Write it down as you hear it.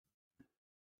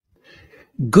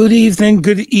Good evening,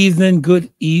 good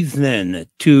evening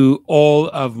to all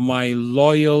of my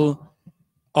loyal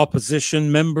opposition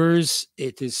members.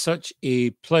 It is such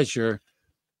a pleasure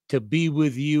to be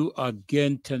with you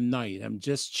again tonight. I'm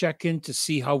just checking to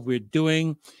see how we're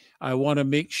doing. I want to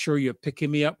make sure you're picking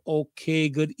me up okay.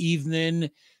 Good evening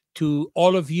to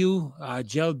all of you.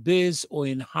 Gel Biz,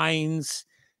 Owen Hines,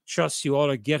 trust you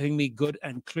all are getting me good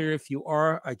and clear. If you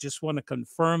are, I just want to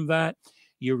confirm that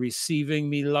you're receiving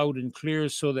me loud and clear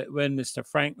so that when Mr.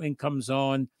 Franklin comes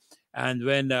on and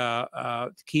when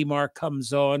Kemar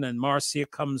comes on and Marcia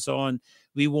comes on,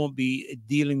 we won't be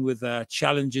dealing with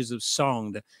challenges of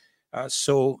sound.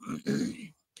 So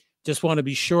just want to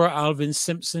be sure. Alvin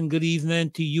Simpson, good evening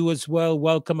to you as well.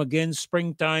 Welcome again,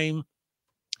 springtime.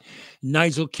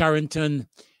 Nigel Carrington,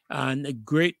 and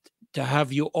great to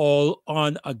have you all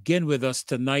on again with us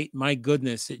tonight. My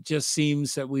goodness, it just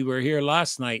seems that we were here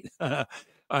last night.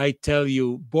 I tell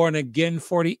you, Born Again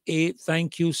 48,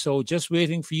 thank you. So just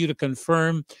waiting for you to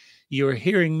confirm you're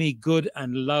hearing me good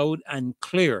and loud and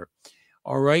clear.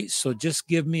 All right, so just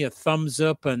give me a thumbs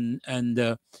up and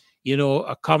a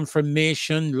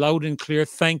confirmation, loud and clear.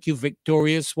 Thank you,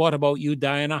 Victorious. What about you,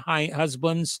 Diana? Hi,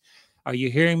 husbands. Are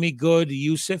you hearing me good?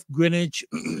 Yusuf Greenwich.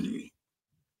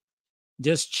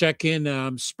 Just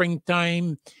checking.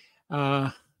 Springtime.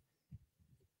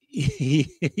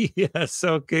 Yes,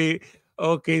 okay.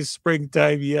 Okay,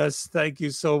 springtime. Yes, thank you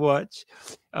so much.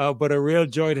 But a real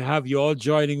joy to have you all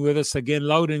joining with us again,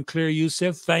 loud and clear,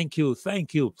 Yusuf. Thank you.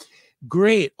 Thank you.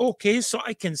 Great. Okay, so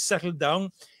I can settle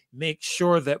down, make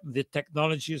sure that the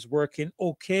technology is working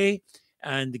okay,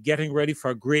 and getting ready for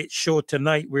a great show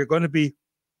tonight. We're going to be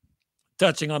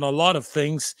touching on a lot of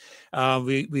things.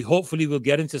 We hopefully will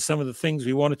get into some of the things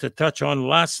we wanted to touch on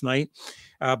last night,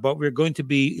 but we're going to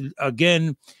be,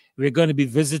 again, we're going to be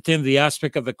visiting the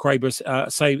aspect of the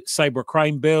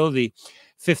cybercrime bill, the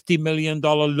 $50 million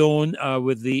loan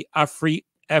with the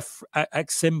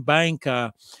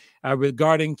AFRI-EXIMBANK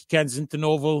regarding Kensington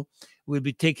Oval. We'll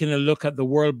be taking a look at the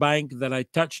World Bank that I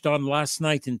touched on last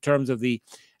night in terms of the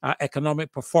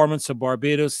economic performance of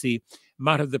Barbados, the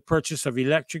matter of the purchase of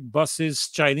electric buses,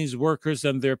 Chinese workers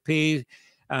and their pay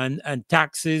and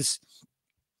taxes,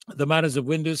 the matters of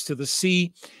windows to the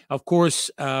sea. Of course,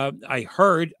 I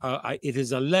heard it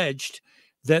is alleged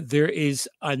that there is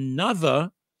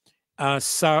another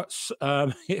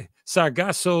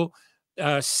Sargasso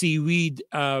seaweed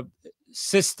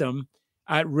system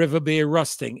at River Bay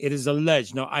rusting. It is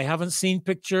alleged. Now, I haven't seen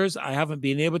pictures. I haven't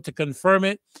been able to confirm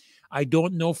it. I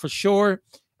don't know for sure.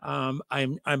 I'm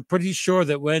pretty sure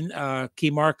that when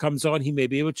Kemar comes on, he may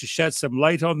be able to shed some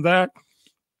light on that.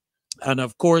 And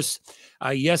of course,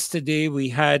 yesterday we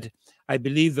had, I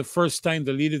believe, the first time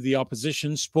the leader of the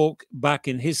opposition spoke back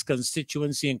in his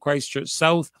constituency in Christchurch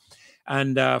South.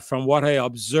 And from what I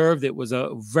observed, it was a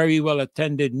very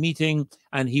well-attended meeting,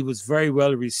 and he was very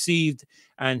well received,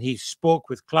 and he spoke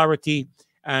with clarity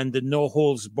and no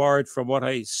holds barred from what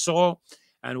I saw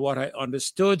and what I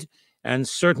understood. And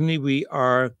certainly we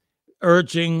are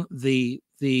urging the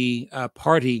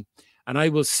party, and I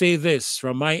will say this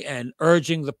from my end,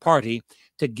 urging the party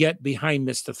to get behind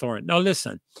Mr. Thorne. Now,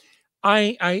 listen,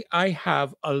 I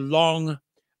have a long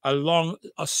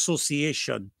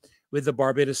association with the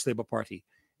Barbados Labour Party.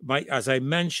 As I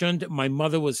mentioned, my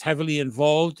mother was heavily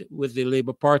involved with the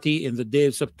Labour Party in the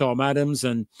days of Tom Adams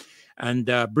and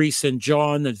Bree St.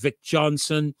 John and Vic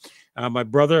Johnson. My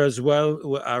brother as well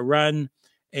ran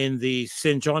in the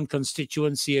St. John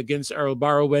constituency against Earl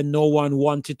Barrow when no one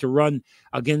wanted to run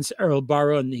against Earl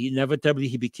Barrow, and inevitably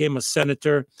he became a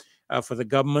senator for the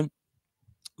government.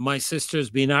 My sister's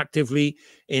been actively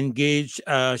engaged.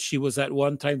 She was at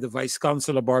one time the vice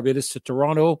consul of Barbados to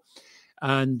Toronto.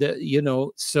 And,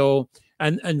 so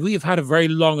we've had a very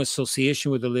long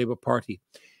association with the Labour Party.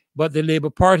 But the Labour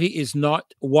Party is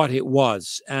not what it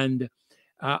was. And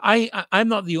I'm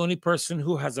not the only person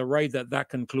who has arrived at that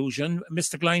conclusion.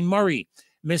 Mr. Glenn Murray,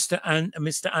 Mr.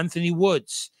 Anthony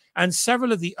Woods, and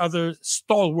several of the other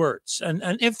stalwarts. And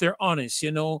if they're honest,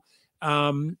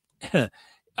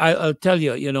 I'll tell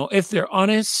you, if they're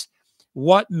honest,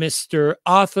 what Mr.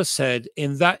 Arthur said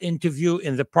in that interview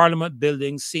in the Parliament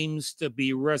building seems to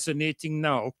be resonating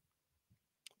now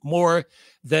more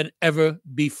than ever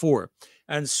before.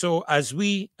 And so as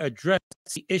we address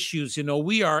the issues,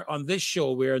 we are on this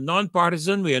show, we are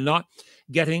nonpartisan. We are not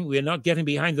getting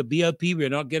behind the BLP. We're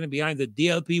not getting behind the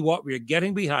DLP. What we're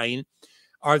getting behind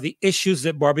are the issues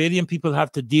that Barbadian people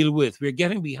have to deal with. We're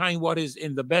getting behind what is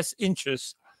in the best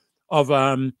interest of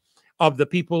the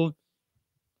people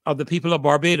of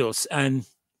Barbados. And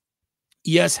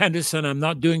Yes, Henderson, I'm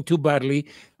not doing too badly.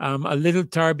 I'm a little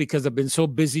tired because I've been so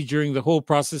busy during the whole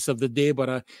process of the day,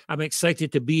 but I'm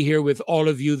excited to be here with all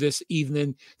of you this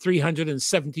evening.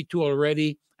 372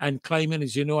 already and climbing.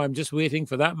 As you know, I'm just waiting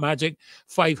for that magic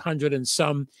 500 and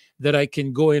some that I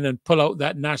can go in and pull out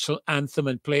that national anthem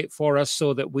and play it for us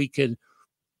so that we can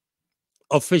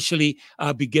officially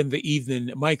begin the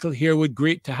evening. Michael Herwood,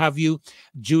 great to have you.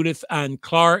 Judith Ann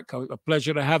Clark, a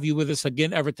pleasure to have you with us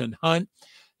again. Everton Hunt,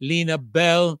 Lena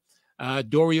Bell,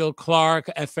 Doriel Clark,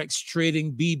 FX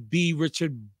Trading, BB,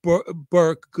 Richard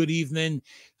Burke, good evening.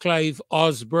 Clive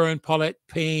Osborne, Paulette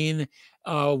Payne,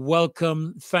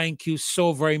 welcome. Thank you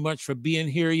so very much for being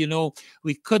here. You know,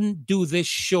 we couldn't do this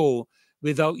show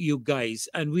without you guys,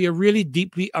 and we are really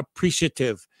deeply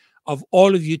appreciative of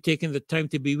all of you taking the time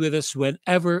to be with us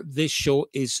whenever this show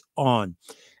is on.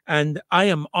 And I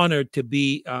am honored to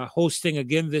be hosting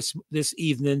again this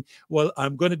evening. Well,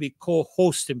 I'm going to be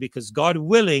co-hosting because God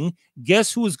willing,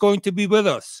 guess who's going to be with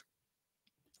us?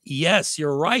 Yes,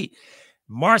 you're right.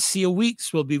 Marcia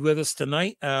Weeks will be with us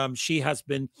tonight. She has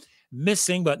been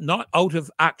missing, but not out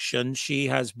of action. She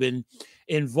has been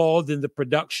involved in the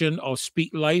production of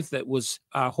Speak Life that was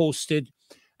hosted,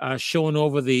 shown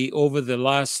over the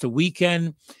last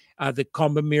weekend at the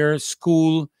Combermere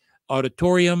School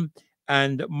Auditorium.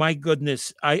 And my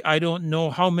goodness, I don't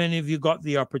know how many of you got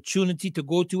the opportunity to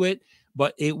go to it,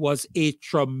 but it was a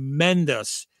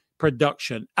tremendous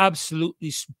production,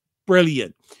 absolutely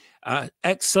brilliant.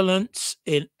 Excellence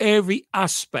in every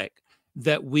aspect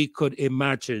that we could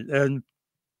imagine.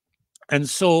 And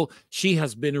so she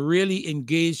has been really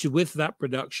engaged with that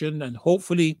production, and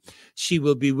hopefully she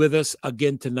will be with us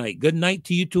again tonight. Good night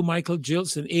to you too, Michael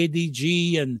Gills and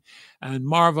ADG and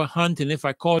Marva Hunt. And if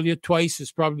I call you twice,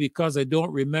 it's probably because I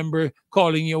don't remember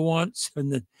calling you once,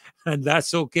 and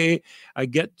that's okay. I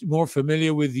get more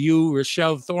familiar with you.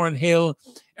 Rochelle Thornhill,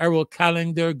 Errol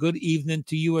Callender, good evening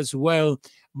to you as well.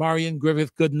 Marion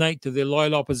Griffith, good night to the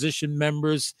loyal opposition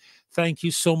members. Thank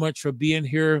you so much for being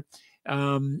here.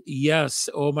 Yes,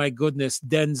 oh my goodness,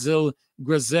 Denzel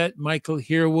Grisette, Michael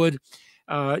Herwood.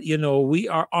 You know, we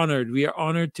are honored. We are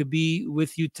honored to be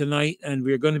with you tonight, and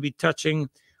we're going to be touching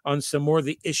on some more of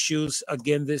the issues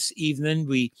again this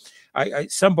evening.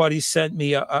 Somebody sent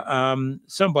me a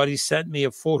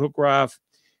photograph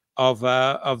of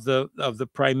the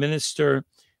Prime Minister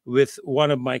with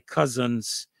one of my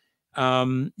cousins.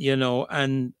 You know,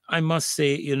 and I must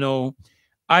say, you know,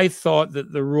 I thought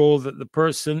that the role that the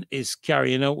person is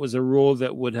carrying out was a role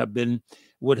that would have been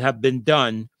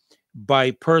done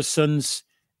by persons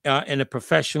in a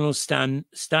professional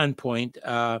standpoint.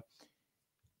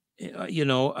 You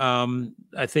know,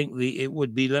 I think it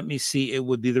would be. Let me see. It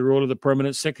would be the role of the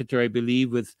permanent secretary, I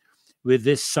believe, with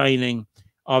this signing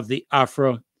of the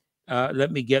AFRA.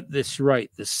 Let me get this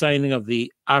right. The signing of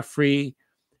the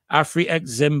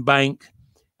AFRI-EXIMBANK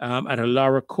at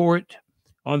Alara Court,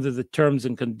 under the terms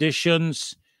and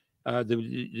conditions.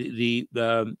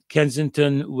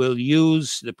 Kensington will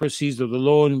use the proceeds of the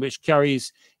loan, which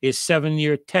carries a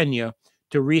 7-year tenure,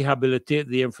 to rehabilitate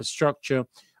the infrastructure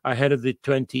ahead of the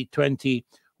 2020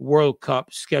 World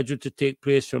Cup, scheduled to take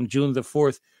place from June the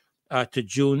 4th to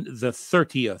June the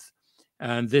 30th.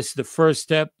 And this is the first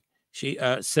step. She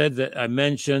said that I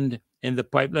mentioned in the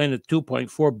pipeline of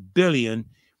 2.4 billion,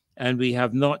 and we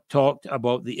have not talked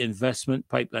about the investment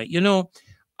pipeline. You know,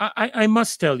 I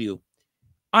must tell you,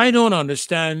 I don't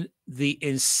understand the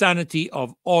insanity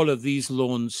of all of these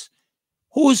loans.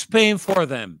 Who's paying for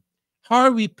them? How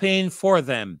are we paying for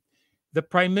them? The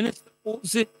Prime Minister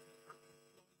owes it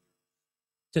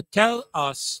to tell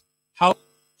us how to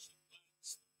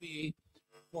pay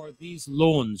for these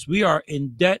loans. We are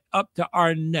in debt up to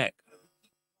our neck.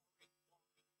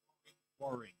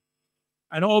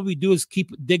 And all we do is keep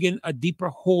digging a deeper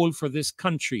hole for this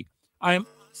country. I am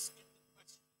asking the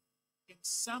question, can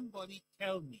somebody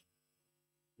tell me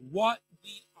what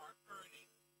we are earning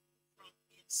from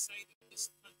inside of this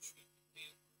country to pay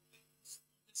our bills?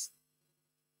 Listen,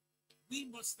 we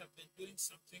must have been doing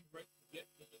something right to get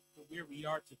to where we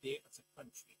are today as a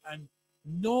country. And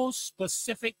no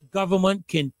specific government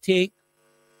can take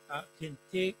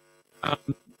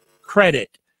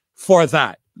credit for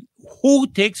that. Who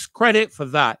takes credit for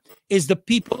that is the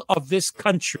people of this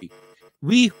country.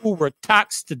 We who were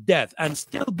taxed to death and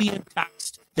still being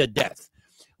taxed to death.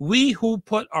 We who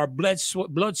put our blood,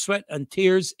 sweat, and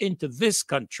tears into this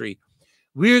country.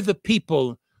 We're the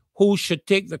people who should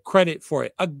take the credit for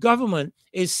it. A government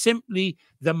is simply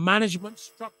the management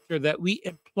structure that we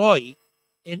employ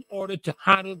in order to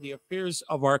handle the affairs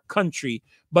of our country,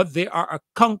 but they are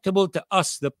accountable to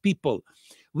us, the people.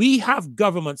 We have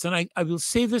governments, and I will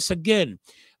say this again.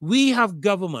 We have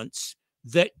governments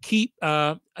that keep,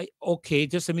 okay,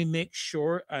 just let me make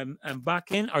sure I'm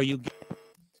back in. Are you,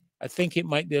 I think it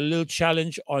might be a little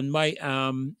challenge on my,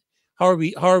 how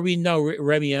are we now,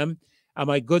 Remy M? Am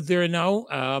I good there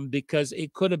now? Because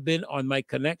it could have been on my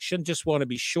connection. Just want to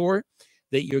be sure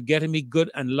that you're getting me good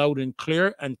and loud and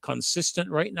clear and consistent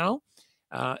right now.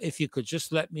 If you could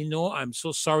just let me know. I'm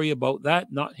so sorry about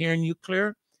that, not hearing you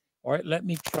clear. All right, let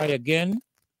me try again.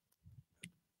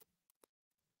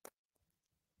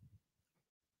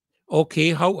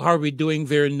 Okay, how are we doing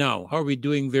there now? How are we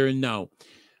doing there now?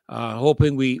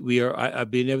 Hoping we are,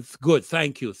 I've been able to, good.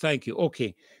 Thank you.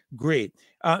 Okay, great.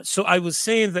 So I was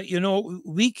saying that,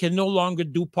 we can no longer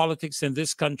do politics in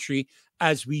this country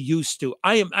as we used to.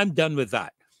 I'm done with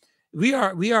that. We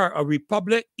are a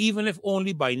republic, even if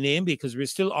only by name, because we're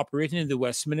still operating in the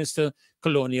Westminster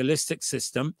colonialistic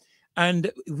system,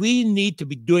 and we need to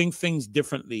be doing things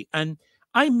differently. And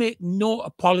I make no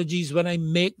apologies when I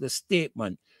make the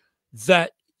statement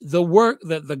that the work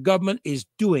that the government is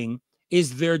doing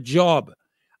is their job.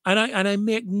 And I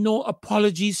make no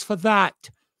apologies for that.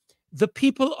 The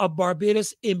people of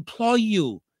Barbados employ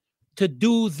you to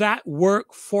do that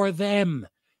work for them.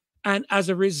 And as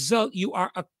a result, you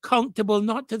are accountable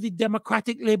not to the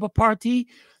Democratic Labour Party.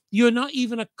 You're not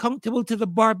even accountable to the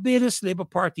Barbados Labour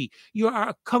Party. You are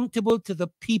accountable to the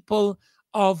people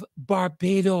of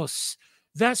Barbados.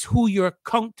 That's who you're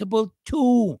accountable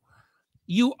to.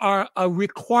 You are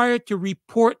required to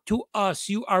report to us.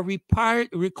 You are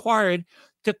required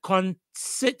to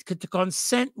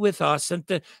consent with us and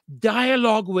to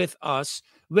dialogue with us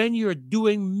when you're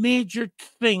doing major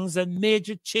things and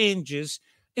major changes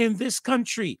in this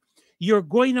country. You're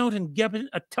going out and getting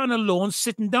a ton of loans,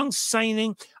 sitting down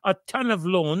signing a ton of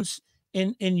loans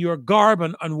in your garb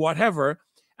and whatever.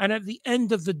 And at the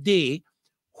end of the day,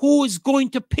 who is going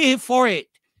to pay for it?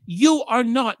 You are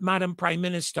not, Madam Prime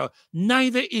Minister.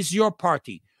 Neither is your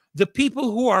party. The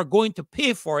people who are going to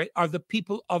pay for it are the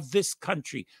people of this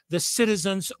country, the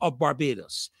citizens of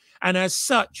Barbados. And as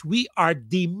such, we are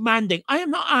demanding. I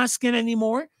am not asking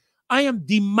anymore. I am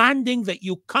demanding that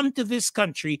you come to this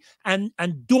country and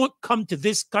don't come to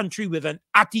this country with an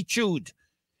attitude.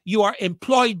 You are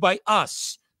employed by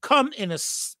us. Come in a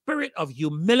spirit of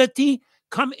humility.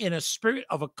 Come in a spirit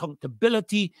of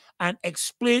accountability and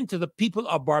explain to the people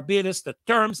of Barbados the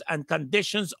terms and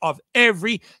conditions of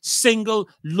every single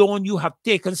loan you have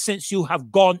taken since you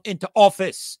have gone into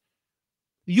office.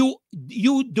 You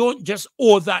don't just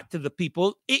owe that to the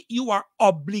people. You are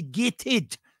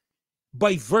obligated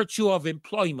by virtue of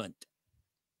employment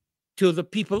to the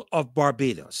people of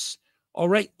Barbados. All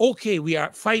right. Okay, we are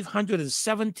at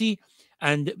 570,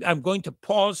 and I'm going to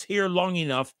pause here long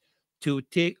enough to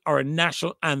take our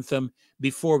national anthem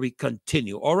before we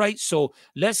continue. All right, so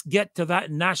let's get to that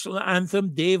national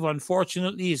anthem. Dave,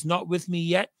 unfortunately, is not with me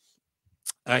yet.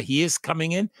 He is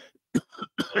coming in.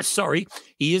 Sorry,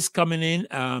 he is coming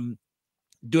in,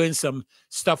 doing some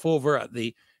stuff over at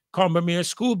the Combermere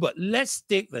School. But let's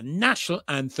take the national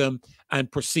anthem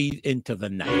and proceed into the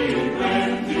night.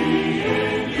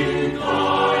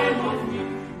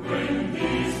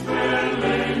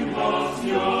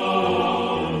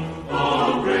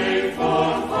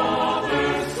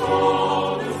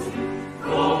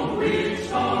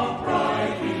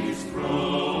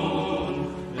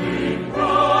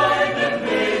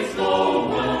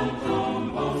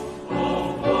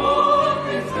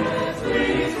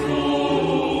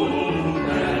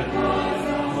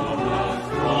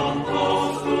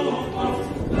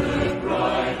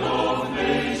 Bright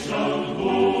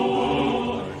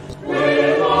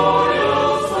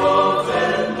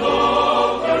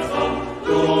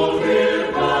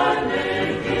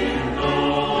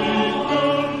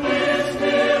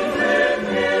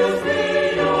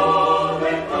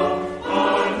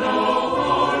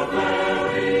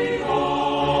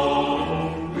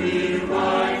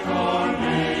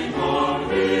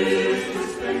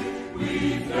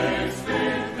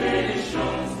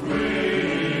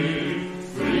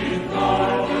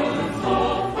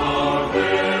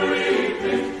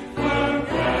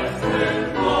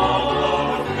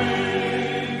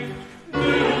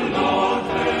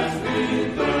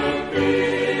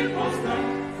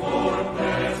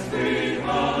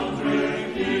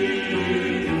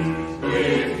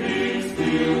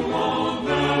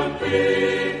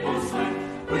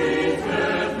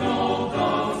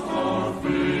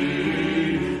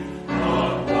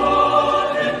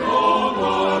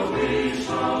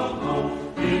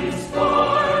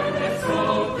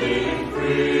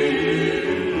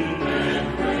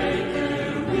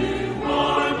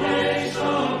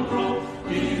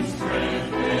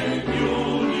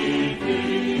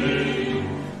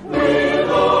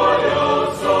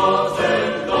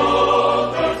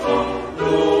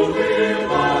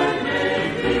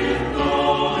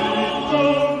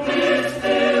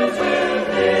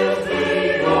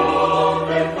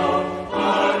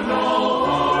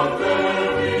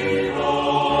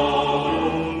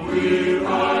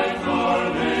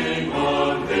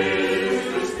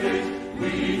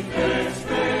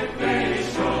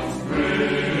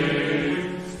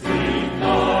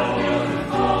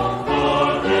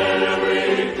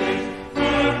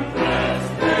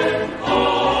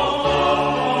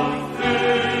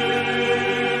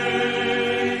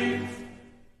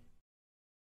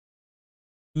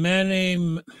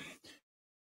Amen,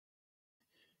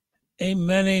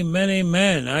 amen, amen,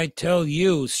 amen. I tell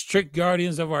you, strict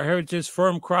guardians of our heritage,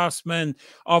 firm craftsmen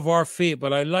of our faith.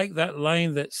 But I like that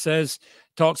line that says,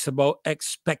 talks about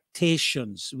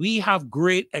expectations. We have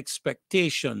great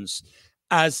expectations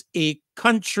as a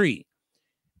country.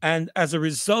 And as a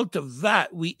result of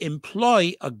that, we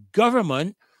employ a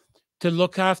government to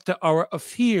look after our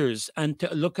affairs and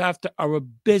to look after our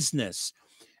business.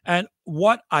 And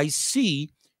what I see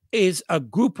is a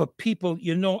group of people.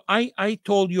 You know, I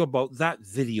told you about that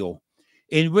video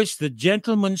in which the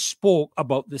gentleman spoke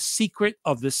about the secret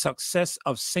of the success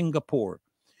of Singapore.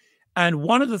 And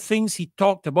one of the things he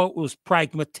talked about was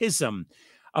pragmatism,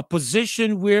 a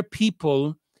position where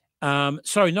people,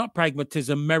 not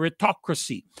pragmatism,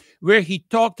 meritocracy, where he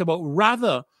talked about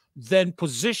rather than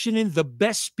positioning the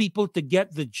best people to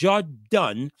get the job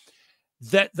done,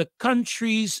 that the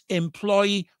countries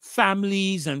employ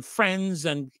families and friends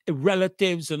and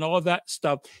relatives and all that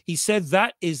stuff. He said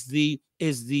that those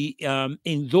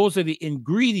are the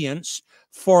ingredients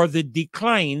for the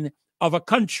decline of a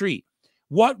country.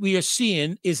 What we are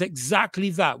seeing is exactly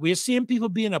that. We are seeing people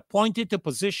being appointed to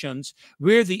positions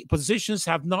where the positions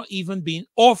have not even been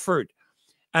offered,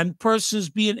 and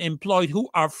persons being employed who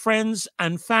are friends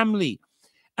and family.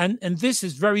 And this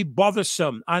is very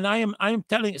bothersome. And I am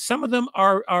telling you, some of them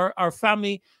are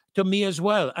family to me as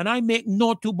well. And I make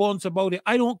no two bones about it.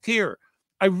 I don't care.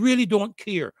 I really don't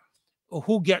care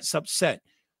who gets upset.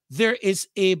 There is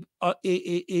a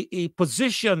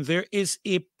position. There is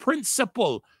a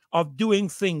principle of doing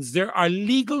things. There are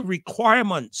legal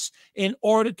requirements in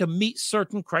order to meet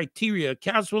certain criteria.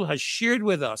 Caswell has shared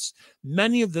with us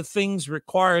many of the things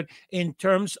required in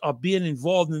terms of being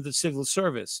involved in the civil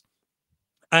service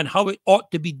and how it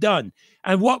ought to be done.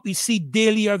 And what we see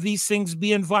daily are these things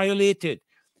being violated.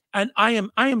 And I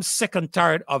am sick and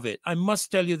tired of it. I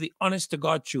must tell you the honest to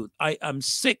God truth. I am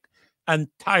sick and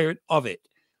tired of it.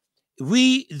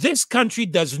 This country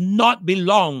does not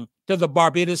belong to the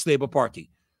Barbados Labour Party.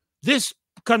 This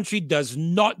country does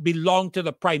not belong to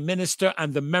the Prime Minister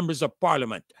and the members of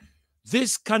Parliament.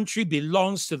 This country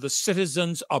belongs to the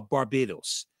citizens of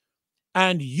Barbados.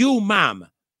 And you, ma'am,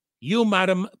 you,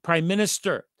 Madam Prime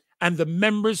Minister, and the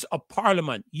members of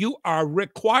Parliament, you are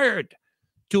required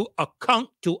to account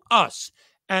to us.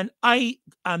 And I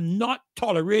am not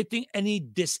tolerating any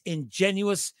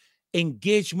disingenuous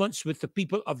engagements with the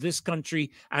people of this country,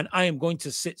 and I am going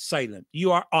to sit silent.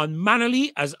 You are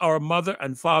unmannerly, as our mother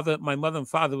and father, my mother and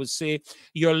father would say.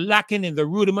 You're lacking in the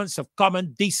rudiments of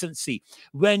common decency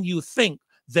when you think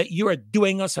that you are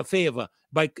doing us a favor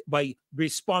by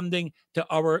responding to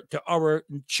our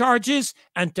charges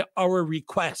and to our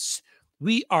requests.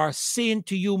 We are saying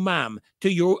to you, ma'am,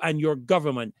 to you and your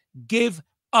government, give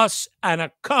us an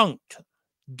account.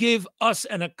 Give us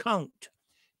an account.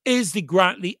 Is the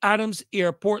Grantley Adams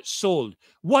Airport sold?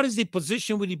 What is the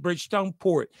position with the Bridgetown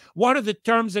Port? What are the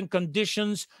terms and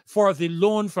conditions for the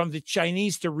loan from the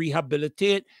Chinese to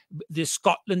rehabilitate the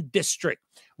Scotland district?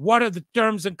 What are the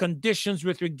terms and conditions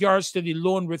with regards to the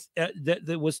loan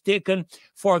that was taken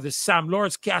for the Sam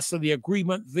Lawrence Castle, the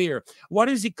agreement there? What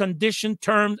is the condition,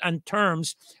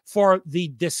 terms for the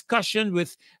discussion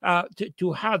with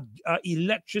to have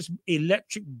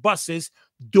electric buses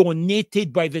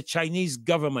donated by the Chinese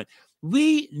government?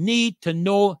 We need to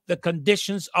know the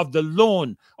conditions of the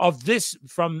loan of this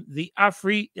from the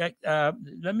AFRI.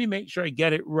 Let me make sure I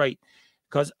get it right,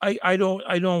 because I don't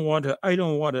want to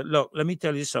look. Let me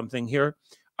tell you something here.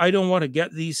 I don't want to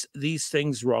get these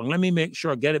things wrong. Let me make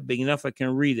sure I get it big enough I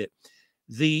can read it.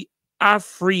 The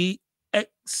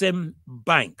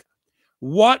AFRI-EXIMBANK.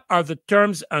 What are the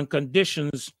terms and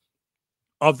conditions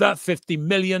of that $50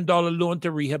 million loan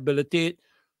to rehabilitate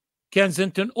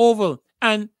Kensington Oval?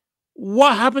 And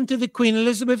what happened to the Queen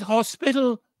Elizabeth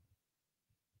Hospital?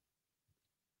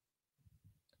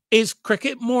 Is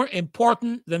cricket more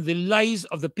important than the lives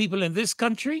of the people in this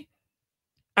country?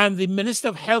 And the Minister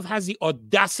of Health has the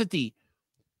audacity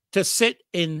to sit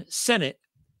in Senate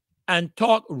and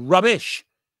talk rubbish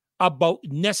about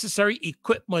necessary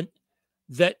equipment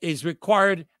that is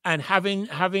required and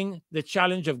having the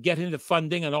challenge of getting the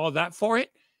funding and all that for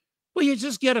it. Well, you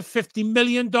just get a $50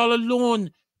 million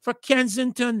loan for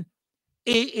Kensington.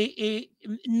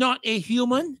 Not a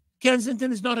human.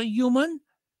 Kensington is not a human.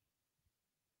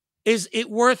 Is it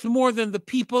worth more than the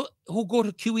people who go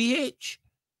to QEH?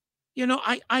 You know,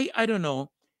 I don't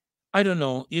know. I don't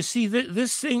know. You see,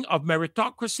 this thing of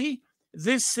meritocracy,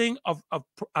 this thing of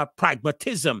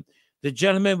pragmatism. The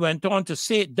gentleman went on to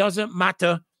say it doesn't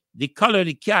matter the color of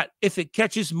the cat. If it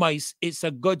catches mice, it's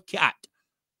a good cat.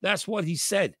 That's what he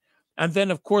said. And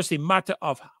then, of course, the matter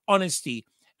of honesty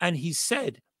and he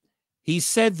said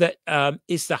that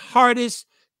it's the hardest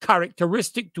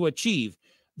characteristic to achieve,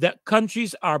 that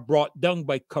countries are brought down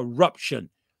by corruption.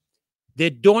 They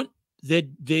don't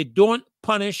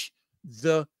punish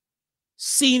the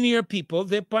senior people,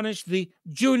 they punish the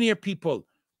junior people.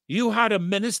 You had a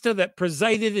minister that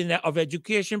presided of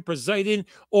education, presiding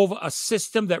over a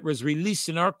system that was released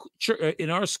in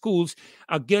our schools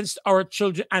against our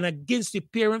children and against the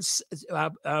parents,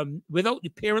 without the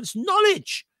parents'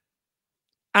 knowledge,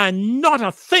 and not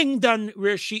a thing done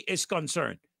where she is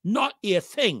concerned. Not a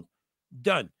thing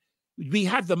done. We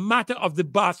had the matter of the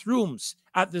bathrooms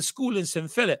at the school in St.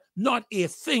 Philip. Not a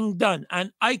thing done.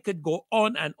 And I could go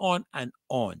on and on and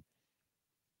on.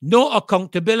 No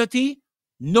accountability,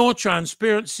 no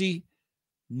transparency,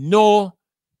 no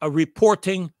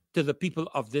reporting to the people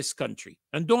of this country.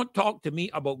 And don't talk to me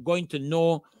about going to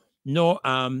no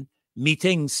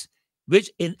meetings,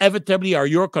 which inevitably are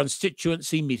your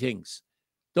constituency meetings.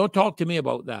 Don't talk to me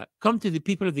about that. Come to the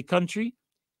people of the country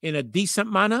in a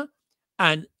decent manner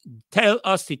and tell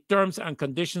us the terms and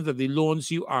conditions of the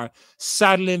loans you are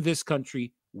saddling this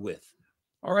country with.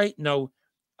 All right. Now,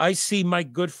 I see my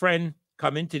good friend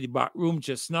come into the back room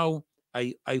just now.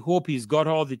 I hope he's got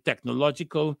all the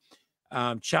technological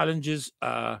challenges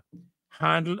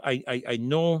handled. I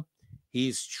know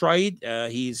he's tried.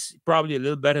 He's probably a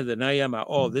little better than I am at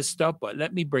all this stuff, but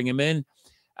let me bring him in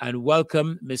and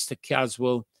welcome Mr.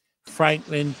 Caswell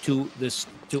Franklin to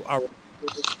our.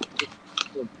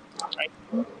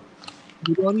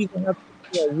 You don't even have to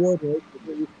say a word.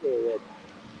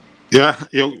 Yeah,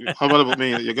 how about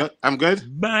me? You good? I'm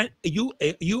good. Man, you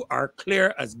are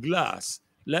clear as glass.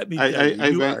 Let me tell you, I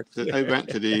went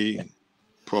to the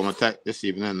Promatech this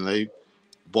evening and I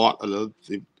bought a little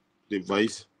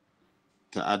device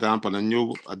to add on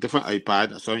a different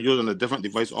iPad. So I'm using a different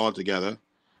device altogether,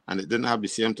 and it didn't have the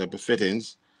same type of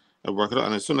fittings. I worked it out,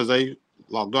 and as soon as I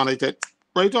logged on, I said,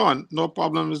 right on, no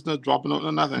problem. It's not dropping out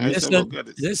or nothing. I said, well,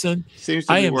 good. Listen, seems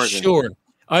to be working.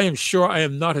 I am sure I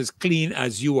am not as clean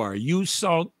as you are. You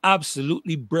sound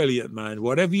absolutely brilliant, man.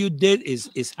 Whatever you did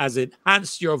has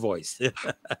enhanced your voice.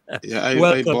 Yeah,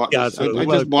 I bought this. I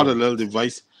just bought a little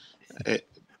device. It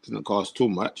doesn't cost too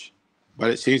much, but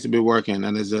it seems to be working.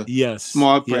 And there's a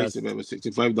small price. It was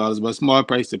 $65, but a small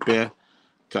price to pay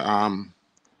to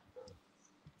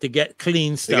get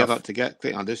clean stuff. To get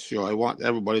clean on this show. I want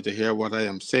everybody to hear what I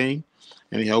am saying.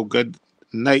 Anyhow, good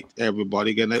night,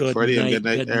 everybody. Good night, Freddie, and good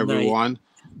night, everyone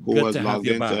who was logged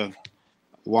in to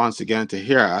once again to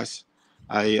hear us.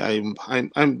 I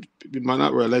might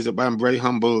not realize it, but I'm very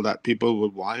humble that people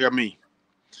would want to hear me.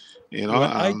 You know,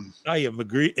 well, I am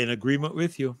in agreement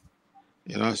with you.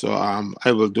 You know, so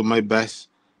I will do my best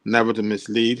never to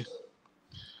mislead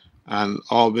and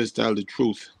always tell the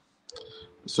truth.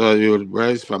 So you would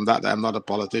raise from that I'm not a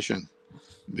politician.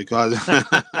 Because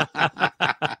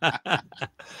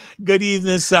good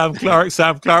evening, Sam Clark.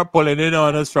 Sam Clark pulling in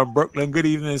on us from Brooklyn. Good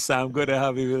evening, Sam. Good to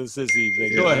have you with us this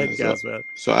evening. Go ahead, Caswell.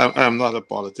 So I'm not a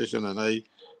politician, and I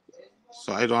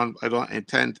don't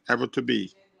intend ever to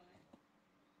be.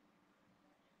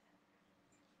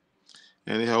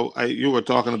 Anyhow, you were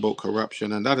talking about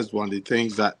corruption, and that is one of the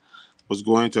things that was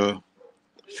going to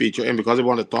feature in, because I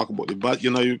want to talk about the bus.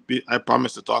 You know, I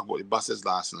promised to talk about the buses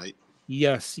last night.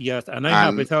 Yes, and I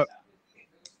have it up.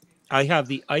 I have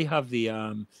the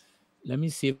let me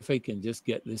see if I can just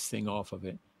get this thing off of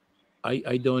it.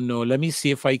 I don't know. Let me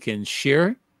see if I can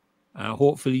share.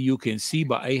 Hopefully you can see,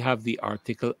 but I have the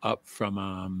article up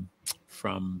from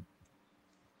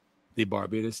the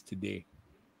Barbados today.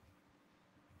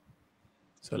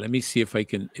 So let me see if I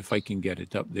can get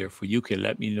it up there for you. Can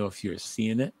let me know if you're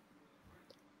seeing it.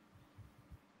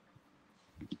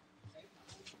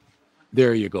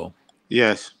 There you go.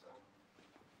 Yes.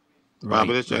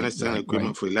 Barbados an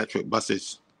agreement for electric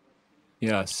buses.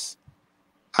 Yes.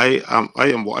 I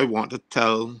want to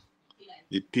tell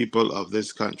the people of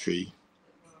this country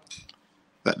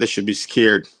that they should be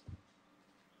scared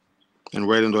and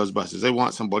riding those buses. I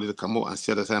want somebody to come out and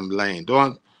say that I'm lying.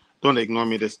 Don't ignore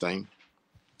me this time.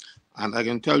 And I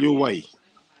can tell you why.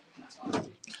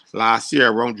 Last year,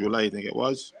 around July, I think it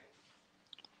was,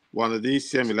 one of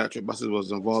these same electric buses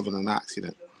was involved in an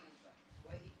accident.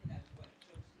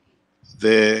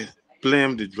 They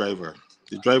blamed the driver.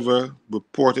 The driver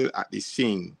reported at the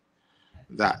scene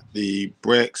that the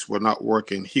brakes were not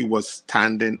working. He was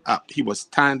standing up. He was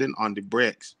standing on the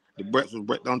brakes. The brakes were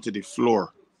right down to the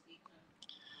floor.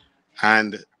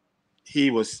 And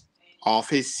he was off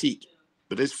his seat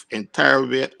with his entire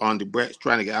weight on the brakes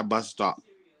trying to get a bus stopped.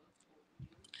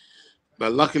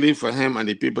 But luckily for him and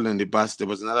the people in the bus, there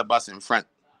was another bus in front.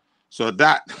 So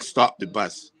that stopped the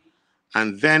bus.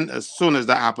 And then as soon as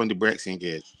that happened, the brakes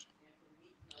engaged.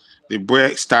 The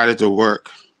brakes started to work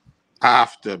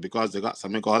after because they got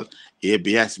something called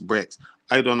ABS brakes.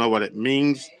 I don't know what it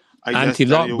means. I just tell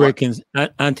Anti-lock you what. braking,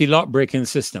 anti-lock braking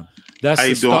system. That's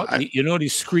I to don't. stop. You know the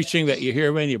screeching that you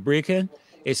hear when you're braking.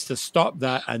 It's to stop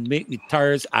that and make the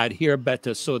tires adhere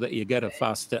better, so that you get a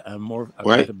faster and a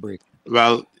Right. better brake.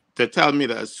 Well, they tell me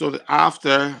that so that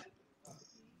after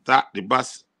that the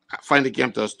bus finally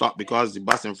came to a stop because the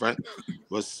bus in front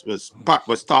was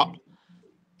stopped.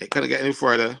 It couldn't get any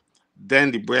further.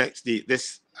 Then the brakes,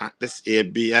 this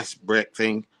ABS brake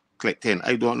thing clicked in.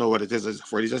 I don't know what it is.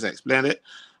 Freddie just explained it,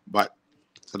 but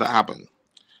so that happened.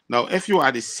 Now, if you are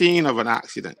at the scene of an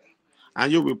accident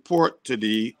and you report to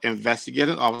the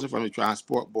investigating officer from the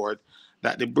transport board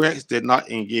that the brakes did not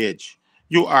engage,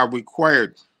 you are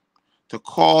required to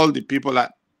call the people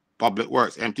at Public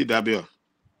Works, MTW,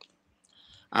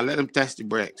 and let them test the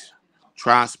brakes.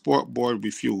 Transport board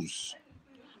refused.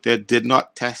 They did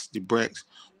not test the brakes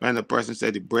when the person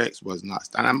said the brakes was not.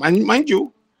 And mind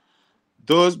you,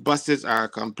 those buses are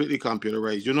completely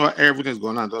computerized. You know everything's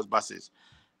going on in those buses.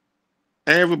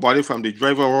 Everybody from the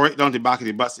driver right down the back of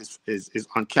the bus is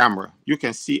on camera. You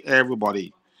can see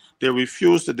everybody. They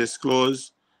refuse to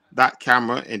disclose that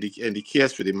camera in the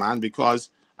case for the man because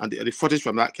and the footage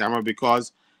from that camera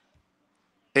because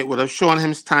it would have shown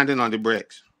him standing on the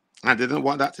brakes, and they didn't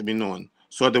want that to be known.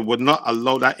 So they would not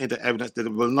allow that into evidence. They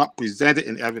will not present it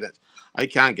in evidence. I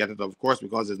can't get it, of course,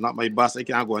 because it's not my bus. I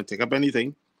can't go and take up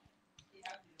anything.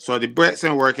 So the brakes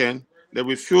ain't working. They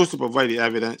refused to provide the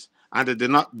evidence, and they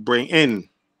did not bring in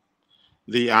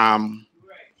the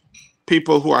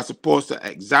people who are supposed to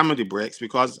examine the brakes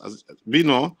because, as we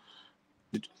know,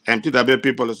 the MTW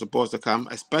people are supposed to come,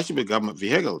 especially with government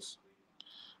vehicles,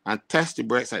 and test the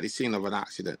brakes at the scene of an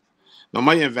accident. Now,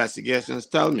 my investigations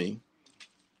tell me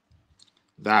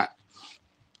that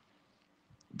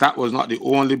that was not the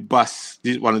only bus,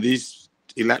 one of these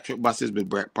electric buses with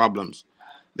brake problems.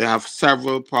 They have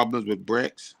several problems with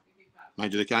brakes.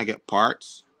 Mind you, they can't get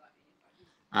parts.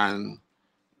 And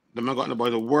they're not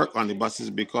going to work on the buses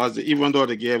because even though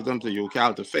they gave them to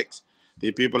UCAL to fix,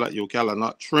 the people at UCAL are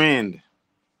not trained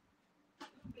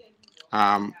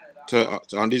on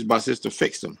these buses to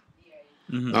fix them.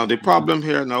 Mm-hmm. Now, the problem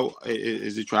here now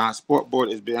is the transport board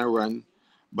is being run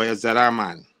by a ZR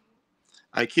man.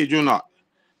 I kid you not.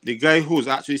 The guy who's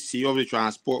actually CEO of the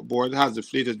transport board has the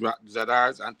fleet of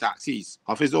ZRs and taxis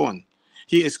of his own.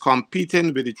 He is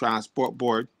competing with the transport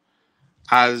board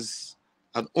as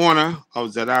an owner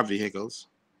of ZR vehicles,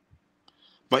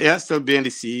 but yet still being the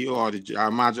CEO or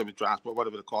the manager of the transport,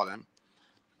 whatever they call him.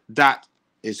 That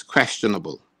is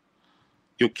questionable.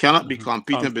 You cannot be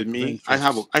competing Conflict with of me.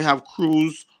 interest. I have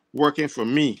crews working for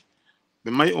me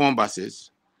with my own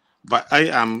buses, but I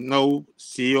am no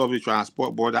CEO of the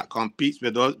transport board that competes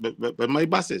with those with my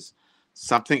buses.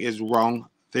 Something is wrong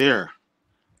there.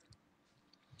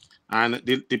 And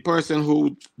the person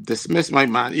who dismissed my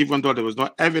man, even though there was no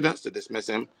evidence to dismiss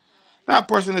him, that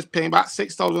person is paying back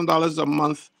 $6,000 a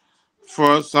month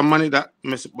for some money that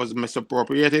was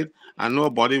misappropriated, and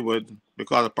nobody would,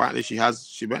 because apparently she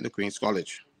went to Queen's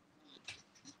College.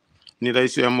 Neither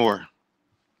is there more.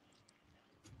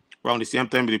 Around the same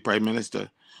time with the Prime Minister.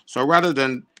 So rather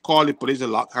than call the police to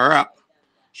lock her up,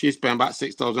 she's paying about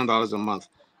 $6,000 a month.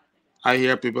 I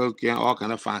hear people getting all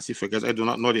kind of fancy figures. I do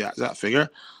not know the exact figure,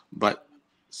 but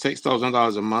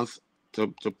 $6,000 a month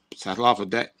to settle off a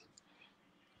debt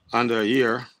under a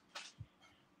year,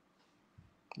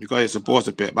 because you're supposed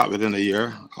to pay it back within a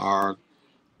year, or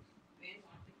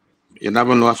you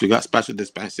never know if you got special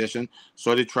dispensation.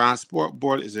 So the transport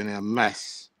board is in a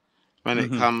mess when it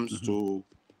comes to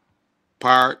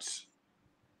parts,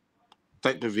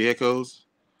 type of vehicles.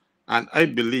 And I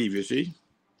believe, you see,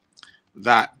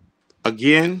 that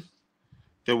again,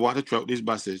 they want to truck these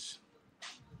buses.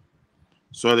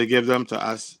 So they give them to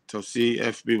us to see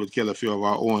if we would kill a few of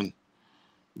our own.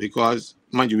 Because,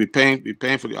 mind you, we're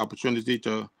paying for the opportunity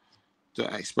to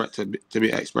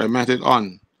be experimented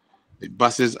on. The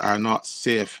buses are not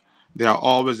safe. They are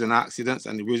always in accidents,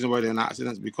 and the reason why they're in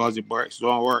accidents is because the brakes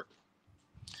don't work.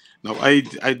 Now, I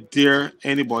dare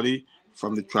anybody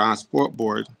from the transport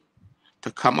board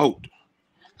to come out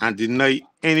and deny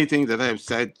anything that I have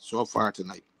said so far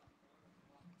tonight.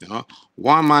 You know,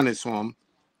 one man is home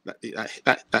that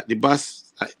the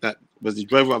bus that was the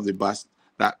driver of the bus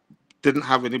that didn't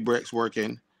have any brakes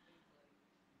working,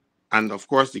 and of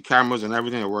course the cameras and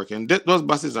everything are working. Those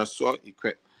buses are so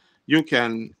equipped. You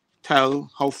can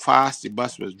tell how fast the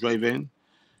bus was driving.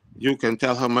 You can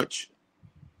tell how much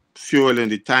fuel in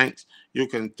the tanks. You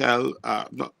can tell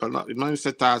not even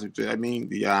tires. I mean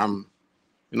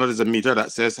You know, there's a meter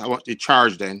that says how much they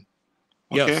charge then.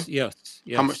 Okay? Yes, yes,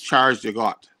 How much yes. charge you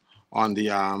got on the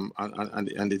on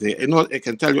the thing. You know, it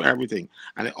can tell you everything.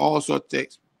 And it also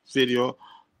takes video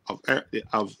of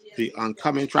the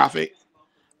oncoming traffic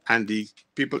and the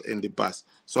people in the bus.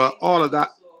 So all of that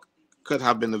could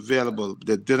have been available.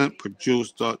 They didn't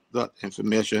produce that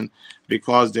information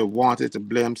because they wanted to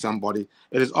blame somebody.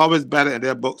 It is always better in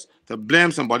their books to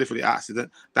blame somebody for the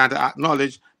accident than to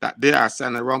acknowledge that they are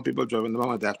sending wrong people driving them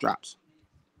on death traps.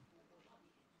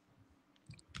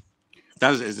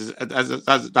 That's it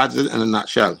in a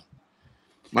nutshell.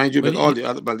 Mind you, Well, with all the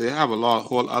other, but they have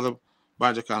whole other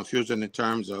bunch of confusion in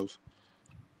terms of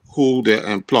who they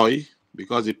employ,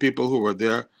 because the people who were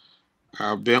there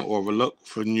are being overlooked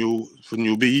for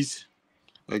newbies.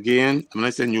 Again, when I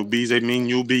say newbies, I mean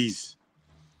newbies,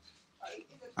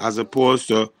 as opposed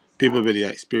to people with the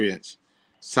experience.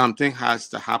 Something has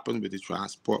to happen with the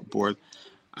transport board,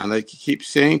 and I keep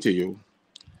saying to you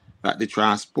that the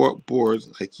transport board,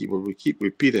 we keep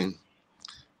repeating,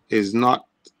 is not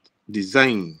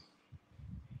designed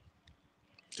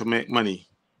to make money.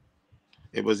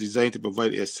 It was designed to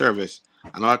provide a service,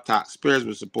 and our taxpayers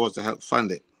were supposed to help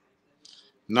fund it.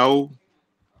 Now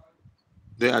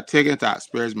they are taking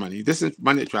taxpayers' money. This is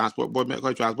money transport board make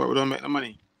transport. We don't make the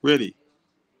money, really.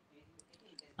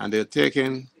 And they're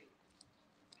taking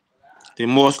the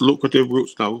most lucrative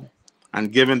routes now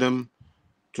and giving them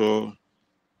to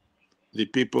the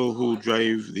people who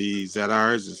drive the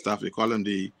ZRs and stuff. They call them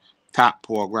the TAP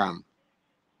program.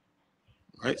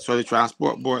 Right? So the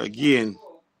transport board, again,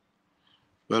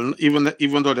 well, even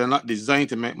though they're not designed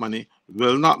to make money,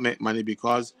 will not make money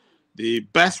because the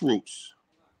best routes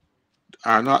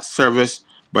are not serviced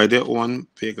by their own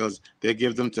vehicles. They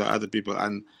give them to other people.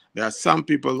 And there are some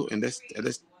people in this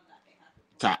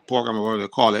TAP program, or whatever they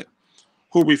call it,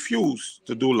 who refuse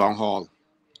to do long haul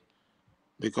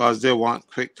because they want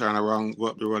quick turnaround, go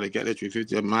up the road, they get their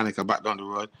 350 a man and come back down the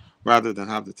road rather than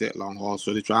have to take long haul.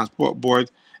 So the transport board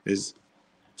is,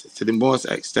 to the most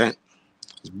extent,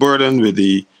 is burdened with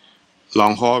the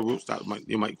long haul routes that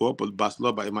you might go up with bus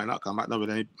load, but you might not come back down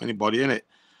with anybody in it.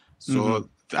 So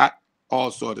that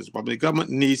also is probably the government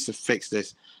needs to fix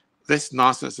this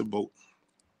nonsense about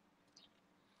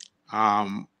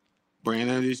bringing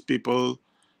in these people.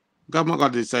 Government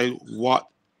got to decide what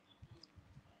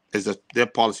is their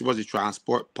policy, what's the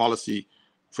transport policy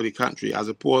for the country, as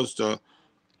opposed to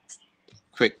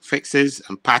quick fixes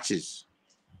and patches,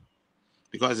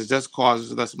 because it just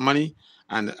causes us money.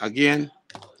 And again,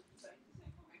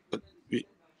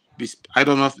 I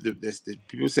don't know if the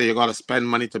people say you got to spend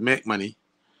money to make money,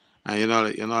 and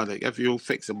like if you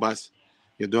fix a bus,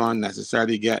 you don't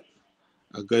necessarily get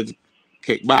a good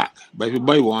kickback. But if you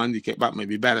buy one, the kickback may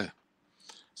be better.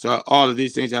 So all of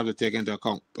these things you have to take into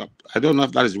account. But I don't know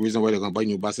if that is the reason why they're going to buy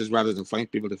new buses rather than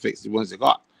find people to fix the ones they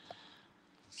got.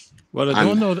 Well, I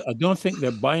don't know. I don't think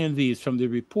they're buying these from the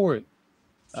report.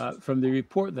 From the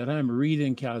report that I'm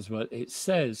reading, Caswell, it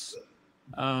says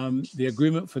the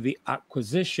agreement for the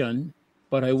acquisition,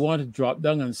 but I want to drop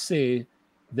down and say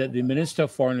that the Minister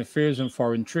of Foreign Affairs and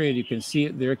Foreign Trade, you can see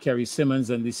it there, Kerry Simmons,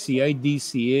 and the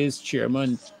CIDCA's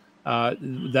chairman,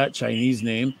 that Chinese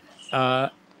name,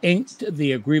 inked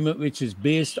the agreement, which is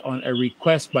based on a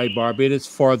request by Barbados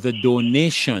for the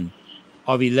donation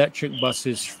of electric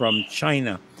buses from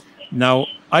China. Now,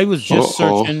 I was just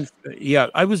searching. Yeah,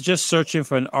 I was just searching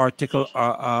for an article.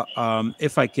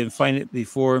 If I can find it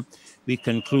before we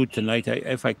conclude tonight,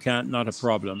 if I can't, not a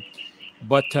problem.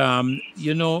 But the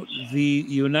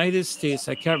United States,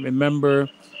 I can't remember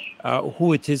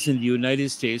who it is in the United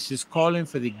States, is calling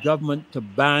for the government to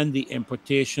ban the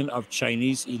importation of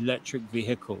Chinese electric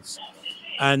vehicles,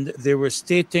 and they were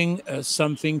stating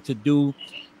something to do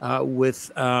with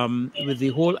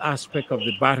the whole aspect of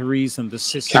the batteries and the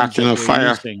systems Catching that a they're fire.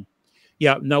 using.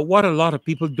 Yeah. Now, what a lot of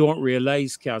people don't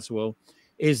realize, Caswell,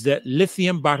 is that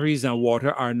lithium batteries and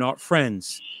water are not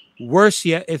friends. Worse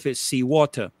yet, if it's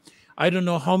seawater. I don't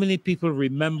know how many people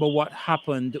remember what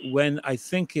happened when, I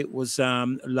think it was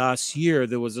last year,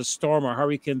 there was a storm or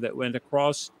hurricane that went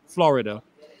across Florida,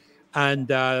 and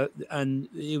there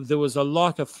was a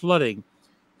lot of flooding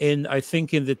I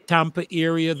think in the Tampa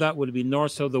area. That would be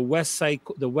north, so the west side,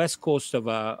 the west coast of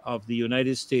the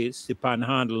United States, the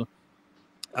Panhandle,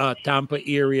 Tampa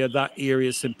area, that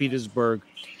area, St. Petersburg,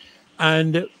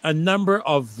 and a number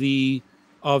of the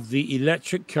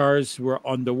electric cars were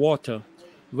underwater.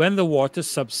 When the water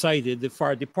subsided, the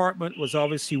fire department was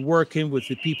obviously working with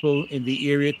the people in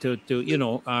the area to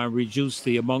reduce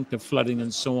the amount of flooding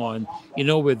and so on,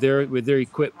 with their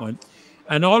equipment.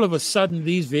 And all of a sudden,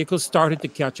 these vehicles started to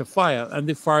catch a fire, and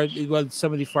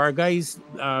some of the fire guys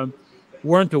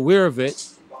weren't aware of it,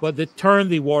 but they turned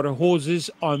the water hoses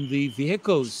on the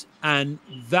vehicles, and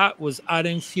that was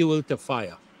adding fuel to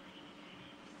fire.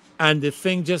 And the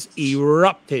thing just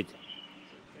erupted,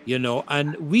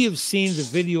 and we have seen the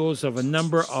videos of a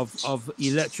number of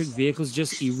electric vehicles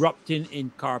just erupting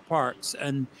in car parks.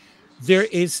 And there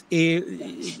is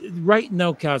right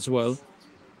now, Caswell,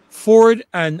 Ford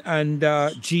and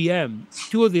GM,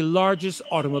 two of the largest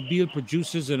automobile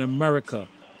producers in America,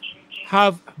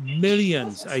 have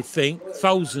millions, I think,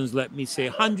 thousands, let me say,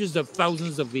 hundreds of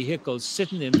thousands of vehicles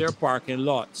sitting in their parking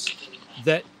lots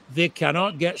that they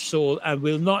cannot get sold and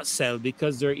will not sell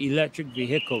because they're electric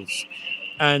vehicles.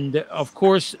 And of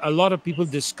course, a lot of people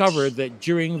discovered that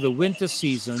during the winter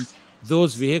season,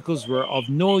 those vehicles were of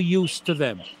no use to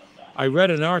them. I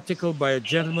read an article by a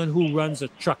gentleman who runs a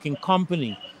trucking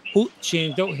company who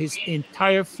changed out his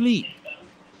entire fleet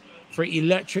for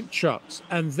electric trucks.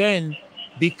 And then,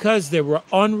 because they were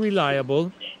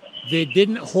unreliable, they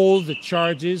didn't hold the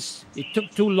charges. It took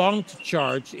too long to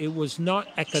charge. It was not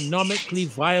economically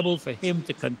viable for him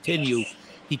to continue.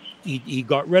 He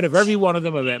got rid of every one of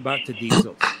them and went back to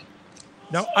diesels.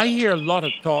 Now, I hear a lot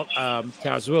of talk,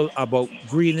 Caswell, about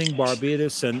greening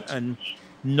Barbados and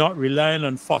not relying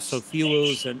on fossil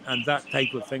fuels and that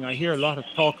type of thing. I hear a lot of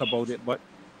talk about it, but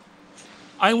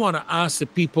I want to ask the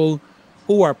people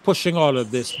who are pushing all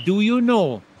of this, do you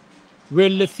know where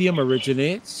lithium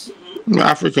originates?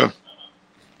 Africa.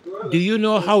 Do you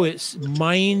know how it's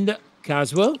mined,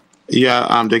 Caswell?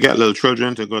 Yeah, they get little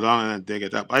children to go down and dig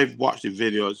it up. I've watched the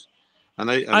videos,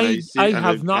 and I see, I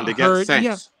have not they get heard.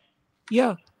 sense.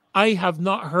 Yeah. I have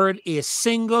not heard a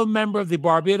single member of the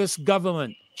Barbados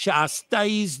government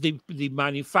chastise the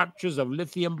manufacturers of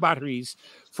lithium batteries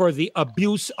for the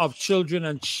abuse of children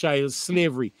and child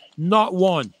slavery. Not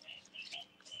one.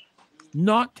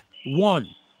 Not one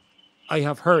I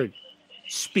have heard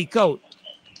speak out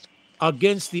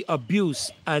against the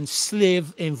abuse and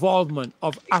slave involvement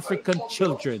of African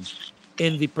children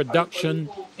in the production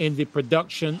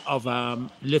of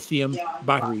lithium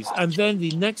batteries. And then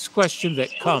the next question that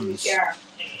comes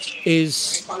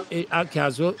is,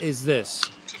 Caswell, is this: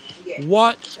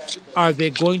 what are they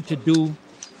going to do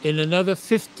in another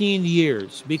 15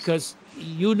 years? Because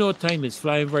time is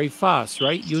flying very fast,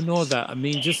 right? You know that. I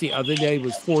mean, just the other day I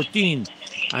was 14,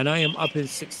 and I am up in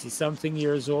 60-something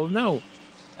years old now.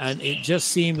 And it just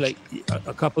seemed like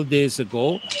a couple of days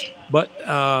ago. But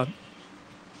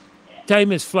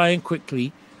time is flying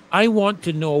quickly. I want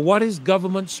to know, what is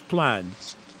government's plan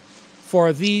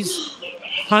for these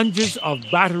hundreds of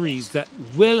batteries that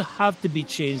will have to be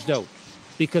changed out?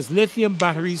 Because lithium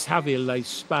batteries have a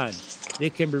lifespan.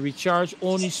 They can be recharged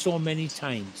only so many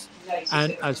times.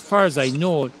 And as far as I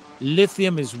know,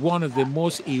 lithium is one of the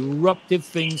most eruptive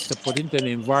things to put into an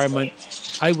environment.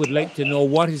 I would like to know,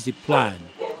 what is the plan?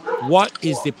 What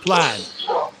is the plan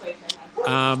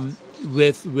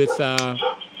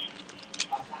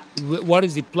what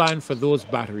is the plan for those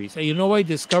batteries? And I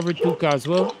discovered too,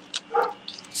 Caswell,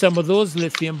 some of those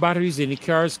lithium batteries in the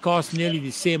cars cost nearly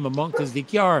the same amount as the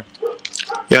car.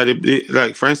 Yeah,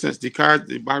 like for instance, the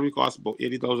battery costs about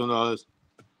 $80,000.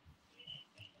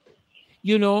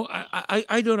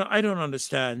 I don't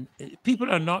understand. People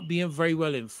are not being very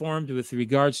well informed with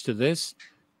regards to this.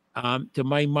 To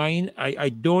my mind, I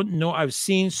don't know. I've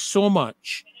seen so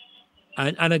much.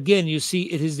 And again, you see,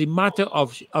 it is the matter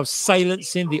of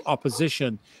silencing the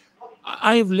opposition.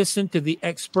 I have listened to the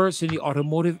experts in the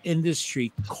automotive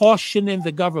industry cautioning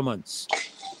the governments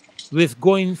with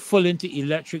going full into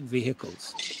electric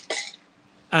vehicles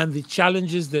and the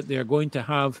challenges that they're going to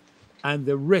have and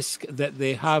the risk that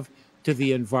they have to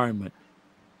the environment.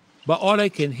 But all I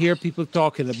can hear people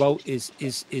talking about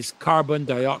is carbon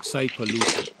dioxide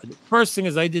pollution. The first thing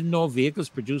is, I didn't know vehicles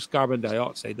produce carbon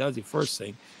dioxide. That was the first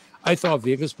thing. I thought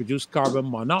vehicles produce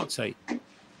carbon monoxide.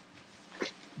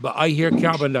 But I hear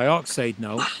carbon dioxide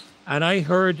now. And I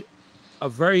heard a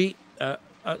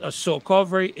so-called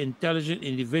very intelligent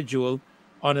individual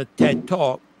on a TED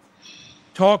talk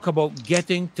about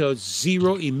getting to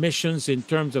zero emissions in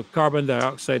terms of carbon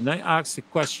dioxide. And I asked the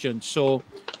question, so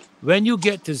when you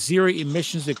get to zero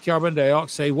emissions of carbon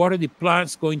dioxide, what are the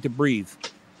plants going to breathe?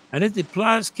 And if the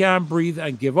plants can't breathe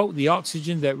and give out the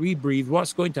oxygen that we breathe,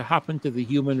 what's going to happen to the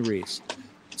human race?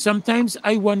 Sometimes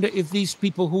I wonder if these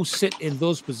people who sit in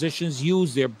those positions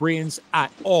use their brains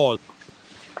at all,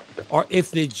 or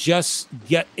if they just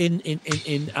get what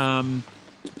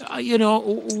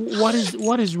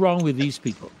is wrong with these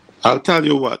people? I'll tell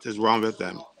you what is wrong with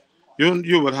them.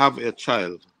 You would have a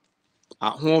child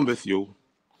at home with you,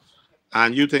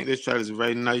 and you think this child is a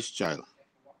very nice child.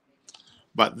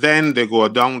 But then they go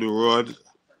down the road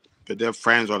with their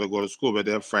friends or to go to school with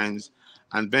their friends,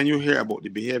 and then you hear about the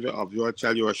behavior of your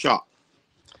child, you are shocked.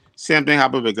 Same thing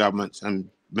happened with governments and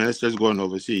ministers going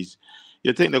overseas.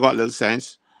 You think they got little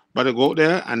sense, but they go out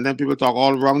there and then people talk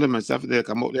all around them and stuff. They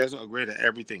come out there so agree to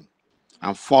everything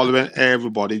and following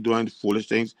everybody doing foolish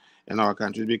things in our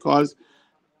country because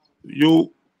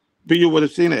you would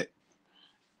have seen it.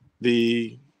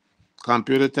 The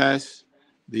computer test,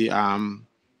 the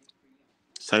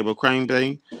cybercrime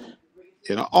thing,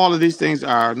 all of these things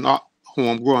are not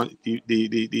homegrown.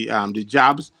 The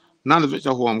jobs, none of which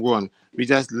are homegrown. We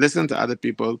just listen to other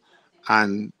people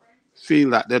and feel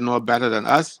that they know better than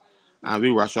us, and we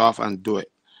rush off and do it.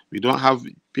 We don't have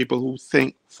people who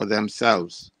think for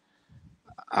themselves.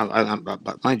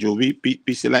 But mind you,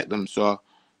 we select them, so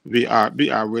we are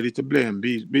really to blame.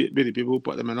 Be the people who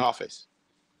put them in office.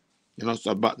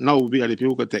 So but now we are the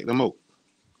people who can take them out,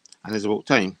 and it's about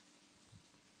time.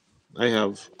 I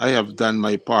have done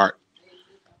my part.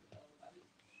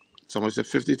 Someone said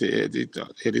 50 to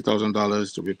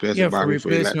 $80,000 to replace a Yeah, for battery for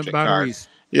replacement electric car. batteries.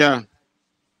 Yeah,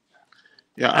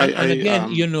 yeah. And again,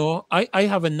 I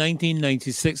have a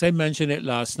 1996. I mentioned it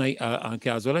last night on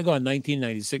Caswell. I got a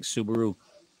 1996 Subaru,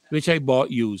 which I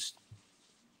bought used.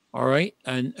 All right,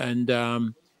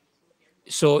 and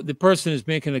so the person is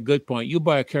making a good point. You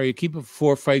buy a car, you keep it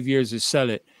for 4 or 5 years to sell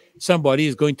it. Somebody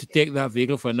is going to take that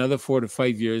vehicle for another 4 to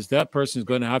 5 years. That person is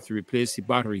going to have to replace the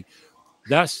battery.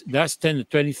 That's 10 to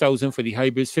 20,000 for the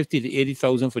hybrids, 50 to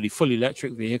 80,000 for the full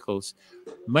electric vehicles.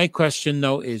 My question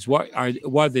now is what are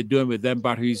they doing with them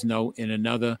batteries now in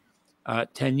another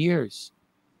 10 years?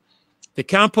 They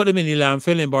can't put them in the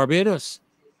landfill in Barbados.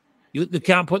 They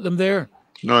can't put them there.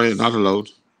 No, they're not allowed.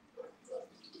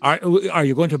 Are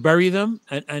you going to bury them?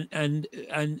 And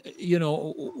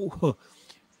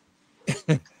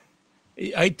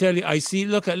I tell you, I see.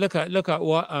 Look at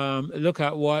what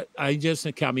I just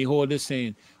Cami Hold is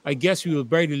saying. I guess we will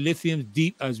bury the lithium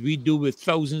deep as we do with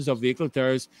thousands of vehicle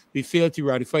tires. We fail to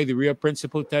ratify the Rio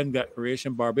Principle 10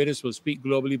 Declaration. Barbados will speak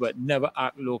globally but never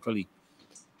act locally.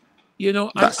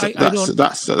 That's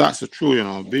the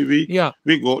truth.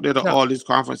 We go there to all these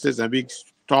conferences and we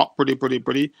talk pretty,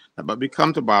 but we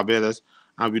come to Barbados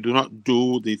and we do not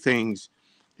do the things.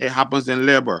 It happens in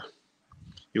labor.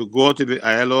 You go to the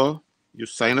ILO, you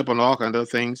sign up on all kinds of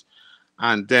things,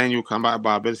 and then you come back to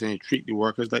Barbados and you treat the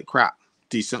workers like crap.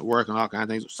 Decent work and all kinds of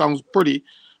things. Sounds pretty,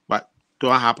 but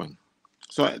don't happen.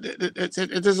 So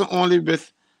it isn't only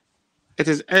with, it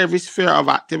is every sphere of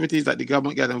activities that the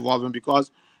government get involved in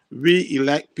because we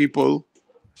elect people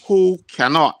who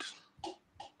cannot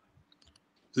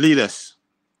lead us,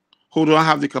 who don't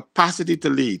have the capacity to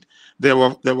lead. They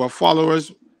were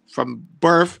followers from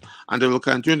birth, and they will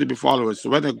continue to be followers. So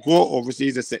when they go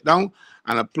overseas, they sit down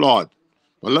and applaud.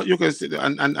 Well, look, you can see,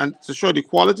 and to show the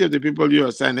quality of the people you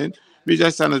are sending, we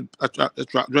just send a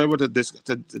truck driver to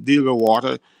deal with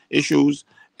water issues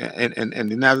in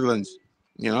the Netherlands.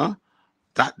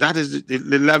 That is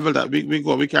the level that we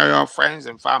go. We carry our friends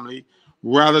and family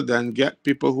rather than get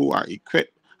people who are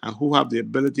equipped and who have the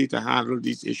ability to handle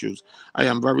these issues. I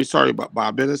am very sorry, but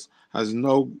Barbados has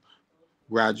now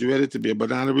graduated to be a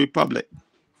banana republic.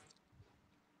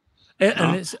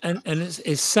 And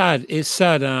it's sad. It's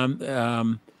sad,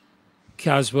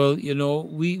 Caswell.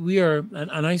 We are,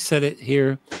 and I said it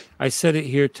here. I said it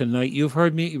here tonight. You've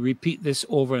heard me repeat this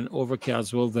over and over,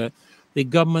 Caswell, that the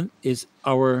government is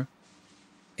our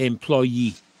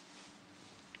employee.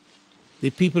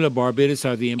 The people of Barbados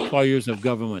are the employers of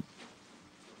government.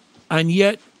 And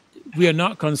yet we are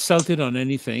not consulted on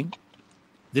anything.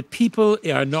 The people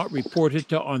are not reported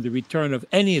to on the return of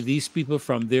any of these people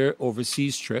from their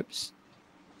overseas trips.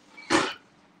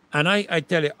 And I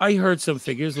tell you, I heard some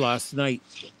figures last night.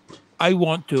 I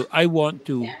want to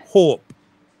hope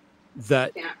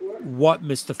that what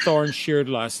Mr. Thorne shared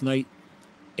last night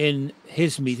in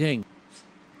his meeting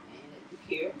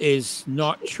is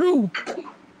not true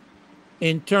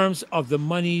in terms of the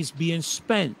monies being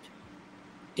spent,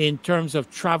 in terms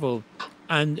of travel,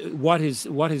 and what is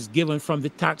given from the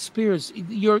taxpayers.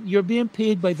 You're being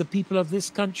paid by the people of this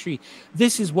country.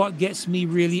 This is what gets me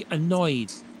really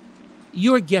annoyed.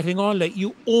 You're getting on like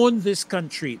you own this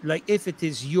country, like if it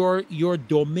is your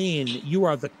domain. You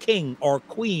are the king or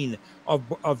queen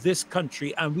of this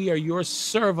country, and we are your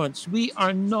servants. We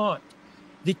are not.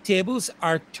 The tables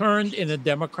are turned in a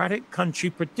democratic country,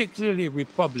 particularly a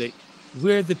republic,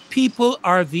 where the people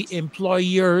are the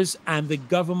employers and the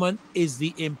government is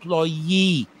the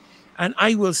employee. And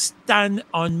I will stand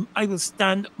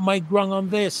my ground on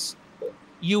this.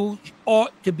 You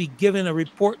ought to be given a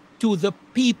report to the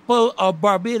people of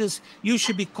Barbados. You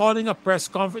should be calling a press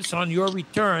conference on your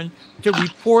return to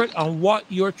report on what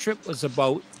your trip was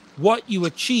about, what you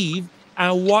achieved,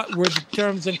 and what were the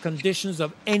terms and conditions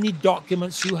of any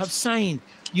documents you have signed.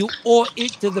 You owe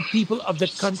it to the people of the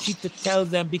country to tell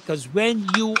them, because when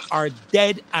you are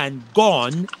dead and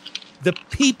gone, the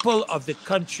people of the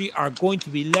country are going to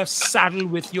be left saddled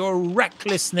with your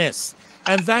recklessness.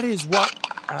 And that is what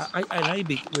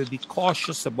will be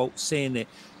cautious about saying it.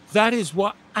 That is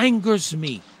what angers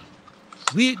me.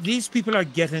 These people are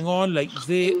getting on like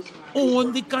they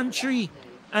own the country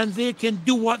and they can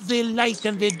do what they like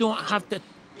and they don't have to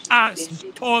ask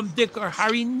Tom, Dick, or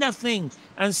Harry nothing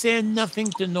and say nothing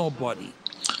to nobody.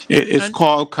 It's And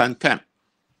called contempt.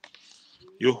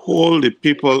 You hold the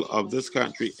people of this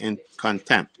country in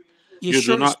contempt. You do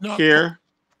sure it's not not. care.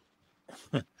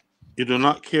 You do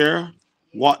not care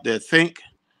what they think.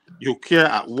 You care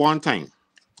at one time,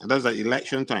 and that's at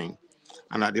election time.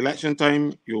 And at election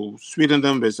time, you sweeten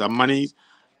them with some money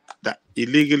that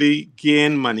illegally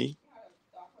gain money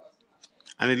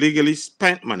and illegally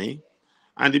spent money,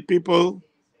 and the people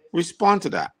respond to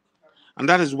that. And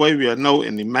that is why we are now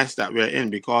in the mess that we are in,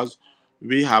 because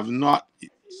we have not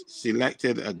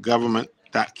selected a government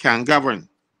that can govern.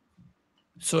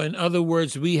 So, in other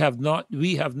words, we have not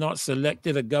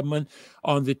selected a government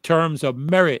on the terms of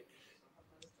merit.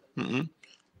 Mm-hmm.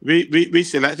 We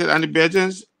selected, and the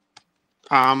Belgians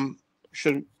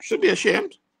should be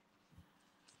ashamed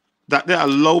that they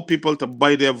allow people to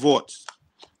buy their votes.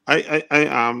 I've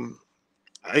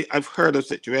heard of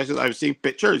situations. I've seen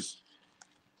pictures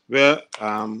where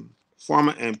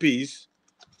former MPs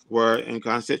were in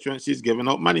constituencies giving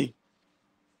out money.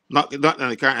 Not in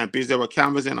the current MPs, they were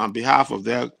canvassing on behalf of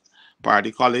their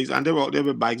party colleagues, and they were out there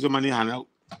with bags of money handed out.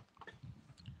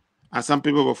 And some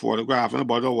people were photographing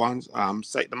about the ones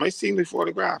site them. I've seen the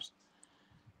photographs.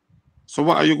 So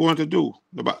what are you going to do?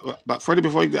 But further,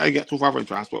 before I get too far from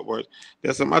transport board,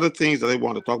 there's some other things that I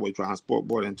want to talk about transport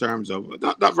board in terms of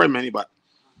not very many, but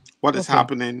what is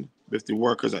happening with the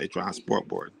workers at a transport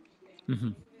board,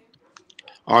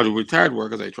 or the retired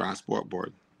workers at a transport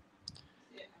board.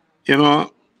 You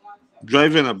know,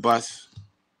 driving a bus,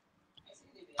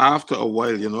 after a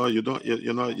while, you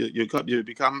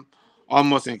become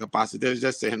almost incapacitated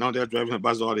just saying, no, they're driving a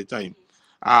bus all the time.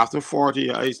 After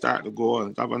 40, I start to go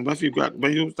and stuff. And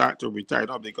when you start to retire,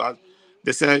 because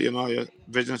they say, your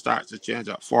vision starts to change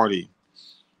at 40.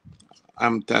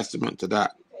 I'm testament to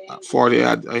that. At 40,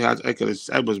 I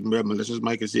was malicious.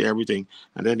 I could see everything.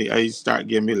 And then the eyes start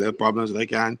giving me little problems that I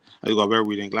got very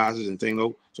reading glasses and things,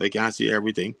 so I can't see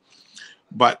everything.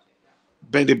 But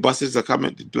when the buses are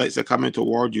coming, the lights are coming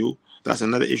toward you, that's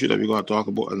another issue that we're going to talk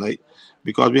about tonight,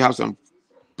 because we have some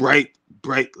bright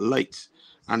lights.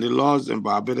 And the laws in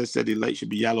Barbados said the light should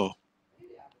be yellow,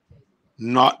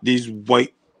 not these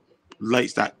white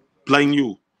lights that blind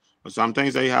you. But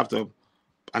sometimes they have to,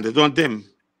 and they don't dim.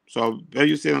 So when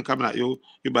you see them coming at you,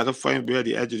 you better find where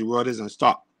the edge of the road is and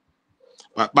stop.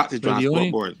 But back to the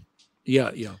transport board.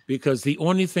 Yeah. Because the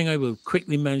only thing I will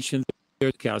quickly mention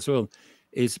there as well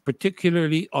is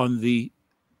particularly on the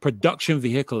production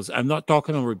vehicles. I'm not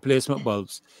talking on replacement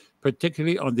bulbs,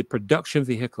 particularly on the production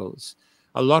vehicles.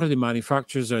 A lot of the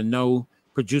manufacturers are now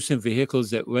producing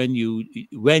vehicles that when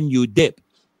you dip,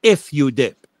 if you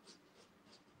dip,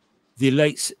 the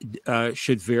lights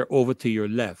should veer over to your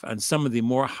left. And some of the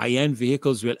more high-end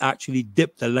vehicles will actually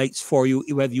dip the lights for you,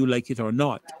 whether you like it or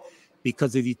not,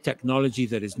 because of the technology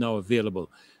that is now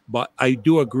available. But I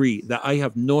do agree that I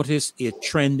have noticed a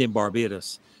trend in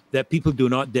Barbados that people do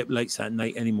not dip lights at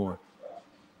night anymore.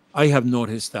 I have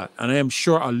noticed that, and I am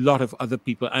sure a lot of other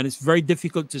people, and it's very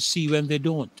difficult to see when they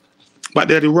don't. But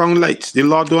they're the wrong lights. The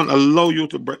law don't allow you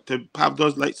to have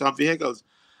those lights on vehicles,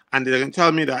 and they can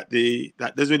tell me that this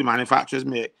is what the manufacturers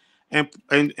make. In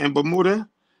Bermuda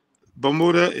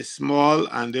is small,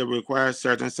 and they require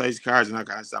certain size cars and that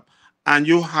kind of stuff. And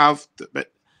the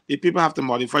people have to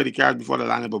modify the cars before they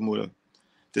land in Bermuda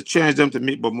to change them to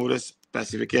meet Bermuda's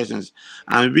specifications.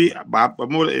 And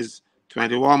Bermuda is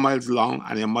 21 miles long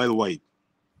and a mile wide.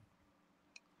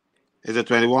 It's a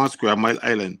 21 square mile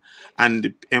island, and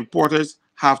the importers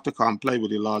have to comply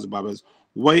with the laws of Barbados.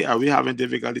 Why are we having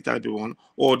difficulty telling people,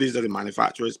 oh, these are the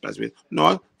manufacturer's specifications?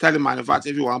 No, tell the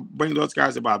manufacturer, if you want to bring those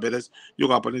cars to Barbados, you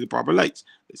got to put in the proper lights.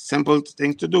 It's simple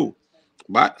things to do.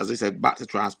 But as I said, back to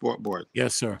transport board.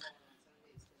 Yes, sir.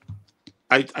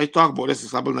 I talked about this a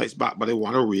couple nights back, but I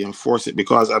want to reinforce it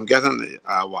because I'm getting the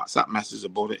WhatsApp message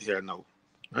about it here now,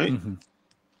 right?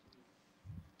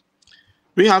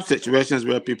 We have situations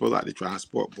where people at the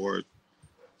transport board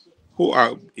who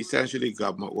are essentially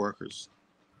government workers.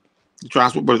 The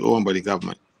transport board is owned by the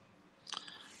government.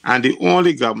 And the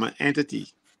only government entity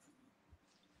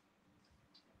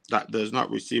that does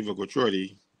not receive a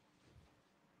gratuity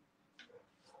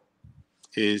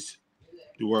is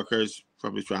the workers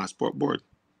from the transport board.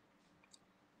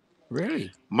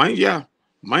 Really? Mind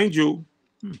you,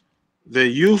 they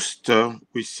used to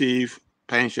receive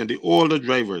pension. The older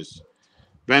drivers,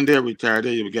 when they retire,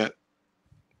 they will get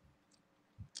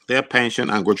their pension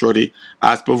and gratuity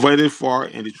as provided for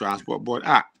in the Transport Board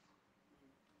Act.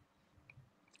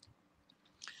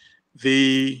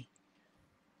 The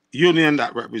union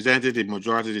that represented the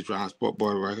majority of the Transport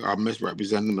Board are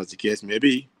misrepresenting them, as the case may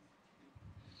be.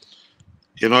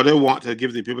 You know, they want to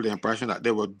give the people the impression that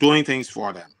they were doing things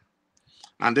for them.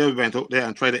 And they went out there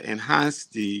and tried to enhance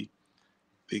the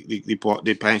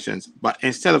pensions. But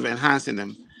instead of enhancing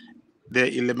them,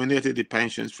 they eliminated the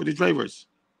pensions for the drivers.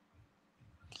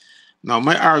 Now,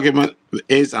 my argument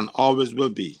is and always will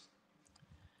be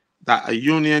that a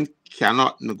union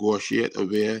cannot negotiate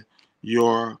away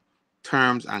your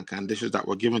terms and conditions that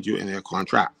were given to you in their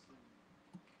contract.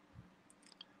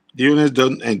 The unions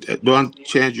don't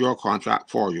change your contract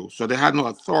for you, so they had no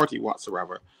authority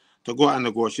whatsoever to go and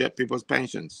negotiate people's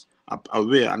pensions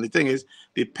away. And the thing is,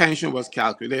 the pension was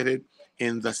calculated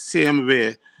in the same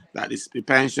way that the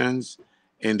pensions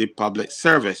in the public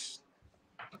service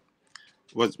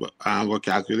were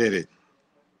calculated.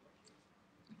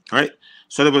 Right?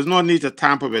 So there was no need to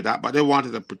tamper with that, but they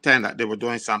wanted to pretend that they were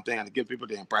doing something and to give people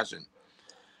the impression.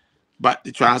 But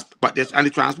the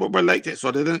transport board liked it,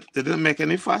 so they didn't make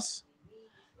any fuss,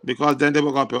 because then they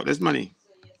were going to pay out this money.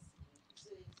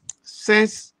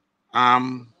 Since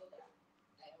some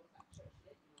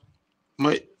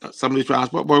of the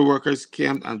transport board workers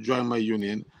came and joined my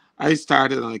union, I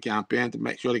started on a campaign to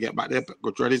make sure they get back their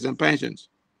gratuities and pensions.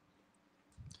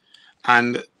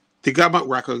 And the government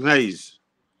recognized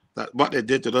that what they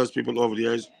did to those people over the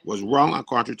years was wrong and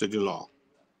contrary to the law.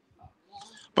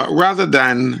 But rather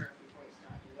than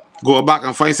go back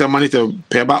and find some money to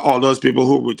pay back all those people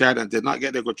who retired and did not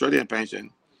get their gratuity and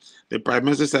pension, the Prime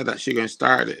Minister said that she's going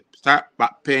to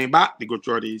start paying back the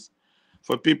gratuities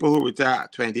for people who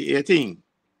retired 2018.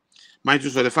 Mind you,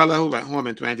 so the fellow who went home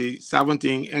in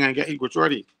 2017 ain't going to get his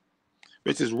gratuity,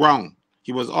 which is wrong.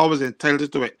 He was always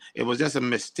entitled to it. It was just a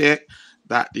mistake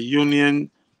that the union,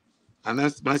 and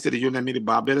that's, when I say the union, I mean the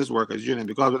Barbados Workers Union,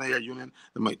 because when I hear union,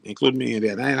 they might include me in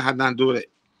there. And I had nothing to do with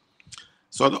it.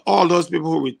 So all those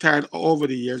people who retired over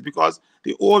the years, because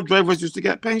the old drivers used to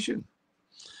get pension.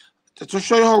 To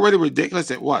show you how really ridiculous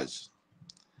it was,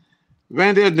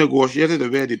 when they negotiated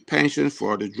away the pension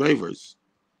for the drivers,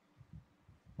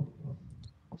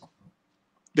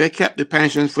 they kept the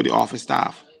pensions for the office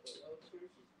staff.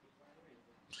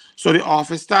 So the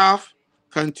office staff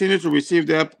continued to receive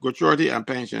their gratuity and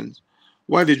pensions,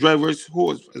 while the drivers,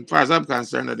 who, as far as I'm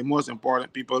concerned, are the most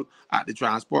important people at the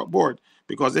transport board.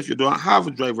 Because if you don't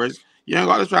have drivers, you ain't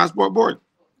got the transport board.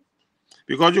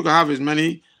 Because you can have as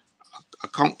many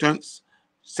accountants,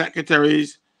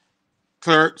 secretaries,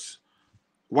 clerks,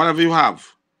 whatever you have.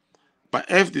 But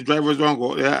if the drivers don't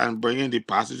go there and bring in the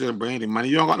passengers and bring in the money,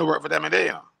 you don't got to work for them in there.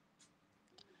 You know?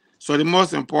 So the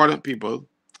most important people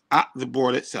at the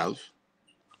board itself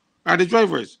are the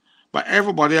drivers. But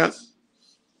everybody else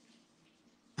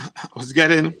was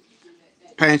getting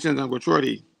pensions and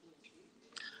gratuity,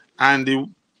 and the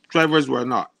drivers were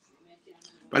not.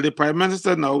 But the Prime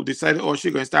Minister now decided, oh,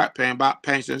 she's going to start paying back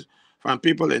pensions from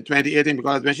people in 2018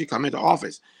 because when she come into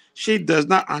office. She does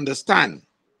not understand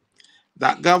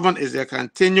that government is a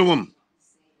continuum.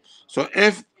 So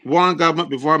if one government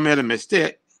before made a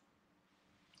mistake,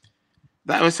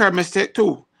 that was her mistake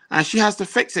too, and she has to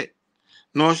fix it.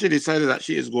 No, she decided that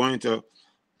she is going to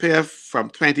pay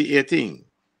from 2018.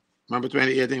 Remember,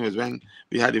 2018 was when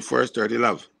we had the first 30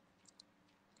 Love.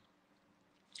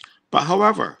 But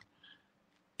however,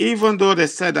 even though they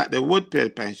said that they would pay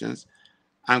pensions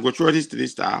and gratuities to the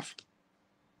staff,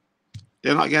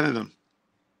 they're not getting them.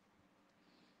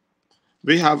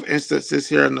 We have instances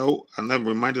here now, and I'm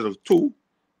reminded of two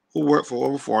who worked for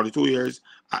over 42 years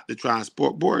at the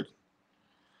transport board.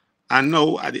 And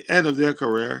now, at the end of their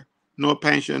career, no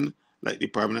pension like the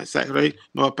permanent secretary,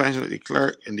 no pension like the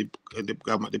clerk in the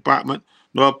government department,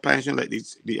 no pension like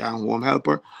the home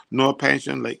helper, no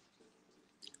pension like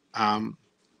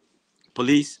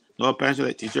police, no pension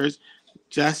like teachers.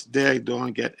 Just they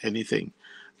don't get anything,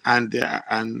 and they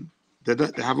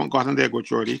haven't gotten their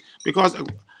gratuity because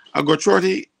a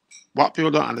gratuity. What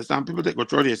people don't understand, people think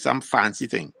gratuity is some fancy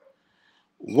thing.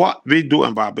 What we do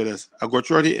in Barbados, a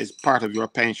gratuity is part of your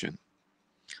pension.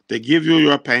 They give you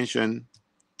your pension,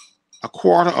 a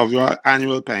quarter of your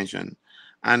annual pension,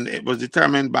 and it was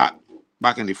determined back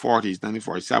back in the 40s,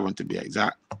 1947 to be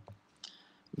exact,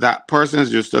 that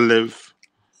persons used to live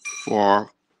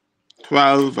for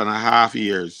 12 and a half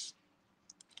years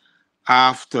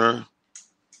after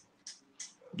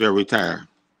they retire.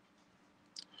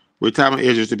 Retirement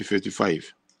age used to be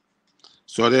 55.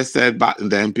 So they said back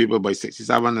then, people by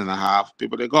 67 and a half,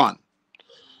 people, they're gone.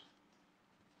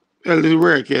 Well, there's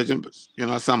rare occasion, but, you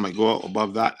know, some might go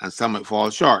above that and some might fall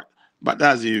short. But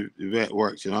that's the way it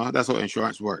works, you know. That's how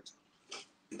insurance works.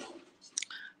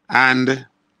 And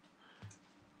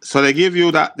so they give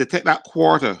you that, they take that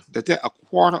quarter, they take a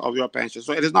quarter of your pension.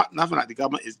 So it is not nothing that the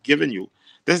government is giving you.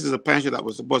 This is a pension that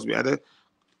was supposed to be either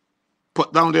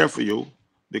put down there for you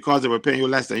because they were paying you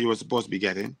less than you were supposed to be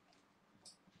getting.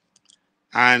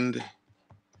 And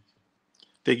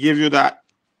they give you that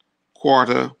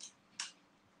quarter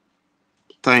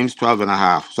times 12 and a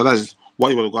half. So that's what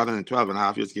you would have gotten in 12 and a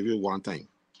half, just give you one time.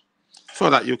 So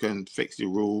that you can fix the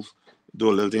roof, do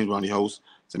a little things around the house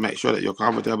to make sure that you're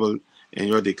comfortable in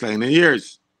your declining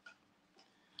years.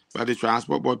 But the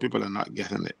transport board people are not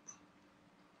getting it.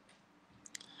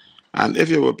 And if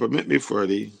you would permit me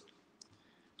further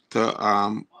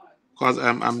to, because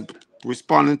I'm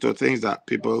responding to things that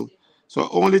people, so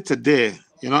only today,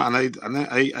 you know, and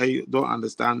I don't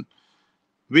understand.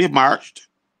 We marched,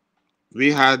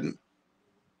 we had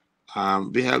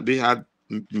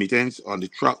meetings on the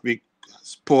truck, we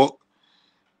spoke,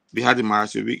 we had the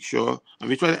March Week show, and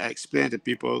we try to explain to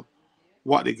people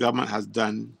what the government has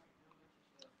done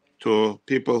to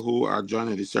people who are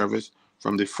joining the service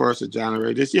from the 1st of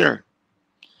January this year.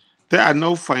 They are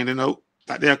now finding out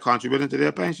that they are contributing to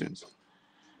their pensions.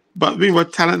 But we were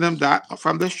telling them that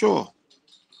from the show.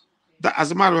 That,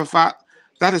 as a matter of fact,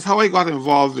 that is how I got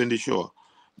involved in the show.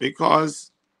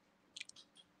 Because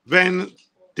when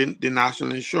the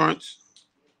national insurance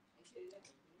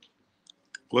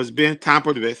was being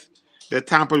tampered with, they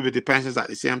tampered with the pensions at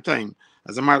the same time.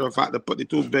 As a matter of fact, they put the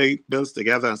two big bills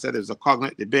together and said it was a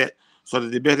cognate debate. So they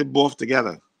debated both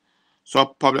together. So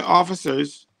public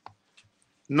officers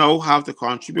now have to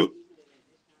contribute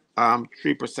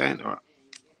 3%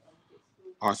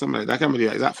 or something like that. I can't remember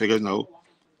the exact figures now,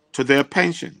 to their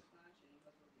pension.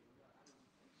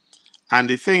 And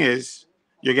the thing is,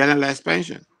 you're getting less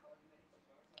pension.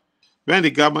 When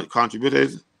the government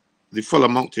contributed the full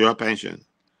amount to your pension,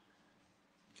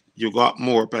 you got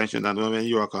more pension than when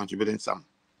you are contributing some.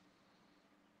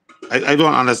 I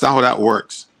don't understand how that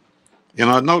works. You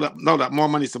know, know that more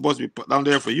money is supposed to be put down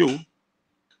there for you.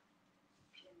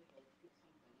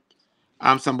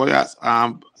 Somebody asked,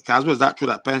 was that true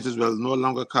that pensions will no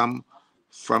longer come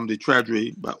from the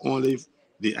Treasury, but only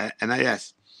the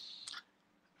NIS?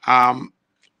 The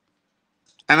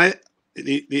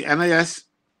NIS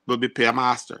will be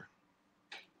paymaster.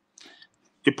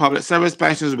 The public service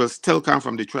pensions will still come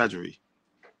from the Treasury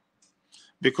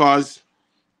because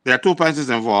there are two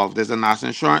pensions involved. There's a national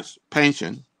insurance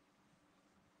pension,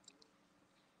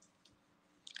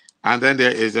 and then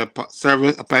there is a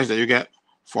pension that you get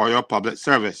for your public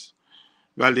service.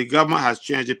 Well, the government has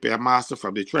changed the paymaster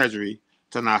from the Treasury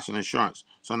to national insurance.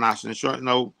 So national insurance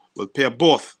now will pay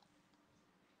both.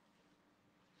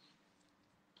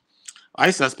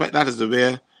 I suspect that is the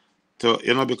way to,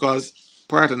 you know, because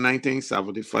prior to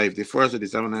 1975, the 1st of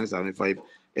December 1975,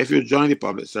 if you join the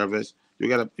public service, you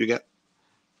get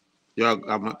your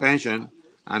government pension,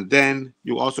 and then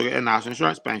you also get a national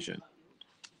insurance pension.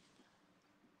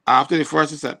 After the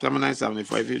 1st of September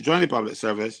 1975, if you join the public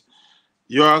service,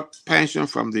 your pension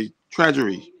from the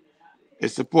Treasury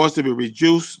is supposed to be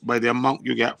reduced by the amount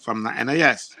you get from the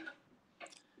NIS.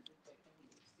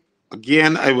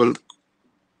 Again, I want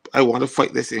to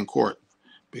fight this in court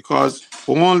because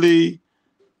only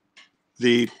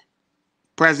the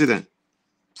president,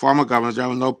 former governor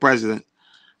general, no president,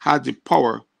 had the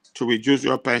power to reduce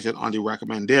your pension on the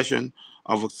recommendation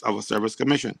of a service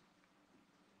commission.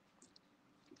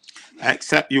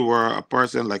 Except you were a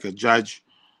person like a judge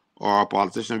or a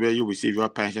politician where you receive your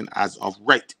pension as of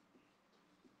right.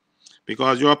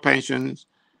 Because your pensions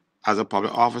as a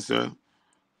public officer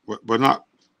were not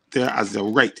there as a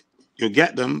right. You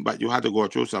get them, but you had to go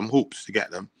through some hoops to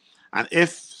get them. And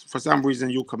if for some reason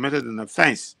you committed an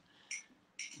offense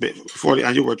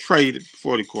and you were tried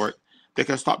before the court, they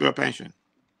can stop your pension.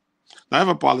 Now, if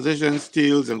a politician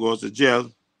steals and goes to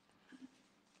jail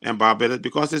in Barbados,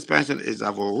 because his pension is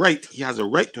of a right, he has a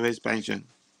right to his pension.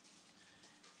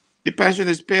 The pension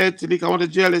is paid till he comes out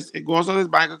of jail, it goes on his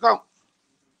bank account.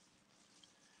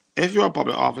 If you're a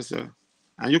public officer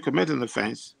and you commit an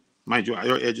offense, mind you,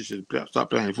 your age should stop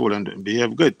playing the fool and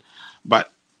behave good.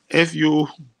 But if you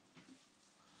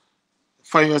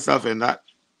find yourself in that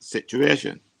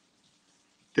situation,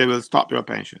 they will stop your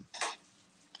pension.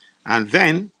 And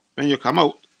then when you come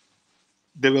out,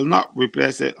 they will not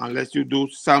replace it unless you do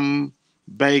some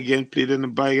begging, pleading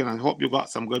and begging, and hope you got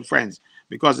some good friends,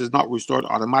 because it's not restored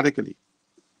automatically.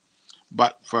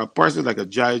 But for a person like a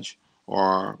judge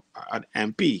or an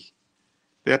MP,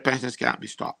 their pensions can't be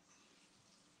stopped.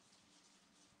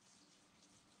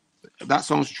 That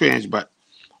sounds strange, but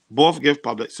both give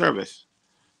public service,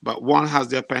 but one has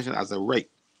their pension as a rate,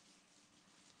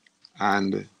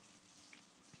 and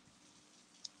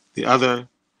the other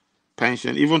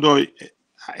pension, even though it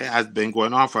has been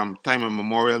going on from time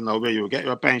immemorial now, where you will get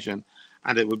your pension,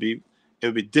 and it would be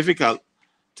difficult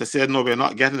to say no, we're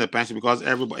not getting the pension, because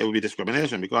everybody, it would be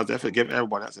discrimination, because they have to give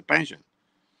everybody else a pension.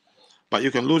 But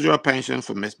you can lose your pension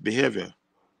for misbehavior,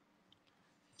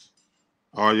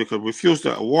 or you could refuse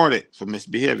to award it for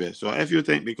misbehavior. So if you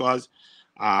think because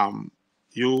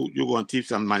you go and thief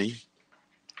some money,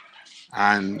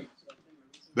 and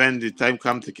when the time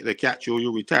comes to catch you,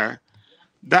 you retire,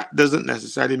 that doesn't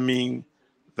necessarily mean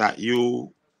that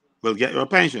you will get your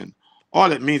pension.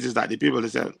 All it means is that the people, they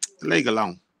say, leg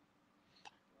along.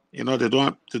 You know, they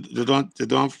don't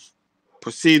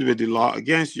proceed with the law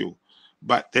against you.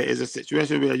 But there is a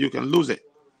situation where you can lose it.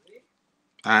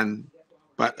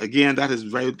 But again, that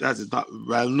is not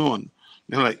well known.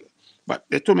 You know, but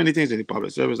there are too many things in the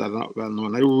public service that are not well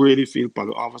known. I really feel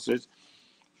public officers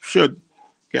should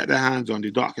get their hands on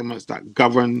the documents that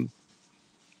govern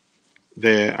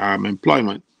their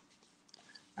employment,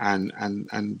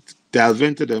 and delve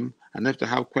into them, and if they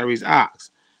have queries,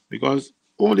 ask. Because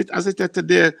only, as I said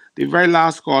today, the very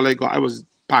last call I got, I was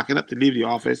packing up to leave the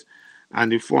office,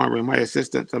 and the phone rang. My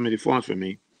assistant sent me the phone for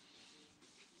me,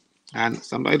 and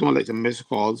sometimes I don't like to miss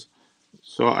calls,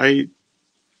 so I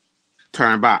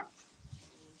turned back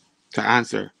to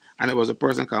answer, and it was a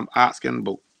person come asking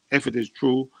about if it is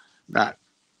true that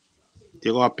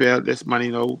you're going to pay this money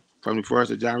now from the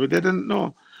 1st of January. They didn't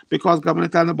know, because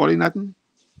government tell nobody nothing.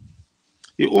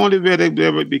 The only way they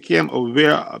became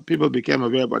aware, people became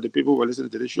aware, but the people were listening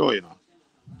to the show, you know.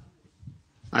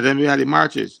 And then we had the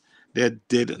marches. They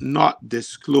did not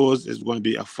disclose it's going to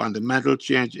be a fundamental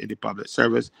change in the public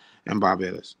service in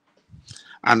Barbados.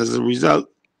 And as a result,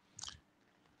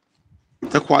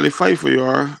 to qualify for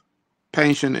your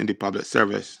pension in the public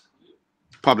service,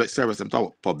 I'm talking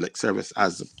about public service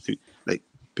as like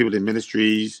people in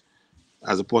ministries,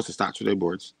 as opposed to statutory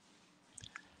boards.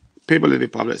 People in the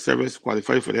public service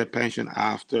qualify for their pension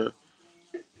after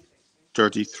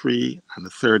 33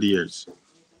 and 30 years,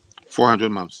 400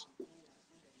 months.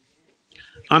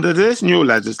 Under this new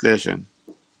legislation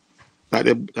that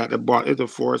they brought into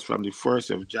force from the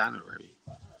 1st of January,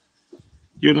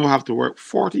 you now have to work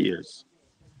 40 years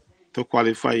to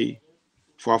qualify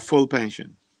for a full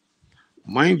pension.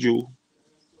 Mind you,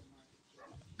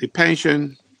 the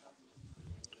pension,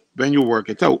 when you work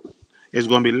it out, is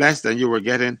going to be less than you were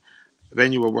getting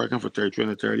when you were working for 33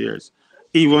 and 30 years,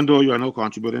 even though you are now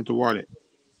contributing toward it.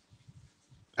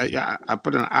 I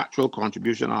put an actual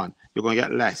contribution on, you're going to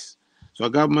get less. So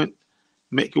government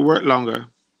make you work longer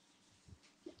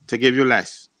to give you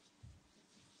less.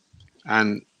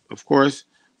 And of course,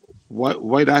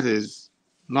 why that is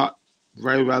not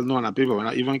very well known, and people will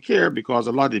not even care, because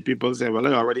a lot of the people say, well,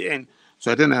 they're already in,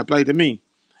 so it didn't apply to me.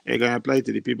 It's going to apply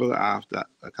to the people that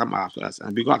come after us.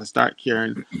 And we got to start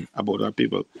caring about our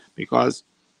people, because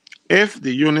if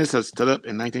the unions had stood up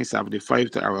in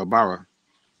 1975 to Arabara,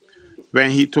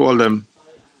 when he told them,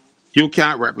 you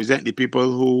can't represent the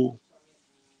people who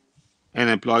ain't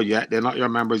employed yet, they're not your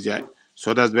members yet.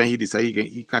 So that's when he decided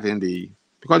he cut in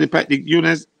because the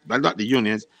unions, well, not the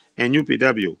unions, and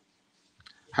UPW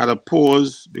had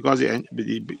opposed, because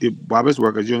the Barbados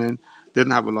Workers Union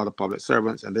didn't have a lot of public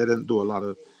servants, and they didn't do a lot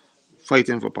of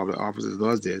fighting for public offices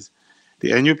those days.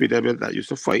 The NUPW that used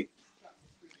to fight,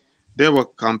 they were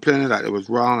complaining that it was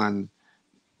wrong, and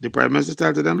the Prime Minister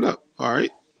said to them, look, all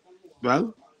right,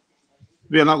 well,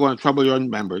 we are not going to trouble your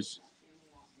members,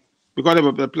 because they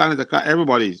were planning to cut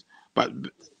everybody's. But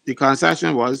the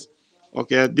concession was,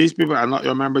 okay, these people are not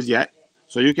your members yet,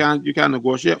 so you can't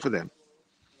negotiate for them.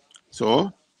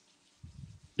 So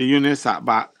the union sat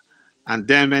back, and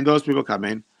then when those people come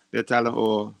in, they tell them,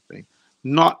 oh,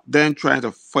 not then trying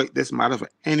to fight this matter for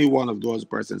any one of those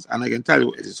persons. And I can tell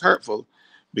you, it is hurtful,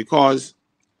 because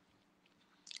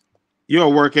you're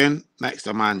working next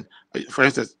to a man. For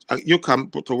instance, you come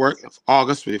to work in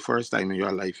August for the first time in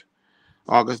your life,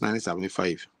 August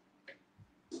 1975.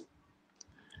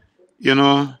 You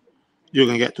know, you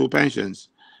can get 2 pensions.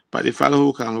 But the fellow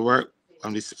who can work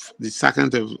on the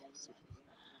 2nd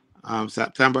of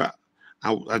September,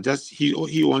 he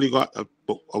only got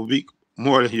a week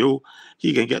more than you,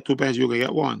 he can get 2 pence, you can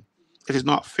get one. It is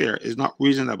not fair. It's not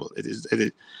reasonable. It is.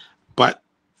 But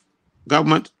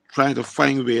government trying to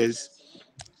find ways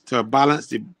to balance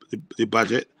the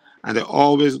budget, and they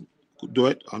always do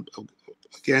it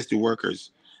against the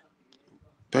workers.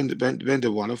 When they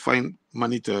want to find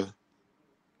money to,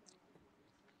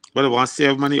 whether they want to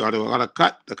save money or they want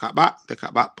to they cut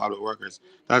back public workers.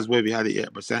 That's where we had the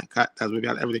 8% cut. That's where we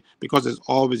had everything, because it's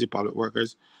always the public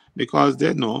workers, because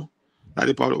they know that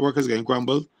the public workers can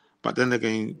grumble, but then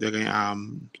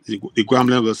the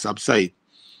grumbling will subside.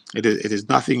 It is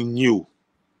nothing new.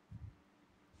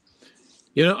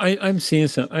 You know, I'm seeing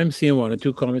one or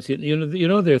two comments. You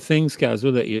know, there are things,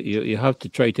 Caswell, that you have to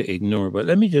try to ignore. But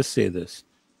let me just say this: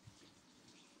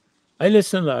 I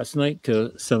listened last night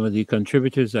to some of the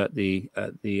contributors at the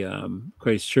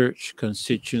Christchurch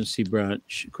constituency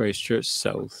branch, Christchurch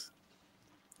South,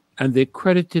 and they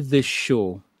credited this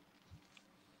show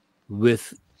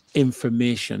with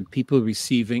information, people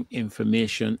receiving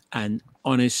information and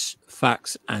honest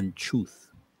facts and truth.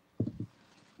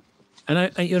 And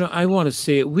I want to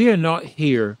say, we are not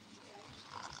here,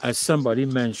 as somebody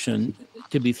mentioned,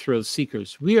 to be thrill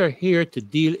seekers. We are here to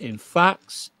deal in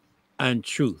facts and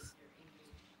truth.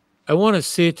 I want to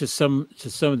say to some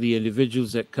of the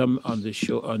individuals that come on the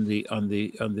show, on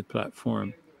the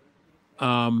platform,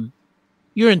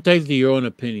 you're entitled to your own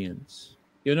opinions.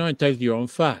 You're not entitled to your own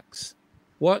facts.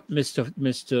 What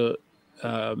Mr.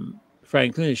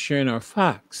 Franklin is sharing are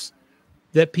facts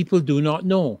that people do not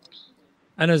know.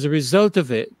 And as a result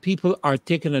of it, people are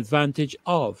taken advantage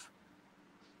of.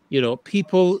 You know,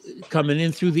 people coming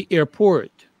in through the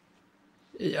airport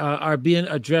are being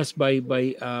addressed by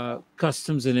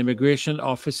customs and immigration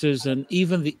officers, and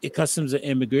even the customs and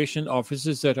immigration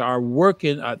officers that are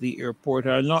working at the airport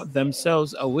are not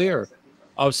themselves aware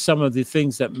of some of the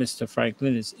things that Mr.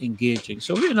 Franklin is engaging.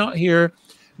 So we're not here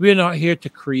to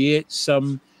create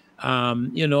some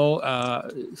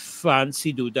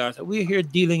fancy do that. We're here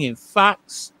dealing in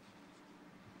facts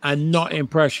and not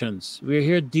impressions. We're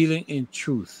here dealing in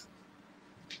truth.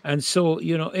 And so,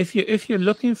 you know, if you're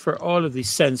looking for all of the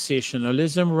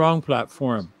sensationalism, wrong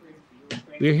platform.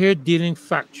 We're here dealing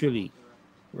factually,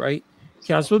 right?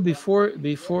 Caswell, before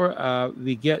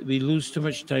we lose too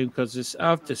much time, because it's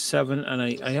after 7, and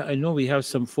I know we have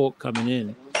some folk coming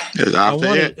in. It's after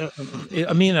 8.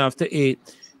 After 8.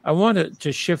 I wanted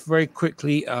to shift very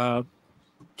quickly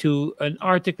to an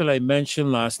article I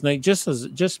mentioned last night,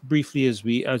 just briefly as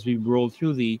we roll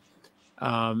through the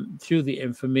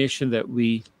information that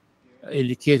we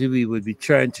indicated we would be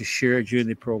trying to share during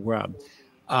the program.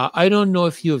 I don't know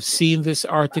if you have seen this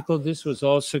article. This was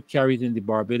also carried in the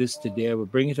Barbados today. I will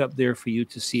bring it up there for you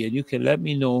to see, and you can let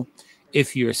me know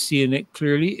if you're seeing it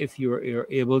clearly, if you're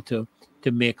able to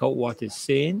make out what it's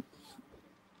saying.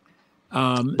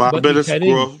 Barbados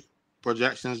growth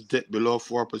projections dip below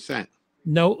 4%.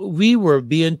 Now, we were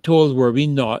being told, were we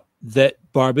not, that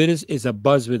Barbados is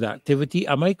abuzz with activity?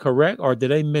 Am I correct, or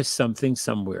did I miss something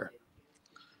somewhere?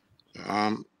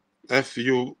 If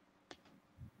you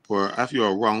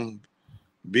are wrong,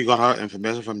 we got our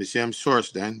information from the same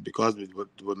source then, because we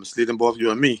were misleading both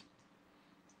you and me.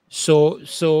 So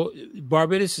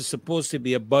Barbados is supposed to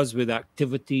be abuzz with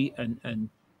activity and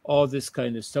all this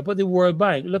kind of stuff. But the World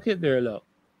Bank, look at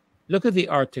the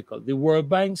article. The World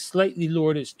Bank slightly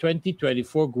lowered its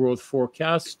 2024 growth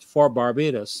forecast for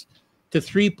Barbados to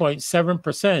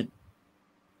 3.7%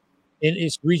 in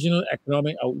its regional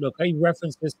economic outlook. I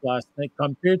referenced this last night,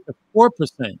 compared to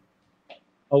 4%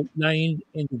 outlined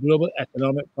in the Global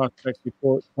Economic Prospects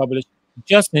report published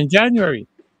just in January.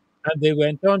 And they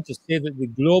went on to say that the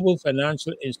global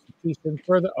financial institution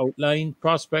further outlined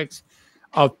prospects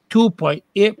of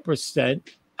 2.8%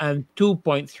 and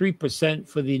 2.3%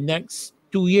 for the next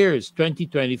 2 years,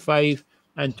 2025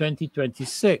 and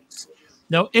 2026.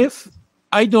 Now, if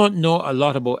I don't know a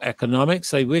lot about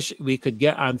economics, I wish we could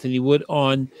get Anthony Wood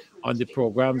on the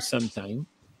program sometime.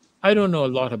 I don't know a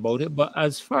lot about it, but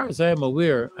as far as I am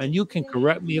aware, and you can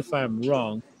correct me if I'm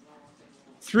wrong,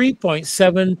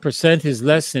 3.7% is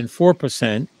less than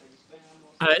 4%,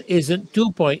 and isn't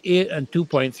 2.8 and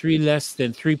 2.3 less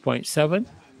than 3.7?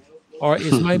 Or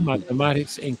is my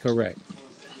mathematics incorrect?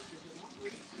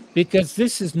 Because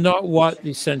this is not what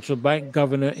the central bank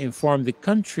governor informed the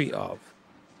country of.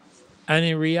 And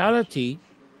in reality,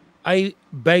 I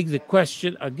beg the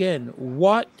question again,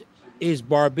 what is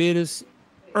Barbados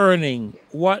earning?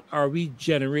 What are we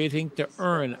generating to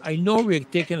earn? I know we're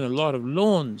taking a lot of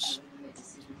loans,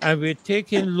 and we're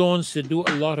taking loans to do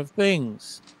a lot of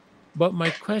things. But my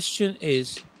question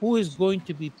is, who is going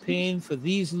to be paying for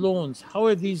these loans? How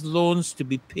are these loans to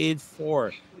be paid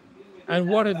for? And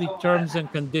what are the terms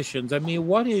and conditions? I mean,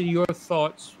 what are your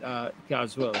thoughts,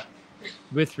 Caswell,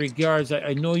 with regards?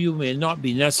 I know you may not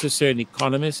be necessarily an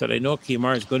economist, and I know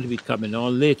Kimar is going to be coming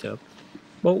on later.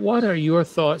 But what are your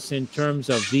thoughts in terms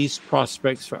of these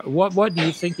prospects? What do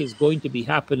you think is going to be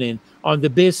happening on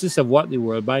the basis of what the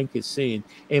World Bank is saying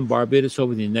in Barbados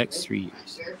over the next 3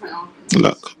 years?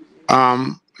 Look,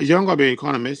 a younger be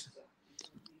economist.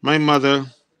 My mother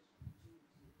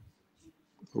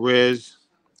raised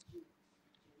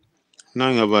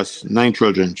nine of us, nine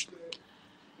children,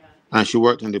 and she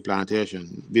worked in the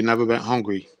plantation. We never went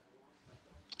hungry.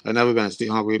 I never been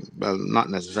still hungry. Well, not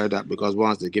necessarily that, because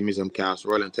once they give me some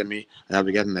casserole and tell me I have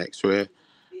to get an X-ray,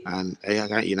 and I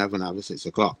can't eat nothing after 6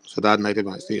 o'clock. So that night I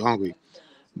might stay hungry.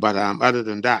 But other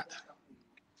than that,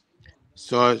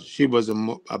 so she was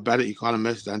a better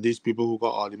economist than these people who got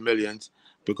all the millions,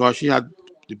 because she had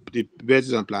the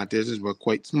bases and plantations were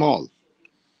quite small,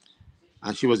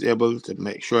 and she was able to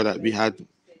make sure that we had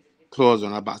clothes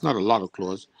on our backs. Not a lot of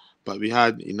clothes, but we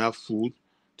had enough food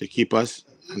to keep us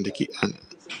and to keep and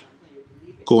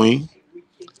going.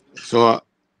 So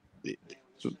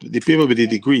the people with the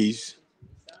degrees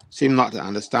seem not to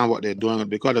understand what they're doing,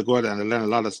 because they go there and they learn a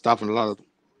lot of stuff and a lot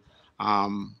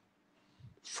of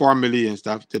formulae and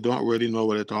stuff. They don't really know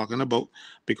what they're talking about.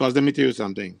 Because let me tell you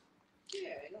something.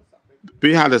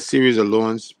 We had a series of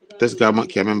loans. This government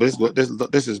came in.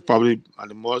 This is probably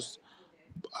the most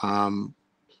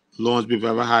loans we've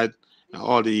ever had in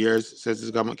all the years since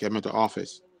this government came into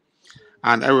office.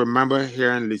 And I remember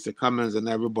hearing Lisa Cummins and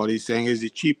everybody saying it's the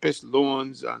cheapest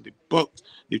loans on the books,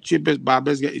 the cheapest.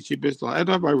 Barbados get the cheapest loan. I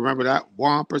don't know if I remember that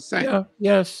 1%. Yeah,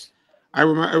 yes. I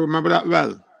remember that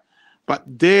well. But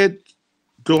they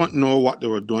don't know what they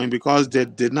were doing, because they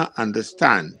did not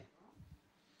understand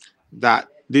that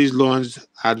these loans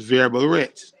had variable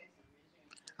rates.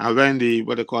 And when the,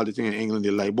 what they call the thing in England,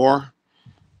 the LIBOR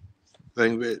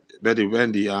thing,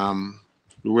 when the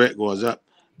rate goes up,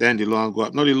 then the loan go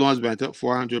up. No, the loans went up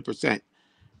 400%.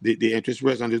 The interest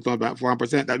rates on this loan went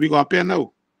 400% that we got to pay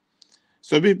now.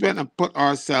 So we went and put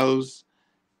ourselves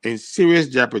in serious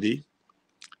jeopardy.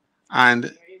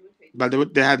 But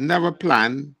they had never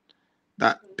planned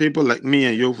that people like me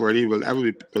and you, Freddie, will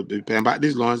ever be paying back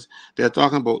these loans. They're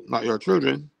talking about not your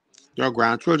children, your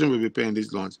grandchildren will be paying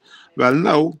these loans. Well,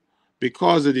 no,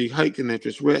 because of the hike in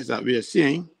interest rates that we are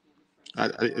seeing,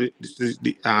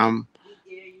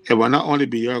 it will not only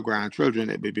be your grandchildren,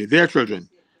 it will be their children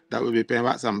that will be paying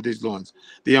back some of these loans.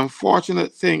 The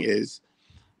unfortunate thing is,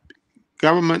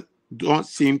 government don't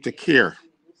seem to care,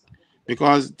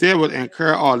 because they will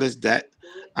incur all this debt,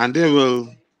 and they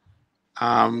will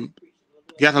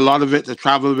get a lot of it to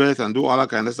travel with and do all that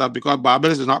kind of stuff, because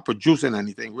Barbados is not producing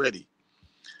anything really.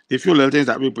 The few little things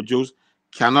that we produce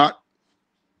cannot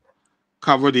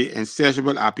cover the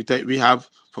insatiable appetite we have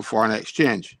for foreign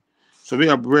exchange. So we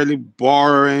are really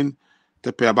borrowing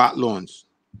to pay back loans.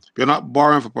 We're not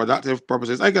borrowing for productive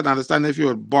purposes. I can understand if you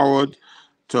had borrowed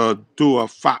to do a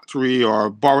factory, or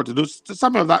borrow to do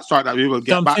something of that sort, that we will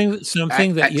get back.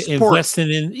 Something that you're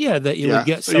investing in, that you will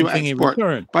get so you something in export.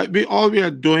 return. But all we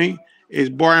are doing is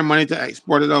borrowing money to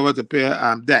export it over to pay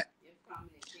debt.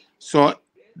 So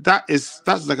that's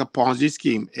like a Ponzi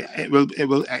scheme. It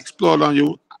will explode on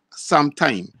you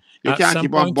sometime. You can't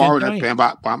keep on borrowing and paying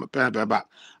back.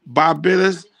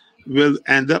 Barbados will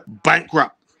end up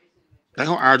bankrupt, like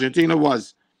how Argentina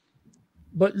was.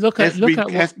 But if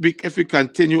we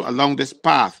continue along this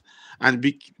path, and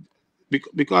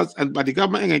because the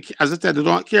government, as I said, they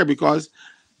don't care, because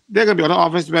they're gonna be out of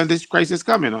office when this crisis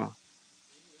comes,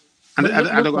 And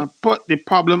they're going to put the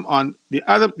problem on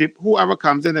whoever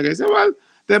comes in. They're going to say, well,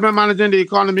 they've been managing the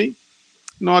economy.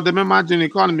 No, they've been managing the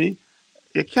economy.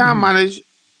 You can't manage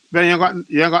when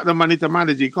you got the money to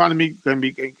manage the economy. Can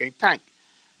tank.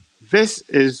 This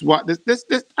is what this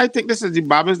I think this is the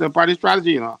Barbados party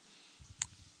strategy.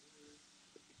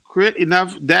 Create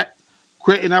enough debt,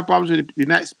 create enough problems with the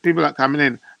next people that coming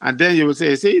in, and then you will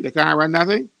say, see, they can't run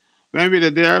nothing. When we were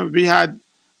there, we had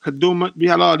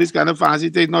all these kind of fancy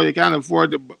things. No, you can't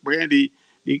afford to bring the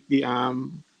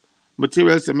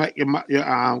materials to make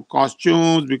your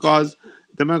costumes, because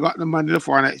they haven't got the money to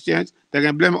foreign exchange. They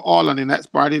can blame it all on the next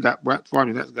party that went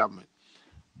from the next government.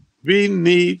 They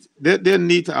need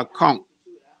to account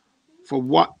for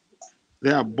what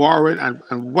they are borrowing,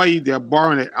 and why they are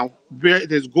borrowing it, and where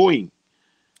it is going.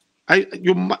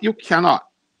 You cannot,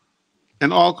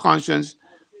 in all conscience,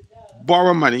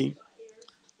 borrow money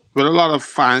with a lot of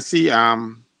fancy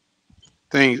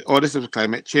things. Oh, this is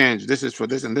climate change. This is for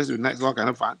this, and this is next, all kind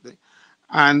of fun thing,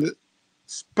 and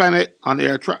spend it on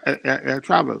air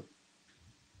travel.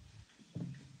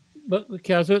 But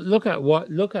because look at what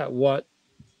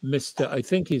Mr. I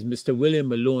think he's Mr. William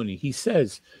Maloney. He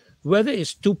says whether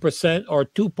it's 2% or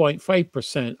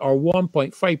 2.5% or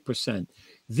 1.5%,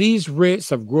 these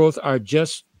rates of growth are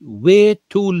just way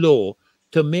too low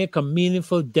to make a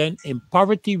meaningful dent in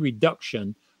poverty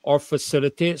reduction or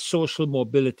facilitate social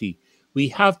mobility. We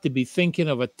have to be thinking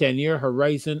of a 10-year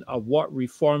horizon of what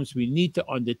reforms we need to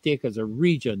undertake as a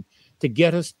region to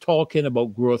get us talking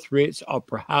about growth rates of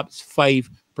perhaps 5%.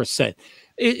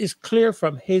 It is clear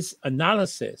from his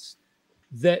analysis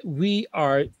that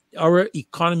our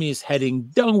economy is heading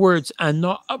downwards and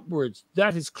not upwards.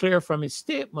 That is clear from his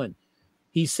statement.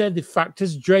 He said the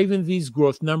factors driving these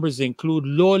growth numbers include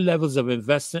low levels of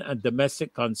investment and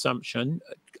domestic consumption.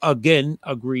 Again,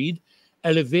 agreed.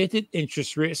 Elevated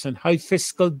interest rates and high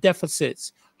fiscal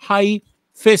deficits. High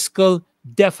fiscal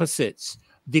deficits.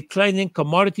 Declining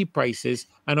commodity prices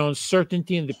and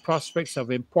uncertainty in the prospects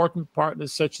of important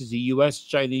partners such as the US,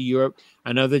 China, Europe,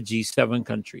 and other G7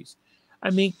 countries.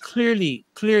 I mean, clearly,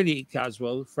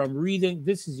 Caswell, from reading,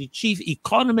 this is the chief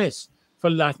economist for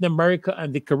Latin America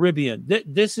and the Caribbean.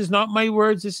 This is not my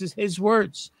words. This is his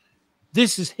words.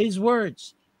 This is his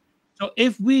words. So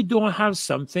if we don't have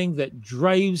something that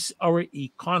drives our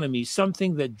economy,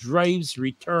 something that drives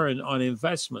return on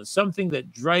investment, something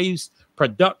that drives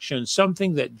production,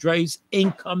 something that drives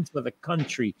income for the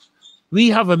country, we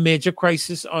have a major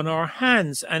crisis on our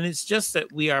hands. And it's just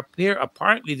that we are here.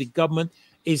 Apparently, the government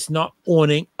is not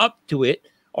owning up to it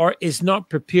or is not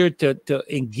prepared to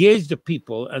engage the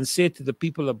people and say to the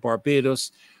people of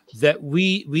Barbados that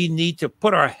we need to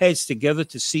put our heads together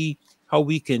to see how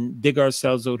we can dig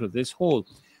ourselves out of this hole.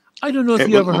 I don't know if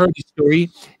you ever heard the story.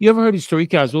 You ever heard the story,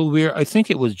 Caswell, where I think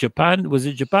it was Japan. Was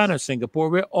it Japan or Singapore,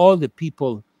 where all the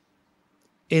people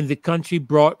in the country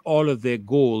brought all of their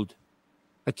gold?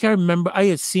 I can't remember. I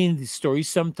had seen the story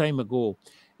some time ago.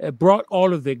 Brought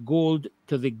all of their gold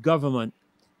to the government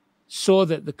so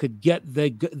that they could get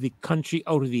the country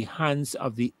out of the hands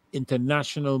of the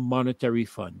International Monetary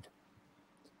Fund.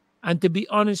 And to be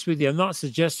honest with you, I'm not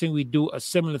suggesting we do a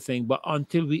similar thing, but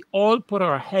until we all put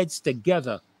our heads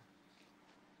together,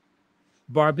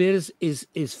 Barbados is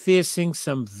facing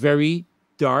some very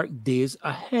dark days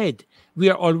ahead. We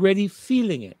are already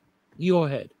feeling it. Go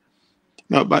ahead.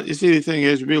 No, but you see, the thing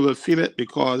is, we will feel it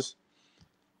because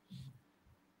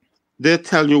they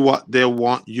tell you what they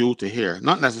want you to hear,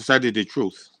 not necessarily the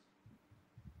truth.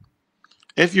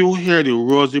 If you hear the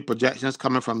rosy projections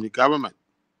coming from the government,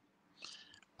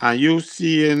 and you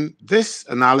seeing this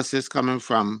analysis coming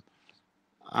from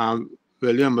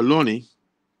William Maloney,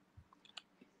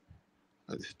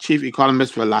 chief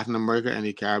economist for Latin America and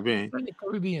the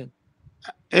Caribbean.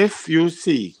 If you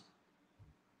see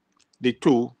the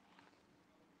two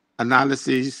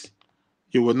analyses,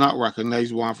 you will not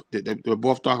recognize one. They're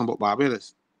both talking about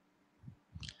Barbados.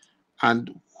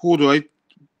 And who do I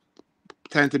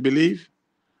tend to believe?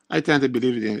 I tend to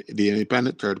believe in the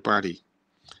independent third party,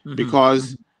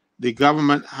 because the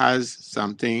government has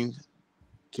something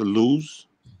to lose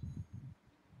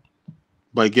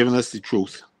by giving us the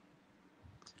truth.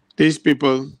 These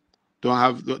people don't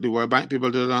have, the World Bank people,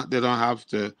 they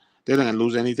don't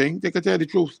lose anything. They can tell the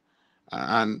truth.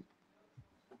 And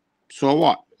so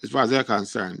what? As far as they're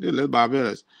concerned, they're little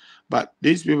Barbados. But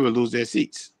these people will lose their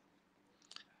seats.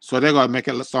 So they're going to make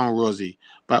it sound rosy.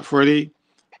 But Freddie,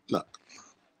 look,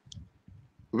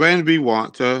 when we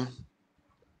want to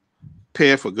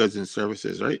pay for goods and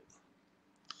services, right?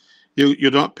 You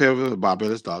don't pay with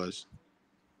Barbados dollars.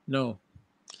 No.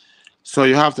 So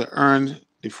you have to earn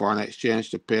the foreign exchange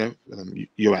to pay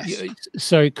US.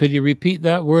 Sorry, could you repeat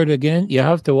that word again? You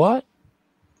have to what?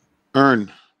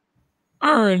 Earn.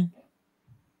 Earn.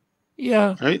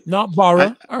 Yeah. Right? Not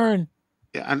borrow. Earn.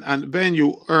 And when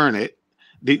you earn it,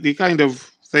 the kind of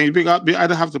thing, we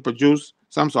either have to produce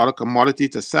some sort of commodity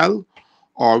to sell,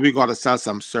 or we got to sell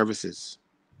some services.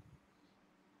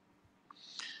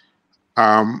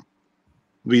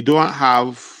 We don't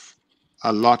have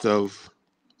a lot of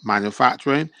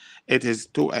manufacturing. It is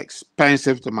too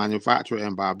expensive to manufacture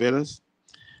in Barbados.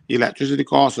 Electricity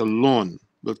costs alone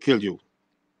will kill you.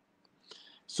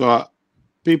 So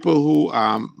people who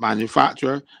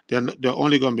manufacture, they're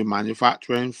only going to be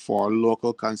manufacturing for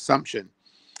local consumption.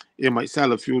 You might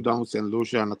sell a few down in St.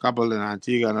 Lucia and a couple in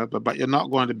Antigua, but you're not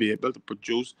going to be able to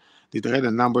produce the kind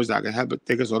of numbers that can help it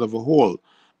take us out of a hole,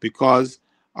 because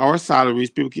our salaries,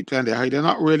 people keep saying they're high. They're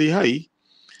not really high.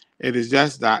 It is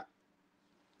just that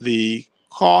the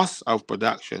cost of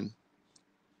production,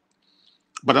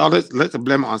 but let's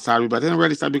blame it on salary, but then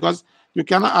really start, because you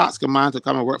cannot ask a man to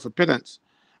come and work for pittance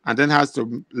and then has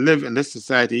to live in this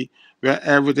society where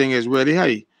everything is really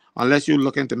high. unless you're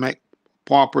looking to make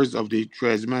paupers of the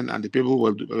tradesmen and the people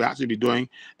who will actually be doing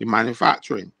the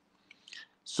manufacturing.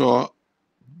 So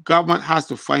government has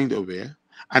to find a way,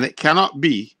 and it cannot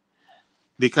be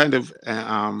the kind of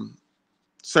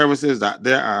services that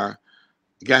they are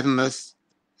getting us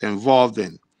involved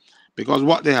in, because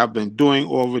what they have been doing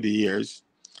over the years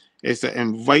is to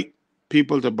invite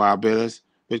people to Barbados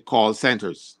with call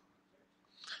centers.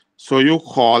 So you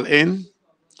call in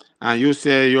and you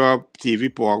say your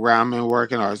TV program ain't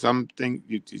working or something,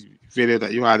 video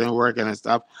that you had ain't working and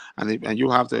stuff, and you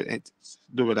have to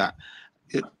do with that.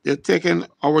 They're taking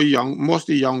our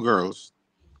mostly young girls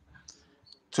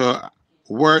to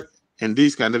work in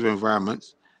these kind of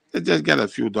environments. They just get a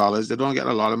few dollars. They don't get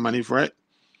a lot of money for it.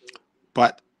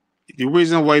 But the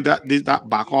reason why that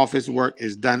back office work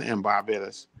is done in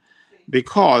Barbados,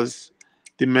 because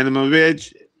the minimum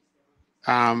wage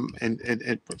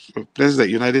in places like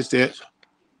United States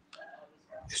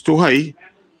is too high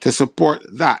to support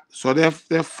that. So they're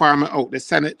farming out. They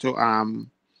send it to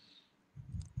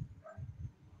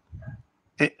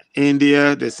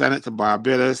India, they send it to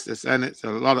Barbados, they send it to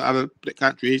a lot of other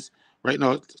countries. Right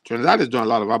now, Trinidad is doing a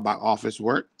lot of our back office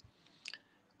work.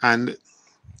 And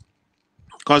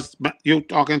because you're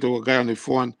talking to a guy on the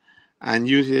phone and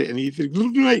you say, and he says,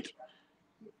 right.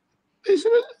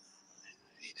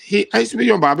 I used to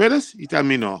be on Barbados. He tell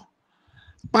me no.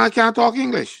 But I can't talk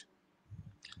English.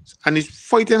 And he's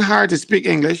fighting hard to speak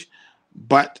English,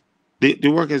 but the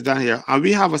work is done here. And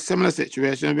we have a similar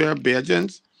situation where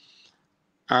Bajans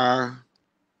are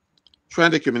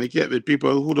trying to communicate with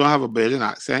people who don't have a Bajan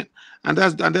accent, and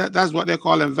that's what they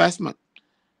call investment.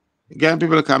 Getting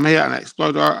people to come here and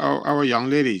exploit our young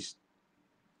ladies.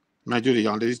 Mind you, the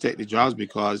young ladies take the jobs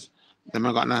because they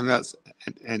haven't got nothing else.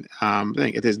 And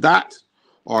think it is that,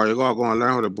 or you're going to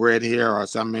learn how to braid here or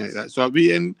something like that. So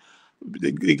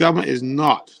the government is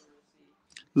not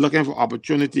looking for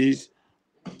opportunities.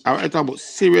 I talk about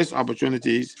serious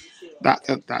opportunities that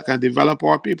can develop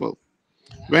our people.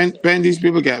 When these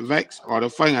people get vexed or they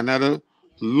find another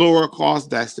lower cost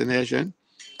destination,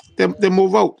 they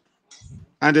move out,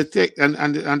 and they take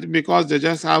and because they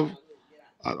just have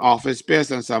an office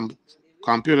space and some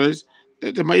computers,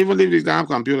 they might even leave these damn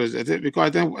computers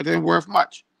because it ain't worth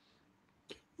much,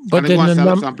 and But they go then and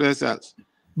sell it someplace else.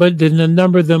 But didn't a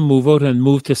number of them move out and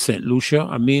move to St. Lucia?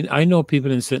 I mean, I know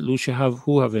people in St. Lucia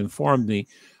who have informed me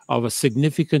of a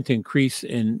significant increase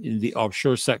in the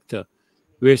offshore sector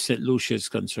where St. Lucia is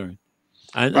concerned.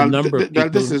 And a Well, number of people.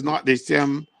 this is not the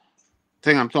same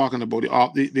thing I'm talking about.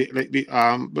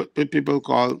 But people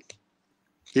call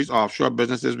these offshore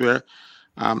businesses where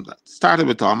started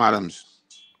with Tom Adams,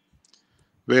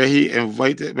 where he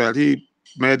made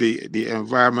the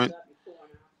environment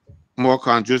more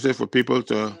conducive for people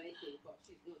to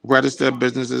register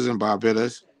businesses in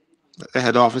Barbados, the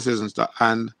head offices and stuff,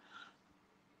 and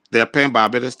they're paying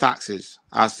Barbados taxes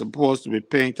as opposed to be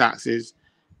paying taxes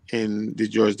in the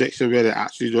jurisdiction where they're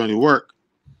actually doing the work,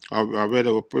 or where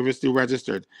they were previously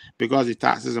registered, because the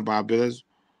taxes in Barbados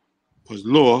was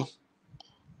low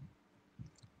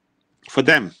for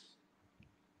them.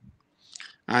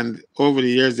 And over the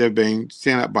years, they've been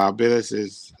saying that Barbados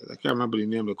is, I can't remember the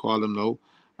name they call them now,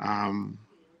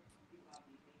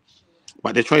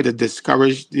 but they try to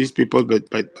discourage these people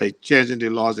by changing the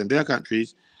laws in their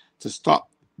countries to stop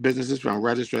businesses from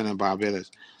registering in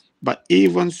Barbados. But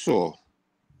even so,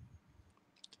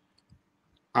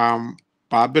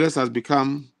 Barbados has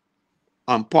become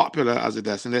unpopular as a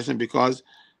destination because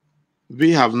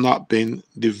we have not been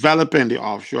developing the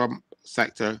offshore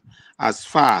sector as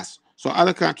fast. So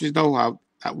other countries now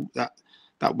have that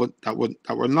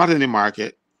were not in the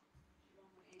market,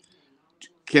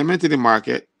 came into the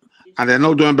market, and they're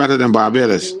now doing better than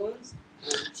Barbados.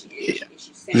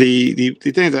 The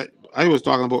thing that I was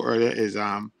talking about earlier is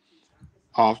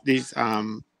of these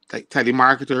like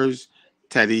telemarketers,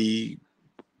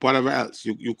 whatever else.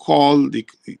 You call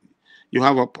you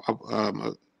have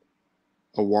a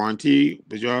warranty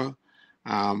with your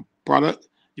product.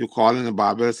 You call in the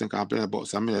Barbados and complain about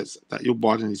something that you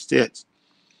bought in the States,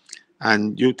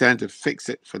 and you tend to fix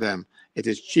it for them. It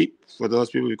is cheap for those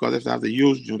people because if they have to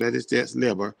use United States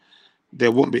labor, they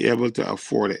won't be able to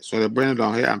afford it. So they bring it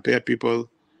down here and pay people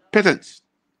pittance.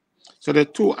 So there are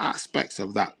two aspects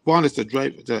of that. One is to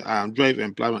drive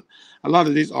employment. A lot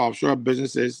of these offshore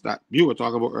businesses that you were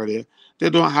talking about earlier, they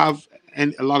don't have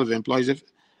a lot of employees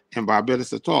in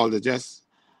Barbados at all. They just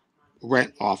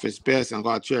rent office space and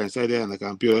got a chair inside there and the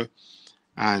computer,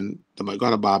 and they might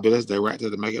go to Barbados director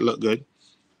to make it look good,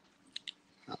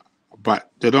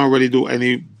 but they don't really do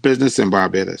any business in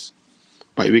Barbados.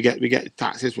 But we get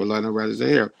taxes for learning register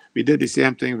here. We did the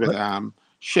same thing with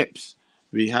ships.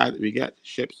 We get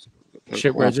ships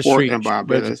Ship on port registry, in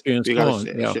Barbados. registry and We so got on.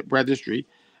 a Yeah. ship registry,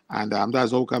 and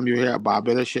that's how come you hear a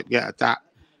Barbados ship get attacked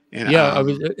in Yeah. I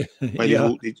was, by the,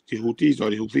 yeah. The Houthis or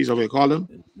the Houthis, how we call them,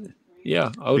 Yeah.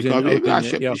 because Out in,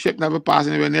 the yeah. ship never passed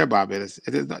anywhere near Barbados.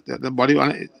 It is not the body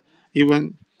on it.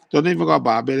 Even don't even got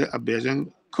Barbados a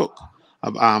Belgian cook.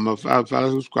 A fellow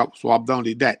who swapped down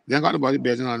the deck. They ain't got nobody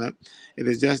Belgian on it. It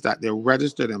is just that they're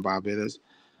registered in Barbados.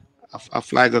 A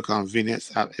flag of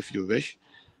convenience, if you wish,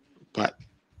 but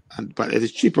but it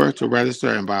is cheaper to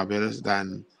register in Barbados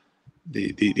than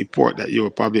the port that you were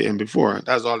probably in before.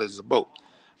 That's all it's about.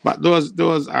 But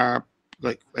those are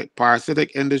like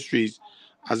parasitic industries,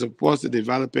 as opposed to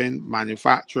developing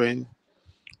manufacturing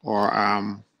or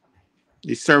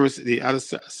the other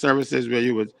services where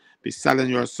you would be selling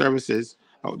your services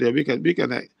out there. We can get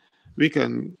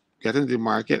into the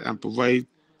market and provide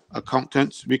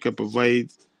accountants. We can provide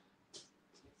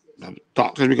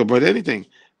doctors. We can provide anything.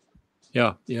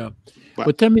 Yeah. Yeah. But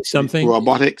But tell me something.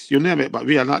 robotics, you name it. But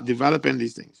we are not developing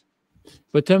these things.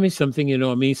 But tell me something,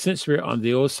 I mean, since we're on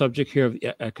the old subject here of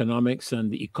economics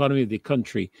and the economy of the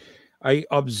country, I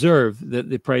observed that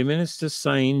the prime minister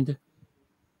signed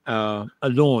a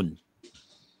loan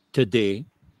today.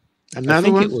 I Another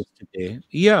think it one. was today.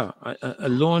 Yeah, a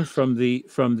loan from the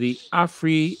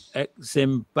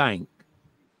AFRI-EXIM Bank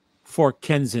for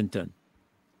Kensington,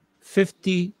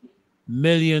 $50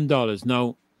 million.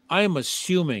 Now, I'm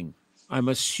assuming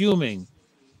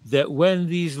that when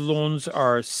these loans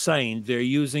are signed, they're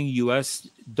using US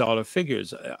dollar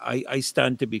figures. I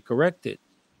stand to be corrected,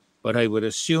 but I would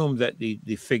assume that the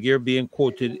figure being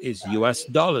quoted is US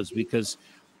dollars because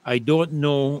I don't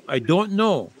know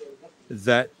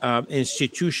that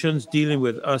institutions dealing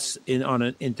with us on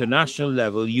an international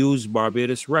level use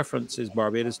Barbados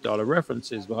dollar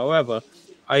references. However,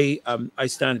 I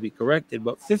stand to be corrected,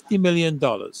 but $50 million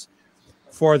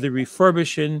for the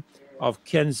refurbishing of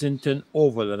Kensington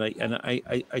Oval, and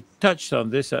I touched on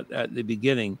this at the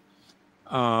beginning.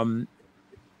 Um,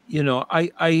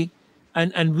 I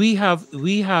and we have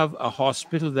a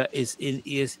hospital that is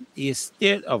a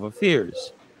state of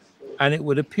affairs, and it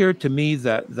would appear to me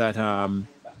that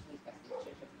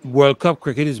World Cup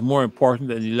cricket is more important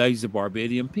than the lives of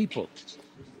Barbadian people.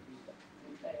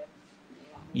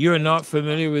 You're not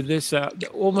familiar with this?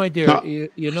 Oh, my dear,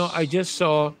 No, I just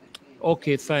saw.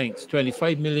 Okay, thanks.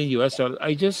 25 million US dollars.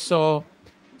 I just saw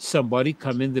somebody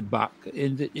come in the back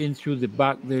in through the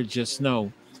back there just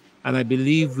now, and I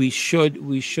believe we should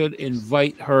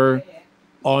invite her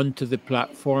onto the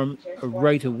platform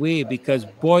right away because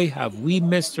boy, have we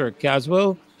missed her,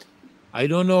 Caswell. I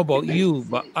don't know about you,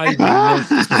 but I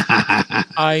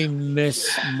miss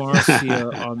Marcia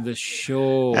on the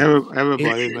show. It,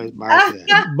 Everybody made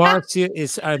Marcia. Marcia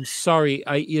is, I'm sorry.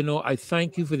 I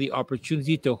thank you for the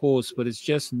opportunity to host, but it's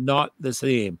just not the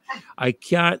same. I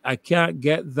can't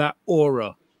get that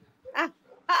aura.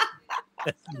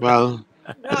 Well,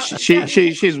 No,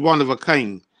 she's one of a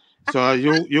kind. So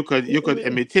you could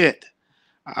imitate.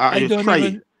 I You don't try,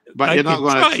 even, but I you're not can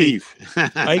going to try. achieve.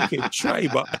 I can try,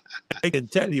 but I can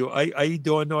tell you, I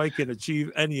don't know I can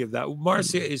achieve any of that.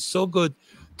 Marcia, is so good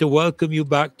to welcome you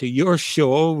back to your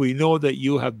show. We know that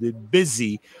you have been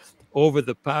busy over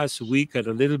the past week and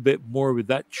a little bit more with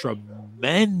that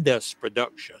tremendous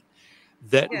production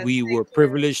that yes, we thank were you.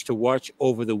 privileged to watch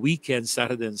over the weekend,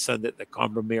 Saturday and Sunday at the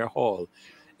Combermere Hall.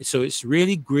 So it's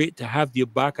really great to have you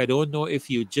back. I don't know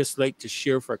if you'd just like to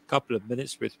share for a couple of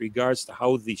minutes with regards to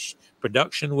how the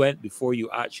production went before you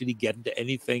actually get into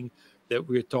anything that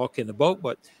we're talking about.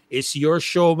 But it's your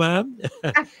show, ma'am.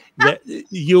 that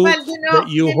you Well, that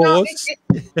you host.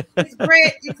 it's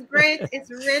great. It's great. It's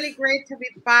really great to be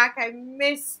back. I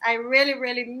really,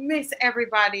 really miss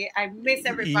everybody. I miss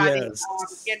everybody. Yes.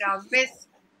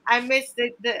 I miss the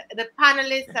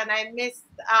panelists, and I miss,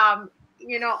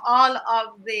 all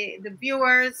of the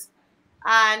viewers,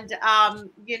 and,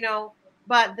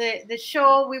 but the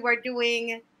show we were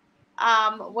doing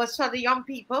was for the young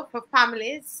people, for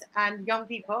families and young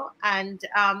people. And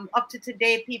up to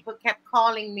today, people kept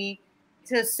calling me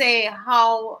to say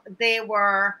how they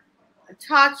were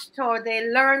touched or they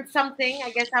learned something.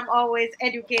 I guess I'm always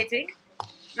educating.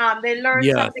 They learned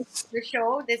something Yes. from the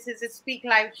show. This is a Speak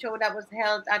Live show that was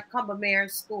held at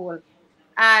Combermere School.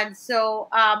 And so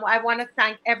I want to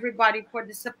thank everybody for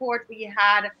the support. We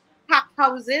had packed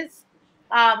houses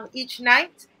each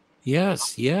night.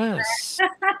 Yes. Yes.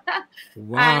 And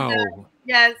Wow.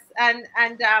 yes, and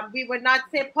we would not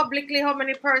say publicly how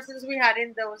many persons we had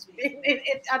in those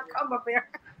at Combermere,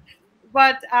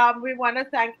 but we want to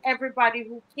thank everybody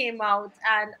who came out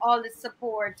and all the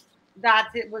support that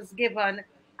it was given.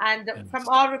 And from Yes.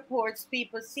 all reports,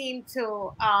 people seem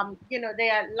to,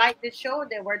 they like the show.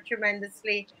 They were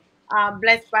tremendously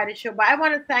blessed by the show. But I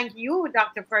want to thank you,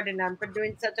 Dr. Ferdinand, for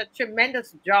doing such a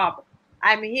tremendous job.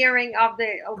 I'm hearing of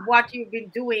what you've been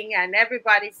doing, and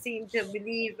everybody seemed to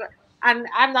believe. And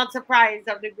I'm not surprised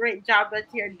of the great job that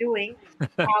you're doing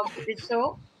with the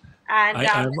show. And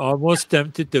I'm almost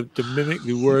tempted to mimic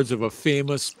the words of a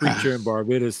famous preacher in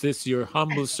Barbados. This your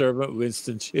humble servant,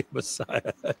 Winston J.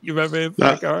 Messiah. You remember him,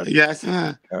 Farrakhan? Yes.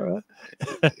 Farrakhan?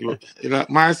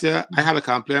 Marcia, I had a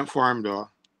complaint for him though.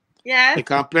 The yes,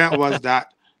 complaint was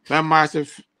that when Marcia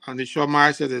on the show,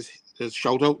 Marcia just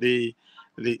shout out the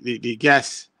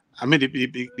guests. I mean the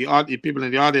people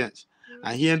in the audience,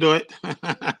 and he didn't do it.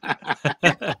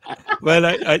 Well,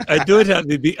 I do it at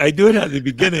I do it at the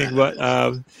beginning,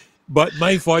 but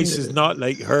my voice is not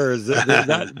like hers.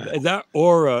 That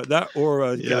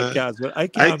aura, Yeah. Casper, I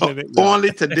can't mimic that.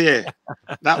 Only today,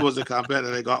 that was the complaint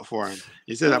that I got for him.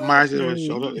 He said that Marcia would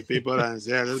shout out the people and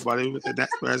say everybody with the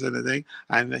next person and thing,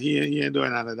 and he ain't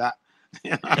doing none of that.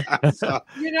 So,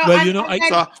 Well,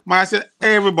 so Marcia,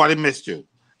 everybody missed you.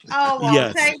 oh well,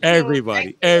 yes, thank you, thank everybody,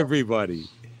 you. everybody.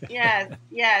 Yes,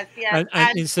 yes, yes,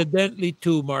 And incidentally,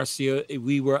 too, Marcia,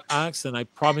 we were asked, and I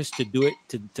promised to do it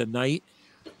tonight.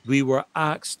 We were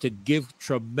asked to give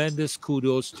tremendous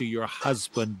kudos to your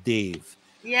husband, Dave,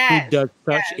 who yes, does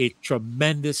such yes, a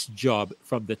tremendous job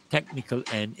from the technical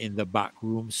end in the back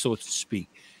room, so to speak.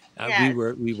 yes.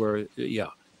 Yeah,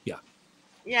 yeah.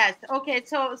 Yes. Okay.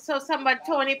 So somebody,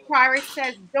 Tony Pryor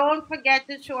says, don't forget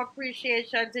to show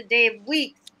appreciation to Dave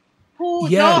Weeks, who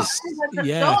Yes, though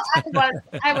yes.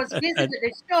 I was busy And with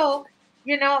the show.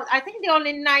 I think the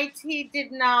only night he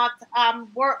did not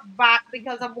work back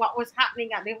because of what was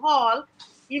happening at the hall.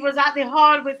 He was at the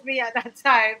hall with me at that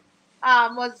time.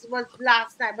 Was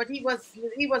last night, but he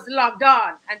was logged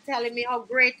on and telling me how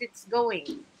great it's going,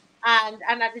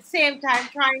 and at the same time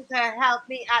trying to help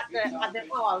me at the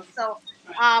hall. So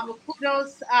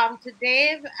kudos to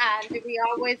Dave, and we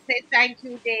always say thank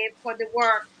you, Dave, for the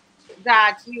work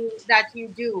that you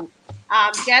do.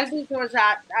 Delby was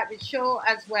at the show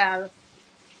as well,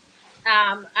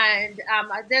 and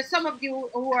there's some of you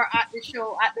who are at the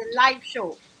show at the live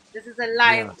show. This is a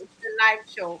live yeah. it's a live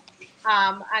show,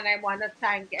 and I want to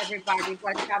thank everybody.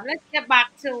 But let's get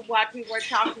back to what we were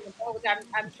talking about.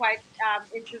 I'm quite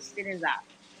interested in that.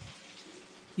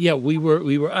 Yeah, we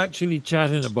were actually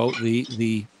chatting about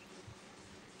the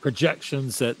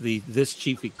projections that the this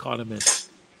chief economist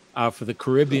for the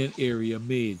Caribbean area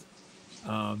made,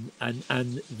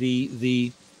 and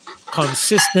the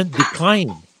consistent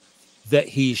decline that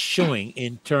he's showing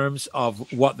in terms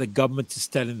of what the government is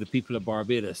telling the people of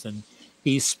Barbados, and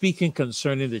he's speaking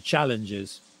concerning the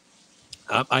challenges.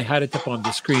 I had it up on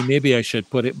the screen. Maybe I should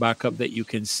put it back up that you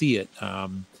can see it.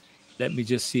 Let me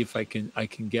just see if I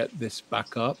can get this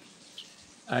back up.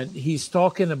 And he's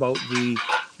talking about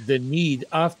the need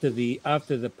after the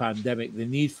pandemic, the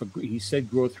need for, he said,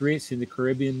 growth rates in the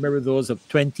Caribbean mirror those of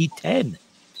 2010,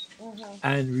 Hmm.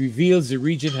 and reveals the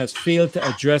region has failed to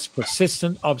address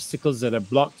persistent obstacles that have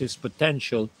blocked its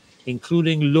potential,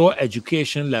 including low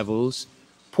education levels,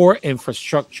 poor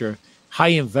infrastructure, high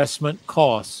investment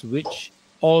costs, which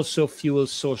also fuel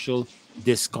social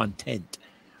discontent.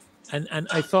 And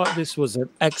I thought this was an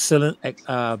excellent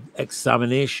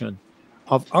examination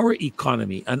of our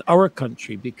economy and our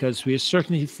country, because we are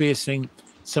certainly facing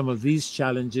some of these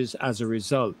challenges as a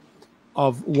result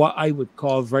of what I would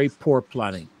call very poor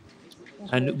planning.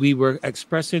 And we were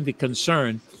expressing the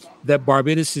concern that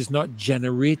Barbados is not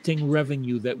generating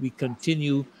revenue, that we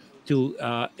continue to,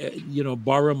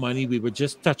 borrow money. We were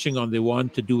just touching on the one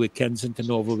to do with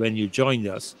Kensington Oval when you joined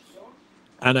us.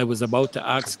 And I was about to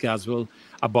ask Caswell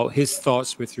about his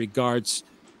thoughts with regards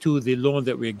to the loan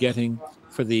that we're getting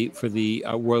for the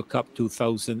World Cup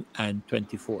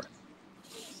 2024.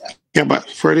 Yeah, but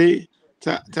Freddie,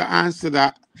 to answer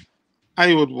that,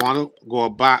 I would want to go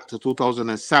back to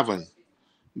 2007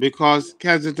 because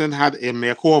Kensington had a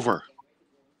makeover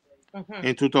Hmm.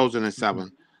 in 2007.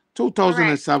 Correct.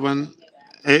 2007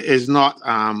 is not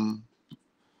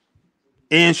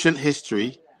ancient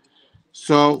history.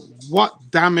 So what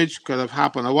damage could have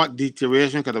happened or what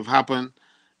deterioration could have happened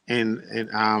in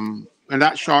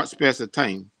that short space of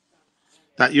time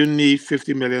that you need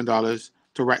 $50 million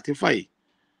to rectify?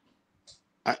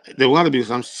 There will to be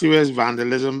some serious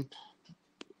vandalism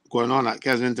going on at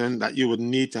Kensington that you would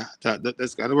need that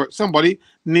this kind of work. Somebody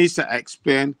needs to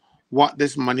explain what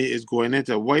this money is going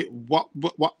into. What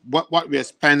we are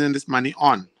spending this money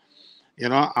on.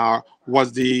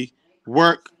 Was the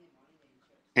work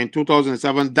in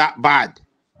 2007 that bad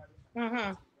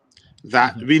Hmm.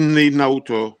 that Mhm. we need now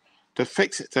to to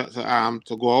fix it,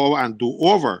 to go over and do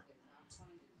over.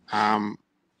 $50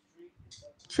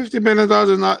 million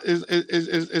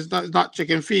is not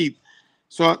chicken feed.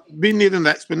 So we need an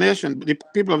explanation. The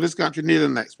people of this country need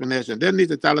an explanation. They need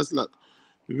to tell us, look,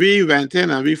 we went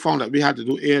in and we found that we had to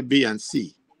do A, B, and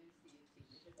C.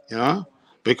 You know,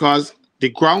 because the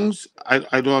grounds,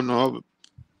 I don't know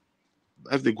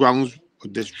if the grounds were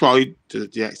destroyed to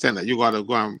the extent that you got to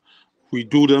go and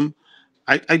redo them.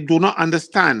 I do not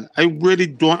understand. I really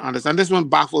don't understand. This one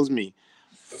baffles me.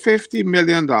 $50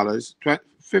 million,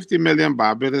 50 million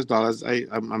Barbados dollars.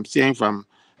 I'm seeing from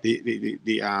the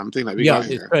thing that we got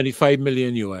here. 25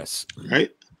 million US.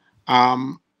 Right?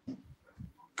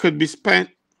 Could be spent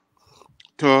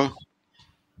to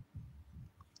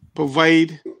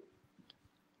provide,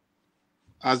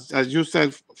 as you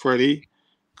said, Freddie,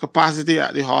 capacity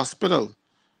at the hospital.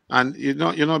 And you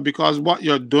know, because what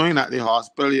you're doing at the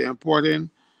hospital, you're importing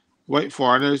white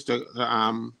foreigners to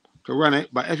run it.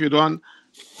 But if you don't,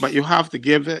 but you have to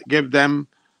give them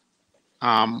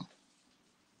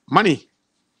money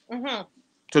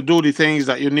to do the things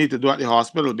that you need to do at the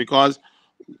hospital. Because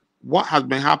what has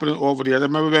been happening over there, I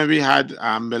remember when we had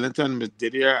Millington, Miss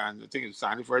Didier, and I think it's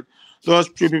Sandyford, those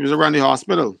three people around the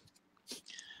hospital,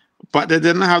 but they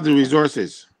didn't have the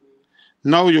resources.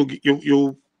 Now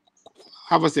you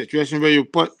have a situation where you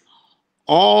put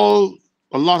a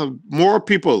lot of more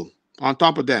people on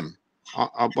top of them,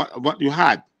 what you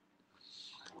had,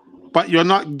 but you're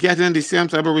not getting the same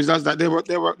type of results that they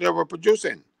were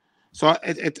producing. So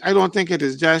I don't think it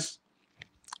is just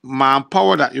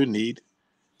manpower that you need.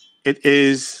 It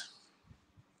is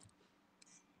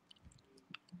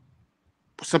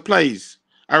supplies.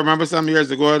 I remember some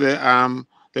years ago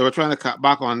they were trying to cut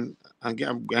back on and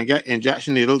get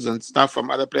injection needles and stuff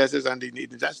from other places, and the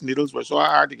injection needles were so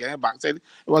hard to get back. Said it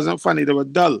wasn't funny; they were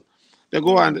dull. They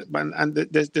go and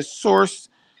the source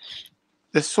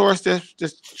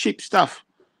this cheap stuff.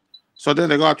 So then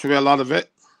they got to a lot of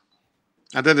it,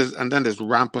 and then there's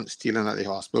rampant stealing at the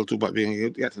hospital too. But we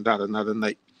can get to that another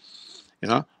night. You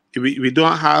know, we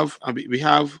don't have we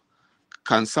have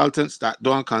consultants that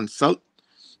don't consult.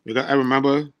 I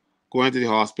remember going to the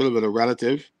hospital with a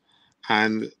relative,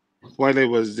 and while I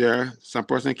was there, some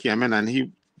person came in and they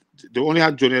only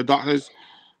had junior doctors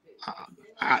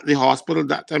at the hospital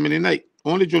that time in the night.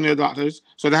 Only junior doctors,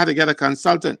 so they had to get a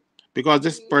consultant because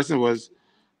this person was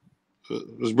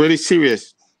really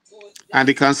serious. And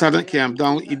the consultant came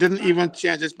down. He didn't even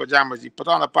change his pajamas. He put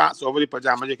on the pants over the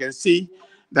pajamas. You can see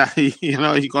that he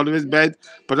got to his bed,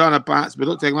 put on the pants,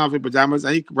 without taking off his pajamas,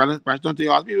 and he rushed onto the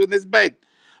hospital in his bed.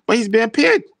 But he's being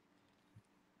paid.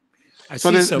 I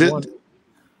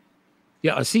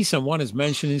see someone is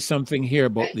mentioning something here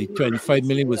about the 25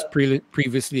 million was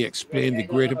previously explained. The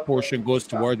greater portion goes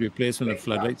toward replacement of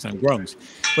floodlights and grounds.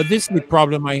 But this is the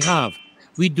problem I have.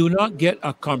 We do not get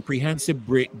a comprehensive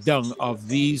breakdown of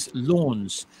these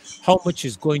loans. How much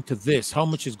is going to this? How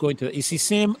much is going to... It's the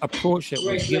same approach that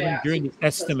was given during the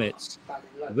estimates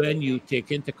when you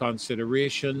take into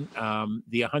consideration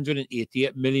the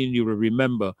 188 million, you will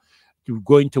remember,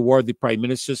 going toward the Prime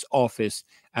Minister's office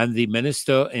and the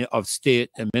Minister of State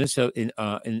and Minister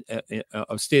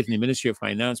of State in the Ministry of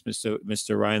Finance,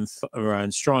 Mr.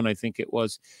 Ryan Strawn, I think it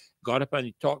was, got up and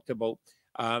he talked about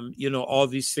all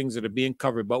these things that are being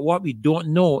covered. But what we don't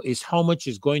know is how much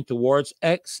is going towards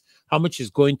X, how much is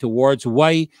going towards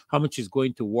Y, how much is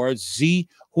going towards Z,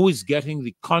 who is getting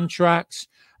the contracts.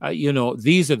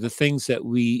 These are the things that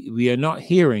we are not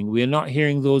hearing. We are not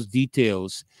hearing those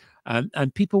details.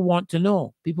 And people want to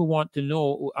know. People want to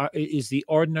know, is the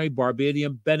ordinary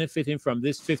Barbadian benefiting from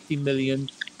this $50 million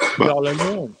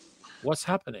loan? What's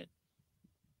happening?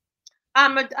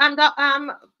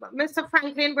 Mr.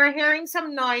 Franklin, we're hearing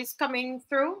some noise coming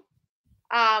through.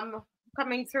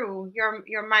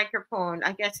 Your microphone,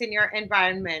 I guess, in your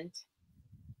environment.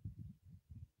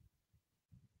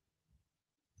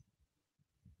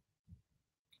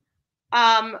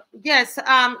 Yes,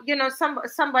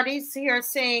 somebody's here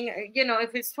saying,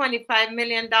 if it's $25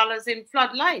 million in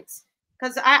floodlights,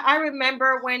 because I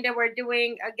remember when they were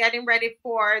getting ready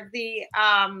for the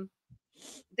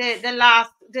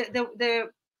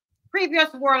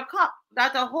previous World Cup,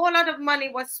 that a whole lot of money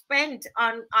was spent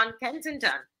on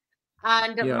Kensington,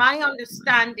 and my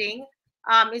understanding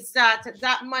is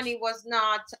that money was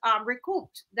not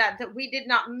recouped, that we did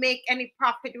not make any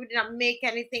profit, we did not make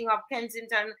anything of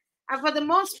Kensington. And for the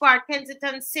most part,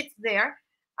 Kensington sits there.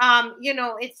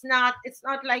 It's not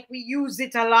like we use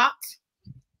it a lot.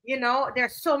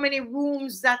 There's so many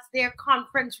rooms that's there,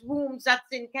 conference rooms that's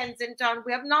in Kensington.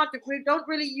 We don't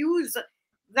really use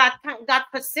that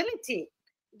facility.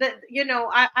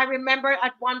 I remember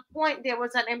at one point there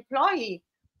was an employee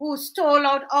who stole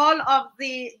out all of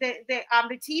the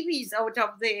TVs out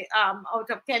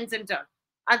of Kensington,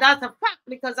 and that's a fact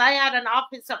because I had an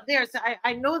office up there, so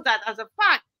I know that as a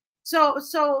fact. So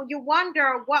you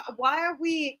wonder why are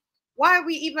we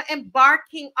even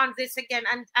embarking on this again,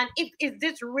 and if is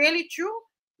this really true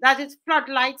that it's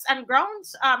floodlights and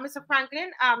grounds, Mr.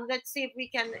 Franklin? Let's see if we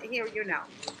can hear you now.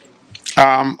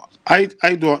 I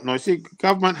don't know. See,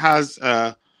 government has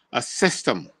a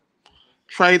system,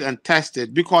 tried and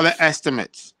tested. We call it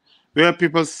estimates, where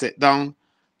people sit down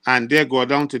and they go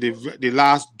down to the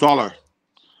last dollar,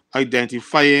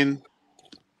 identifying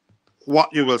what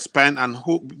you will spend and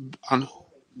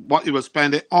what you will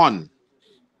spend it on.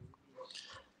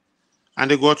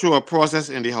 And they go through a process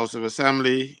in the House of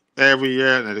Assembly every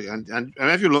year. And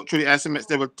if you look through the estimates,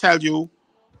 they will tell you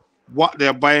what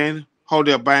they're buying, how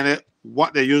they're buying it,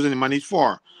 what they're using the money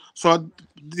for. So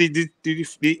the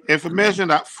information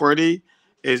that Freddie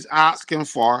is asking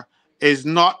for is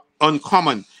not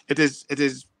uncommon. It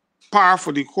is par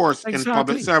for the course in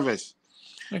public service.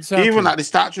 Exactly. Even at the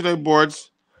statutory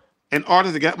boards, in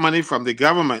order to get money from the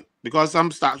government, because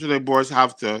some statutory boards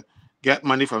have to get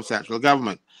money from central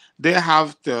government, they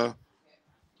have to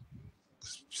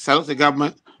sell to the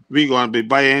government. We're going to be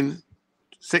buying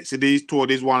 6 of these, 2 of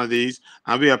these, 1 of these,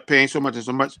 and we are paying so much and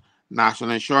so much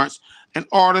national insurance in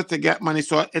order to get money.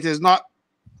 So it is not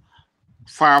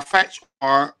far-fetched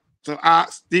or to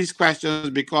ask these questions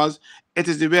because it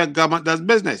is the way government does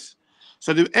business.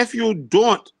 So if you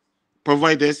don't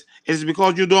provide this, it's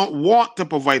because you don't want to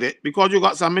provide it because you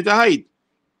got something to hide.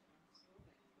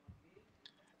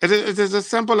 It is as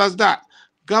simple as that.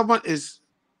 Government is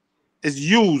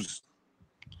used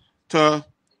to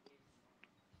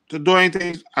doing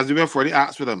things as the way Freddie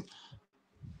asks for them.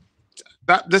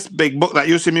 This big book that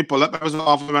you see me pull up every so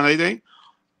often and anything,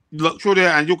 look through there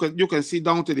and you can see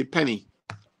down to the penny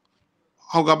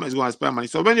how government is going to spend money.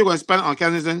 So when you're going to spend it on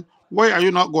Kensington, why are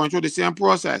you not going through the same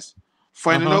process?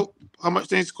 Finding out how much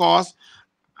things cost,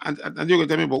 and you can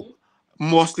tell me about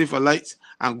mostly for lights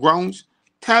and grounds.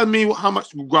 Tell me how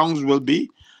much grounds will be.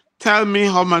 Tell me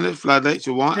how many floodlights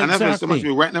you want. Exactly. And if it's so much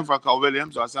you're renting for Carl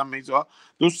Williams or something, so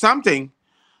do something.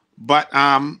 But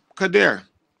Kadir,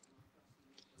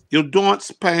 you don't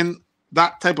spend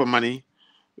that type of money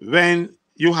when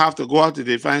you have to go out to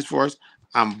the Defense Force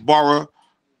and borrow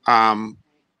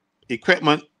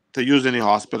equipment to use in the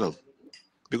hospital.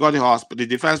 Because the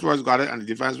Defense Force got it, and the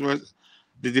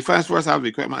Defense Force have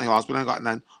equipment in the hospital and got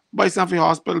none. Buy something for the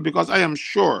hospital because I am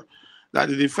sure that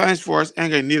the Defense Force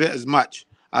ain't gonna need it as much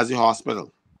as the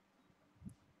hospital.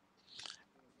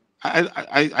 I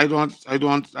don't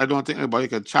think anybody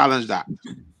can challenge that.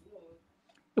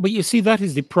 But you see, that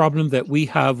is the problem that we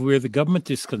have where the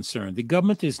government is concerned. The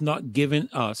government is not giving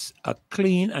us a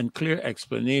clean and clear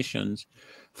explanations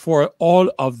for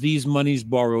all of these monies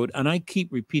borrowed. And I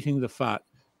keep repeating the fact,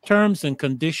 terms and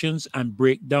conditions, and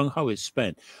break down how it's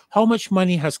spent. How much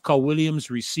money has Carl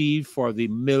Williams received for the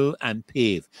mill and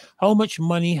pave? How much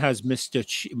money has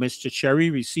Mr. Cherry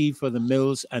received for the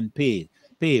mills and pave?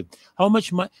 How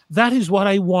much money? That is what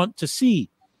I want to see.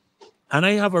 And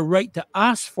I have a right to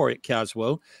ask for it,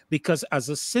 Caswell, because as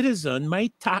a citizen, my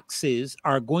taxes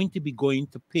are going to be going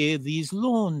to pay these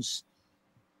loans.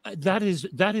 That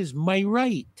is my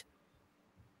right.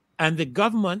 And the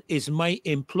government is my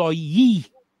employee,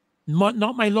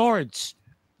 not my lords.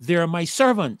 They're my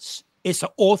servants. It's an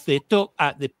oath they took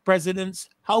at the president's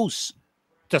house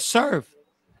to serve.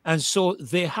 And so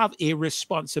they have a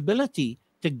responsibility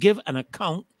to give an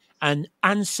account and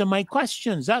answer my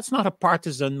questions. That's not a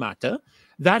partisan matter.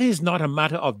 That is not a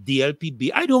matter of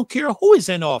DLPB. I don't care who is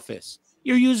in office.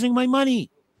 You're using my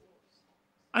money.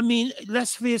 I mean,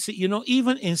 let's face it,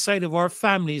 even inside of our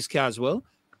families, Caswell,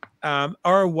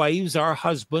 our wives, our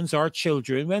husbands, our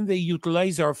children, when they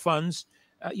utilize our funds,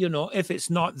 if it's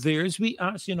not theirs, we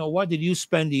ask, what did you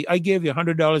spend? I gave you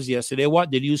 $100 yesterday.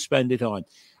 What did you spend it on?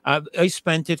 I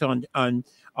spent it on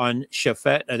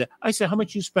Shafet. I said, how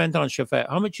much you spent on Shafet?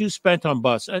 How much you spent on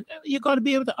bus? You got to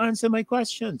be able to answer my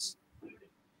questions.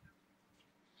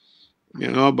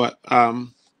 But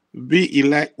we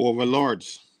elect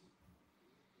overlords.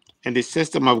 In the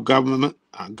system of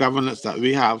governance that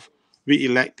we have, we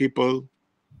elect people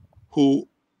who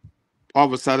all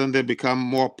of a sudden they become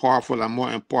more powerful and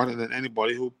more important than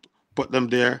anybody who put them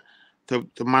there to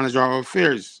manage our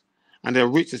affairs. And they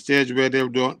reach a stage where they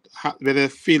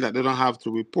feel that they don't have to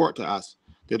report to us.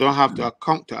 They don't have to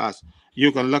account to us.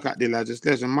 You can look at the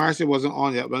legislation. Marcy wasn't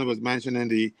on yet when it was mentioning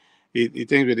the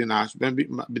things with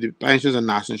the pensions and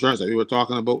national insurance that we were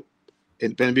talking about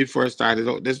when we first started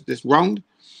out this round.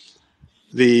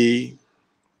 the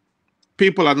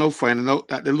people are now finding out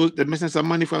that they're missing some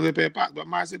money from their pay back. But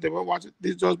Mara said they were watching,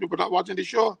 those people not watching the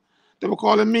show. They were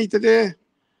calling me today,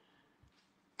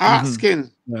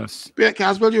 asking, Yes.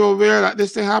 Caswell, you aware that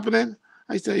this thing happening?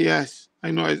 I said, yes,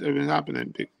 I know it's been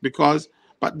happening because,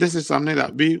 but this is something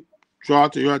that we draw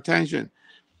to your attention.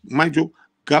 Mind you,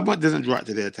 government doesn't draw it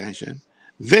to their attention.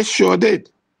 This show did.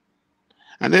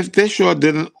 And if this show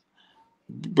didn't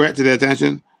bring it to their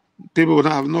attention, people would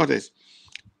not have noticed.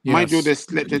 Mind you, they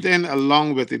slipped it in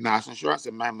along with the national insurance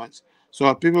amendments.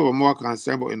 So people were more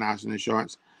concerned about the national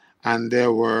insurance. And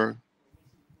there were,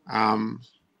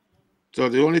 so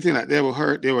the only thing that they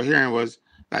were hearing was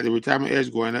that the retirement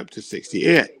age going up to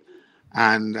 68.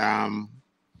 And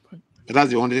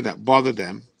that's the only thing that bothered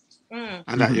them.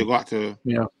 And that you got to,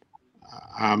 you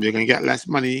can get less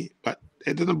money, but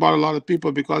it doesn't bother a lot of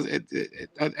people because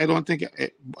I don't think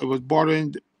it was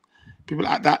bothering people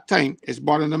at that time. It's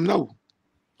bothering them now.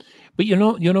 But you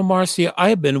know, Marcia,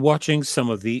 I've been watching some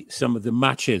of the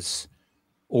matches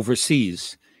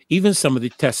overseas, even some of the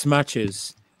test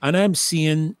matches, and I'm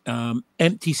seeing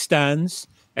empty stands,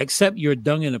 except you're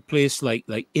down in a place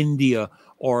like India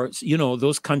or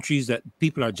those countries that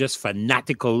people are just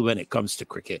fanatical when it comes to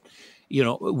cricket.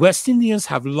 West Indians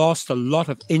have lost a lot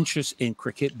of interest in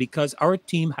cricket because our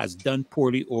team has done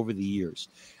poorly over the years.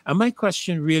 And my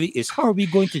question really is, how are we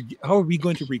going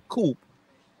to recoup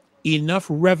enough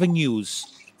revenues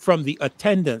from the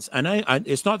attendance? And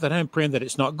it's not that I'm praying that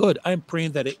it's not good. I'm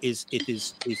praying that it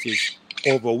is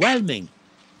overwhelming.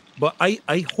 But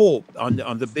I hope on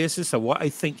the basis of what I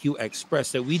think you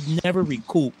expressed that we'd never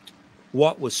recouped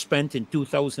what was spent in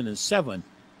 2007.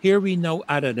 Here we now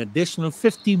add an additional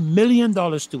 $50 million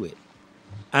to it.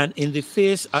 And in the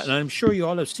face, and I'm sure you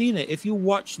all have seen it, if you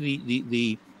watch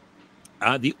the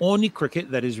only cricket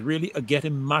that is really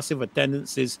getting massive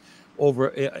attendances over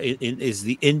is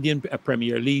the Indian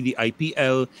Premier League, the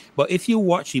IPL. But if you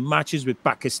watch the matches with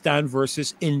Pakistan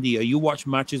versus India, you watch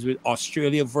matches with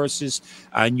Australia versus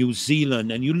New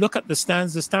Zealand, and you look at the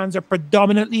stands are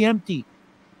predominantly empty.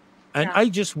 And I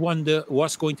just wonder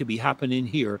what's going to be happening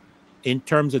here in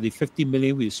terms of the 50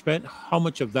 million we've spent. How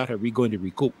much of that are we going to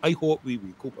recoup? I hope we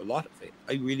recoup a lot of it.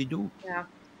 I really do. Yeah.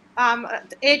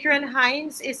 Adrian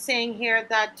Hines is saying here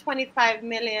that 25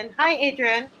 million. Hi,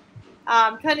 Adrian.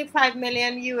 25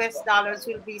 million US dollars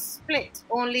will be split.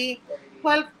 Only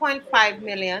 12.5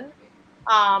 million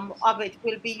of it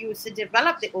will be used to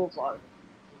develop the oval.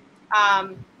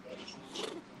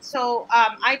 So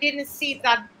I didn't see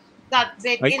that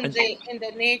bit in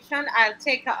the nation. I'll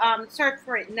take a search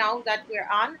for it now that we're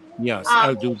on. Yes,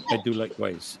 I do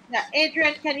likewise. Yeah,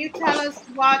 Adrian, can you tell us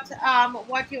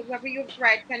whatever you've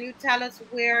read? Can you tell us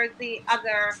where the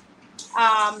other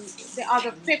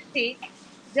 50,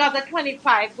 the other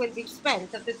 25 will be spent?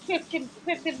 So the 50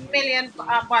 million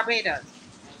Barbados,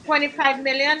 25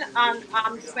 million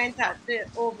spent at the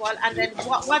oval, and then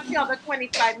what's the other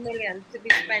 25 million to be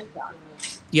spent on?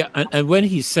 Yeah, and when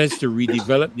he says to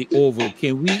redevelop the oval,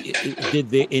 did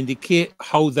they indicate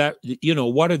how that,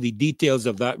 what are the details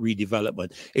of that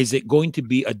redevelopment? Is it going to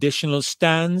be additional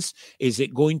stands? Is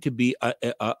it going to be a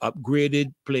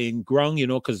upgraded playing ground,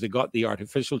 because they got the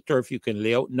artificial turf you can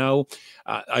lay out now?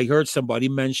 I heard somebody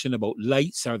mention about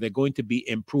lights. Are they going to be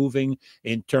improving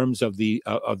in terms of the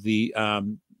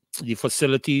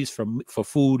facilities for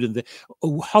food and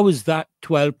how is that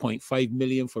 12.5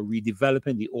 million for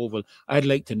redeveloping the oval? I'd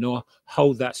like to know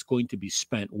how that's going to be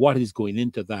spent, what is going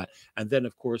into that, and then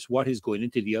of course what is going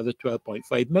into the other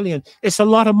 12.5 million. It's a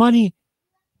lot of money.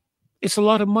 It's a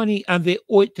lot of money, and they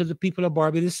owe it to the people of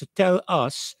Barbados to tell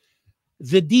us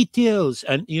the details.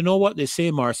 And you know what they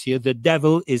say, Marcia, the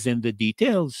devil is in the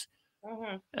details.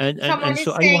 And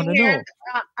so I want to know.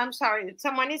 I'm sorry,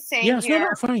 someone is saying yes, here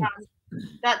no, fine.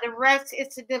 That the rest is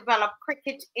to develop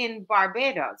cricket in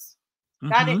Barbados.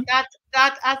 That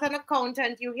as an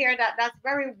accountant, you hear that's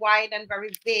very wide and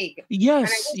very vague.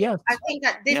 Yes, I think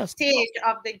at this stage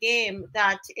of the game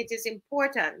that it is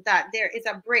important that there is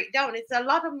a breakdown. It's a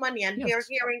lot of money, and we're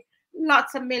hearing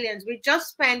lots of millions. We just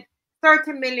spent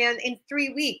 30 million in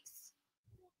 3 weeks.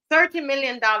 $30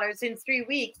 million in 3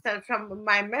 weeks, from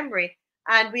my memory,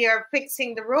 and we are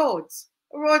fixing the roads.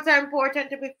 Roads are important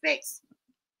to be fixed.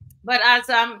 But as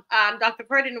Dr.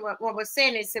 Ferdinand was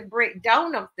saying, it's a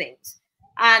breakdown of things.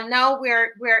 And now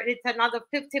it's another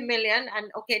 50 million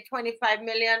and 25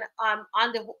 million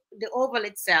on the oval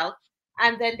itself,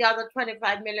 and then the other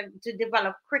 25 million to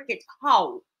develop cricket.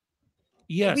 How?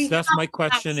 Yes, that's my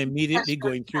question immediately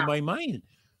going through my mind.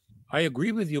 I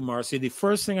agree with you, Marcy. The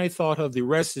first thing I thought of, the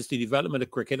rest is the development of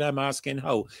cricket. I'm asking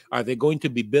how are they going to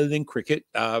be building cricket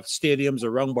stadiums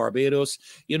around Barbados?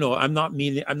 You know, I'm not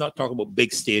talking about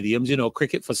big stadiums. You know,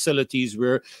 cricket facilities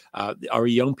where our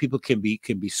young people can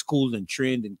be schooled and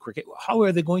trained in cricket. How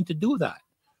are they going to do that?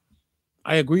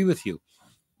 I agree with you.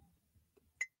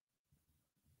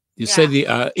 You said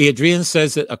the Adrian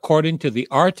says that according to the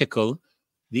article,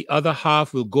 the other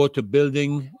half will go to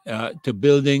building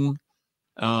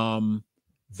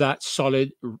that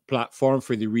solid platform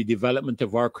for the redevelopment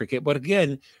of our cricket. But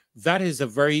again, that is a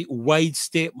very wide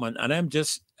statement, and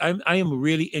I am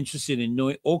really interested in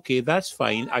knowing. Okay, that's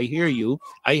fine. I hear you.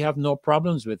 I have no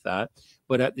problems with that.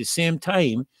 But at the same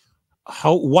time,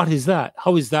 what is that?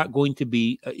 How is that going to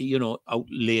be,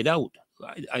 laid out?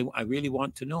 I really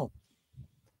want to know.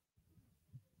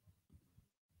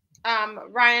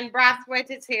 Ryan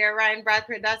Brathwaite is here. Ryan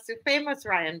Brathwaite, that's the famous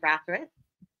Ryan Brathwaite,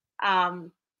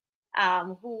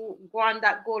 who won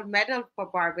that gold medal for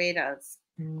Barbados.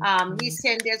 He's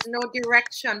saying there's no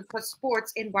direction for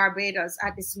sports in Barbados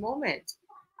at this moment.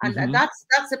 And that's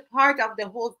a part of the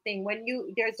whole thing. When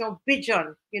there's no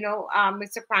vision,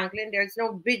 Mr. Franklin, there's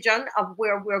no vision of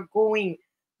where we're going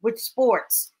with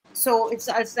sports. So it's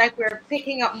like we're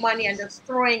picking up money and just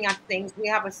throwing at things. We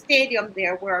have a stadium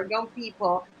there where young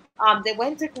people, they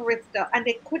went to Carifta and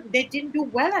they didn't do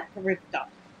well at Carifta.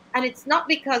 And it's not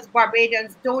because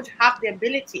Barbadians don't have the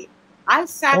ability. I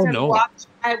sat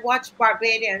watched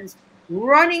Barbadians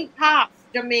running past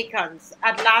Jamaicans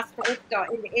at last Carifta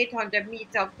in the 800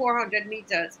 meter, 400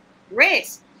 meters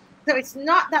race. So it's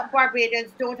not that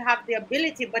Barbadians don't have the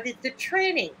ability, but it's the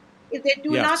training. If they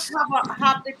do not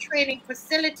have the training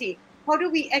facility, how do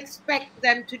we expect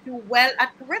them to do well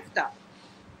at Carifta?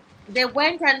 They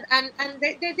went and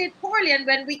they did poorly, and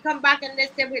when we come back and they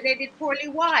say they did poorly,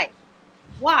 why?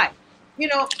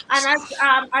 And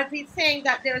as he's saying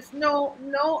that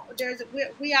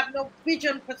we have no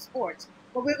vision for sports,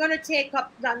 but we're going to take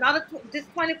up this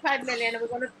 25 million and we're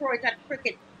going to throw it at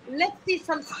cricket. Let's see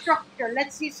some structure.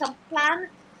 Let's see some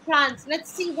plans.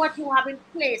 Let's see what you have in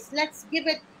place. Let's give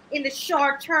it in the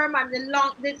short term and the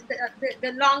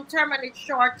long term and the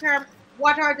short term.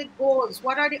 What are the goals?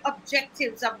 What are the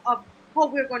objectives of how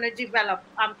we're going to develop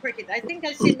cricket? I think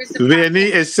I see Mr.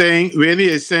 Winnie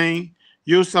is saying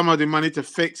use some of the money to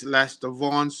fix Lester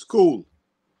Vaughan School,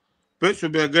 which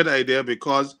would be a good idea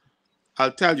because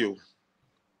I'll tell you,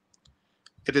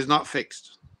 it is not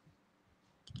fixed.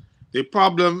 The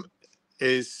problem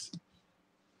is,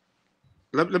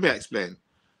 let me explain.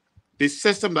 The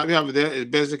system that we have there is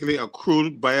basically a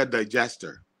crude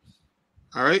biodigester.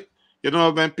 All right? You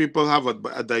know, when people have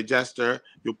a digester,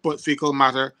 you put fecal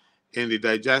matter in the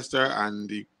digester and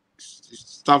the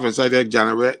stuff inside there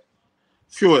generate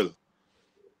fuel.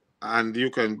 And you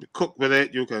can cook with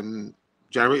it, you can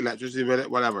generate electricity with it,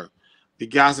 whatever. The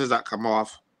gases that come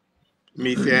off,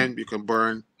 methane, you can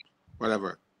burn,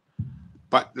 whatever.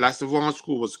 But Lester Vaughan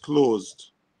School was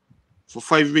closed for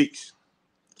 5 weeks.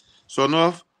 So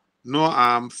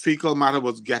no fecal matter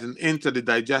was getting into the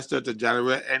digester to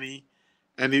generate any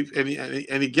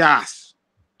gas.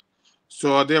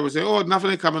 So they would say, oh,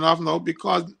 nothing is coming off now,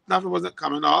 because nothing wasn't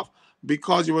coming off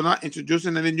because you were not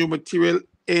introducing any new material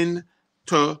into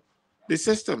the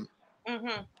system.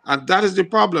 And that is the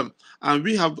problem. And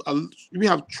we have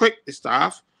tricked the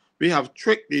staff, we have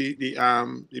tricked the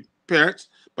parents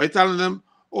by telling them,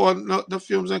 oh, no, the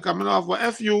fumes ain't coming off. Well,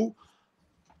 if you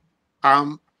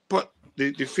put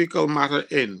the fecal matter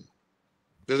in,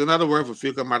 there's another word for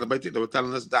fecal matter, but I think they were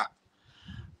telling us that,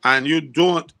 and you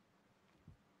don't,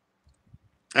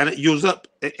 and it use up,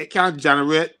 it can't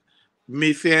generate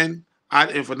methane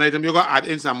ad infinitum. You got to add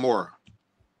in some more.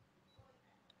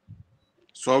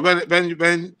 So when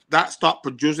that stop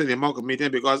producing the amount of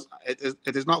methane, because it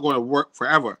is not going to work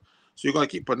forever. So you got to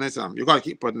keep putting in some. You got to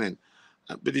keep putting in.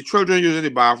 But the children using the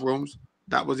bathrooms,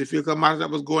 that was the fecal matter that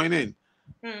was going in.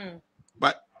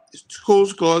 But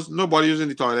schools closed, nobody using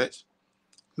the toilets.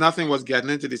 Nothing was getting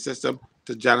into the system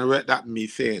to generate that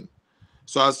methane.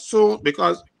 So as soon,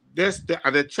 because they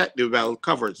checked the well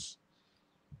covers,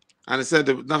 and they said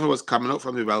that nothing was coming out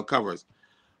from the well covers.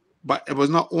 But it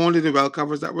was not only the well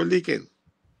covers that were leaking.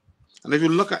 And if you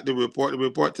look at the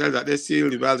report tells that they seal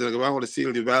the wells, and they want to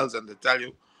seal the wells, and they tell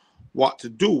you what to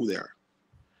do there.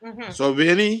 So,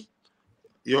 Vinny,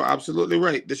 you're absolutely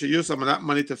right. They should use some of that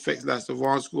money to fix Lester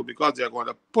Vaughan School, because they're going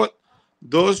to put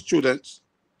those students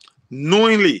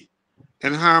knowingly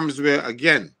in harm's way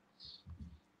again,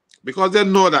 because they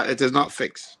know that it is not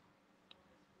fixed.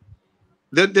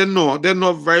 They know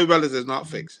very well it is not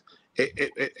fixed.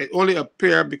 It only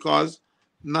appeared because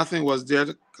nothing was there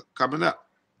coming up.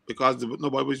 because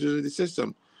nobody was using the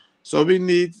system. So we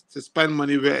need to spend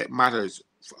money where it matters.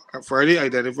 Freddie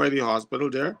identified the hospital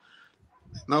there.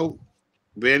 Now,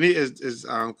 Benny is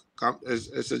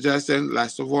suggesting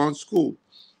Lester Vaughan School,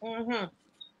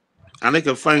 and they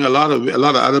can find a lot of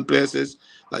other places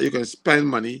that you can spend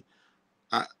money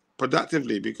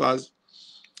productively. Because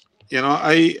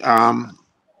I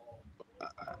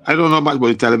don't know much about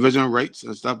the television rights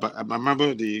and stuff, but I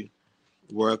remember the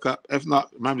World Cup. If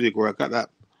not, remember the World Cup that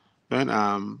when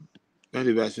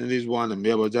the West Indies won and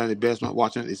Mabel was down in the basement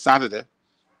watching it Saturday.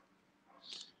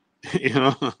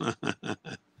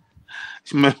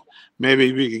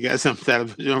 Maybe we could get some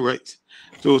television rights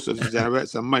too, so to generate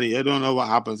some money. I don't know what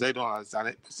happens. I don't understand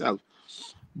it myself.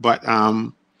 But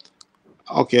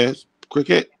okay,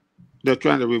 cricket, they're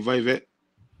trying to revive it.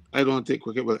 I don't think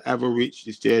cricket will ever reach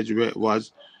the stage where it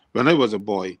was when I was a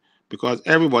boy, because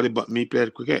everybody but me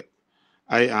played cricket.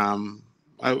 I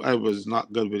was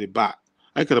not good with the bat.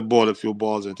 I could have bowled a few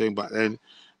balls and things, but then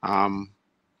I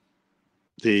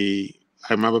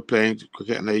remember playing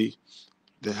cricket, and they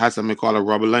had something called a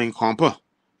rubber line comper.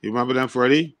 You remember them,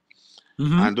 Freddie?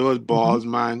 And those balls,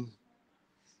 man,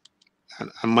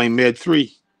 and mine made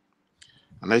 3.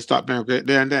 And I stopped playing cricket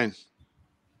there and then.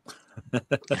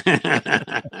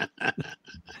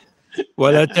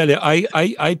 Well, I tell you,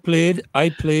 I played. I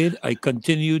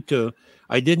continued to.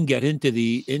 I didn't get into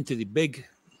the big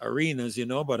arenas,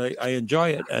 but I enjoy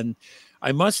it, and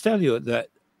I must tell you that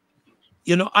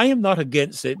I am not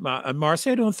against it, and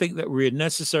Marcy, I don't think that we're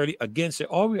necessarily against it.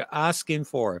 All we're asking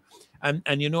for, and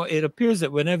it appears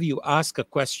that whenever you ask a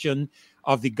question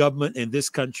of the government in this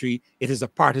country, it is a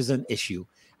partisan issue,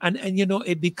 and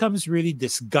it becomes really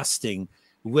disgusting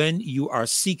when you are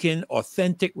seeking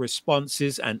authentic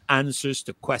responses and answers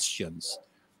to questions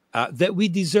that we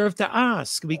deserve to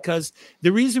ask. Because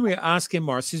the reason we're asking,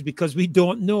 Marcy, is because we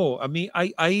don't know. I mean,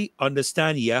 I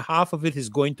understand, half of it is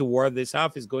going toward this,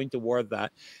 half is going toward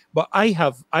that. But I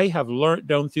have learned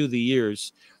down through the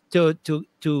years to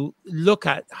look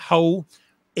at how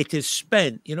it is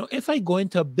spent. If I go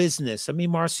into a business, I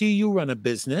mean, Marcy, you run a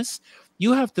business.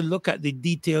 You have to look at the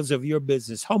details of your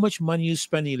business. How much money you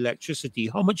spend in electricity,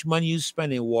 how much money you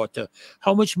spend in water,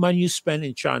 how much money you spend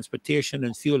in transportation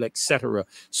and fuel, etc.,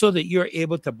 so that you're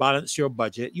able to balance your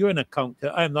budget. You're an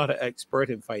accountant. I'm not an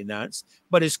expert in finance,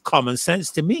 but it's common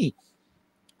sense to me.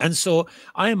 And so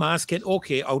I am asking,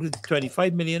 okay, out of the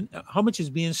 25 million, how much is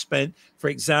being spent, for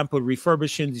example,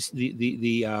 refurbishing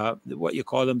the what you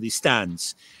call them, the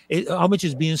stands? How much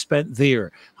is being spent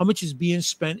there? How much is being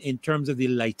spent in terms of the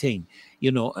lighting?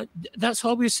 That's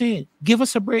all we're saying. Give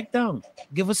us a breakdown.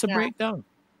 Give us a breakdown.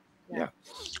 Yeah.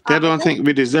 They don't think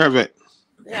we deserve it.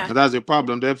 Yeah. And that's the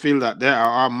problem. They feel that they are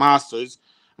our masters,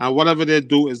 and whatever they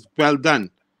do is well done.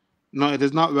 No, it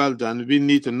is not well done. We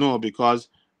need to know, because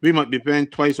we might be paying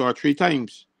 2 or 3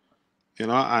 times,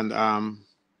 and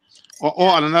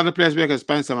or another place we can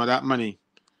spend some of that money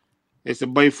is to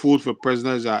buy food for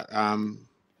prisoners at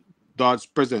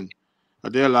Dodge prison.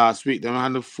 There last week, they don't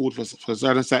have the food for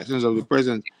certain sections of the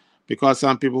prison, because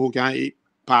some people who can't eat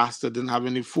pasta didn't have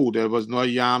any food. There was no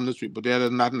yam this week, but there was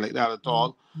nothing like that at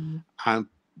all. And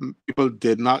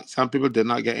some people did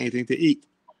not get anything to eat.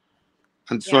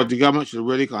 And so the government should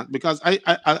really because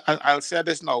I'll say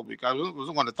this now, because I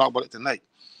wasn't going to talk about it tonight,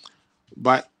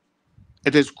 but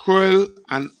it is cruel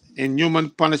and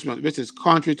inhuman punishment, which is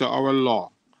contrary to our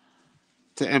law,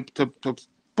 to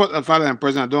put a fellow in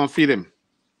prison and don't feed him.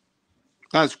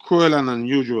 That's cruel and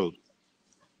unusual.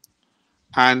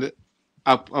 And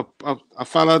a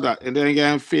fellow that and then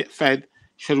getting fed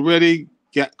should really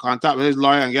get contact with his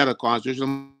lawyer and get a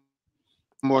constitutional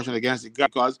motion against the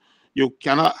government, because you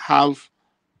cannot have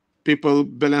people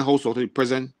building households in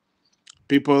prison,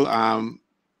 people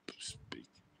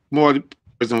more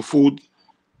prison food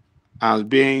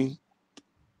being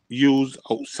used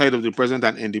outside of the prison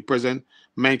than in the prison.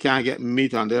 Men can't get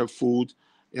meat on their food.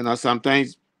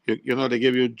 Sometimes they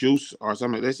give you juice or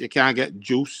something like this. You can't get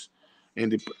juice in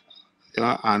the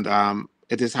and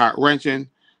it is heart-wrenching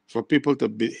for people to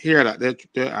hear that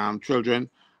their children,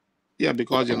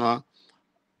 because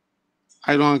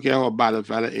I don't care how bad a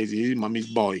fella is, he's mommy's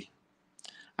boy.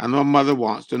 And no mother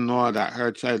wants to know that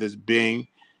her child is being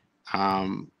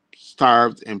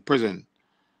starved in prison.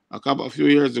 A few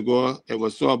years ago, it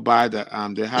was so bad that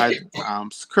they had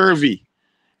scurvy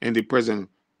in the prison.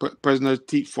 Prisoners'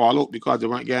 teeth fall out because they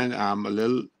weren't getting a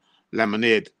little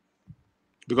lemonade.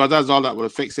 Because that's all that will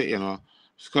fix it,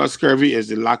 Because scurvy is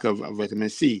the lack of vitamin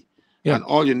C. Yeah. And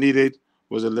all you needed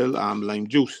was a little lime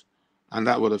juice, and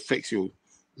that would have fixed you.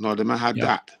 No, the man had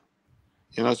that.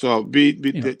 You know, so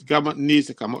the government needs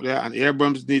to come up there, and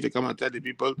Abrams need to come and tell the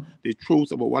people the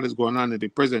truth about what is going on in the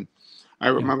prison. I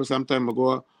remember some time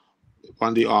ago, one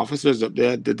of the officers up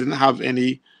there, they didn't have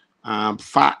any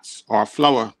fats or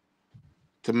flour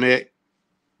to make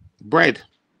bread.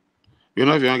 You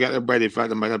know, if you don't get the bread, in fact,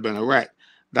 there might have been a wreck.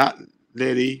 That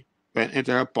lady went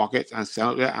into her pockets and sat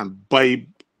up there and buy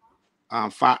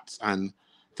fats and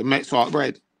to make salt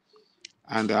bread.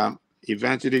 And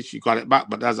eventually she got it back,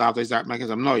 but that's after she started making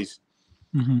some noise.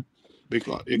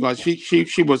 Because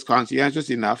she was conscientious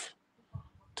enough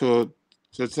to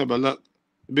say, but look,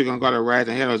 we gonna got it right,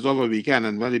 and here it was over the weekend,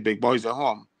 and when the big boys are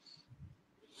home.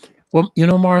 Well, you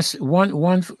know, Morris,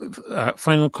 one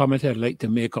final comment I'd like to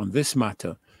make on this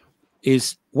matter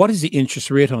is, what is the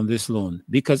interest rate on this loan?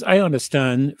 Because I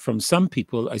understand from some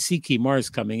people, I see Kemar is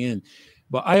coming in,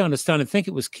 but I understand, I think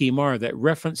it was Kemar that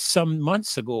referenced some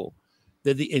months ago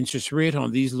that the interest rate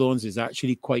on these loans is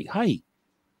actually quite high.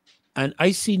 And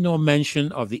I see no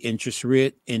mention of the interest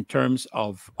rate in terms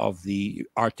of the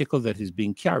article that is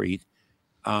being carried.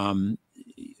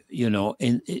 You know,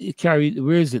 and it carried,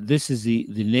 where is it? This is the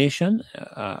Nation,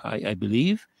 I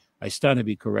believe. I stand to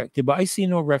be corrected, but I see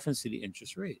no reference to the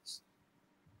interest rates.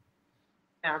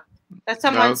 Yeah, that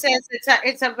someone says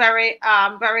it's a very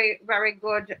very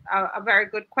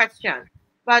good question.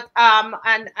 But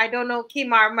and I don't know,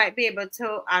 Kemar might be able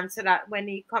to answer that when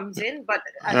he comes in. But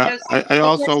I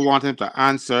also want him to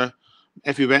answer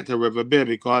if he went to River Bay,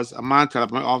 because a man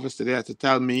called my office today to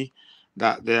tell me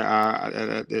that there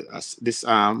are this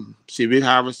seaweed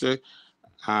harvester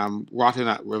rotting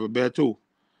at River Bay too.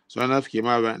 So enough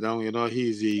Kemar went down. You know,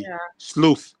 he's the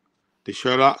sleuth, the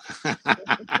Sherlock.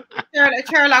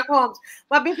 Sherlock Holmes.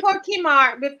 But before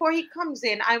Kemar, before he comes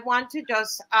in, I want to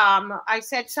just I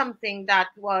said something that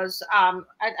was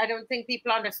I don't think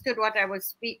people understood what I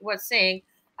was saying.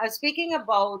 I was speaking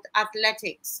about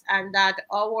athletics, and that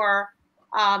our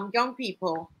young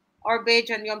people, our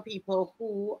Bajan young people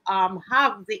who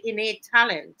have the innate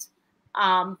talent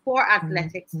for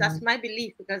athletics. That's my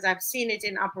belief, because I've seen it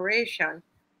in operation.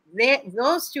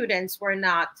 Those students were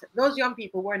not, those young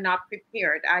people were not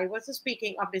prepared. I was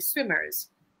speaking of the swimmers.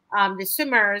 The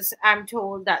swimmers, I'm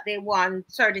told that they won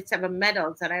 37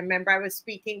 medals. And I remember I was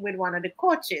speaking with one of the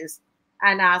coaches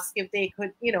and asked if they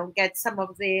could, you know, get some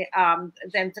of the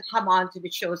them to come on to the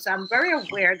show. So I'm very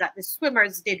aware that the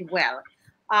swimmers did well.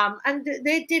 And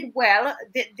they did well.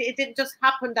 It didn't just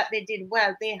happen that they did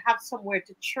well. They have somewhere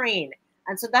to train.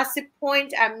 And so that's the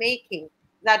point I'm making,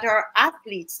 that our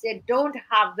athletes, they don't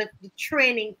have the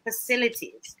training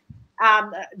facilities.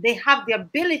 They have the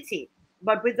ability,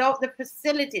 but without the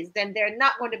facilities, then they're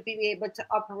not going to be able to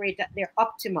operate at their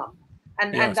optimum.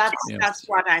 And that's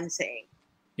what I'm saying.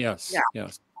 Yes,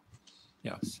 yes.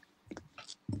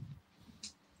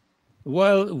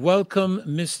 Well, welcome,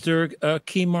 Mr.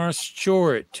 Kemar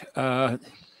Stewart.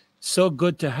 So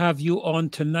good to have you on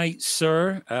tonight,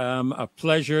 sir. A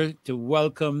pleasure to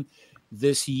welcome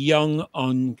this young,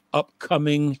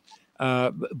 upcoming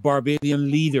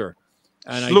Barbadian leader.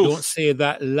 And I don't say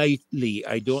that lightly.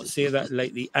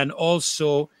 And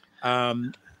also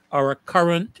our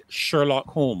current Sherlock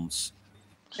Holmes.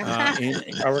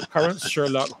 Our current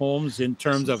Sherlock Holmes in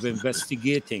terms of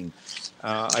investigating.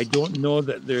 I don't know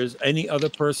that there's any other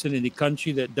person in the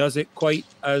country that does it quite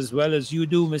as well as you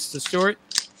do, Mr. Stewart.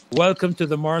 Welcome to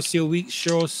the Marcia Week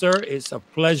show, sir. It's a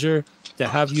pleasure to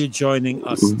have you joining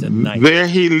us tonight. Where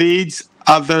he leads,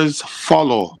 others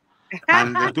follow,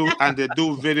 and they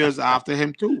do videos after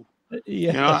him too.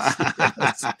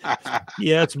 Yes,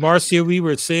 yes, Marcia. We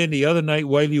were saying the other night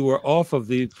while you were off of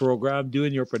the program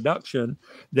doing your production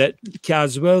that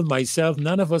Caswell, myself,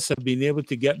 none of us have been able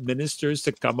to get ministers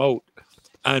to come out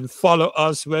and follow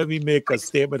us when we make a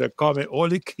statement or comment.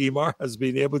 Only Kemar has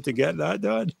been able to get that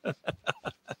done.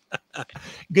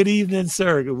 Good evening,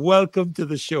 sir. Welcome to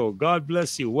the show. God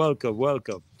bless you. Welcome,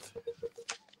 welcome.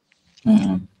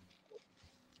 I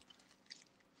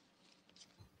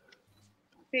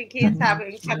think he's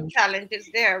having some challenges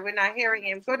there. We're not hearing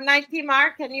him. Good night,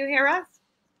 Kemar. Can you hear us?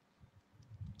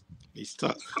 He's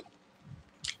stuck.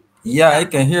 Yeah, I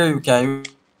can hear you. Can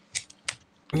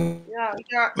you? Yeah,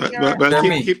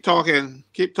 keep talking.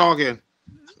 Keep talking.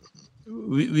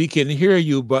 We can hear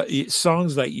you, but it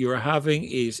sounds like you're having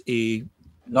a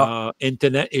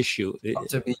internet issue.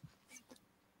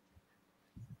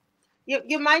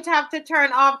 You might have to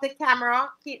turn off the camera.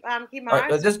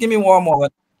 Kemar. Just give me one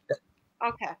moment.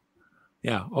 Okay.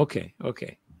 Yeah. Okay.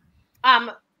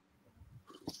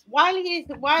 While he's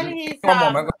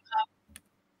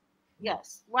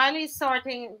yes, while he's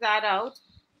sorting that out,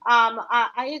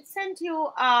 I had sent you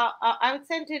I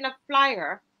sent in a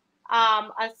flyer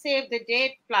a save the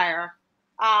date flyer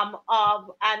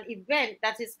of an event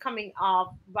that is coming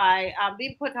up by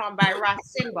being put on by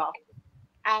Rasimba,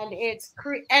 and it's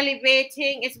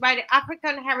elevating. It's by the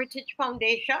African Heritage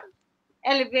Foundation,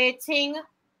 elevating,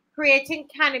 creating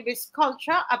cannabis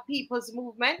culture, a people's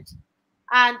movement,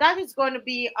 and that is going to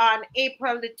be on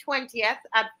April the 20th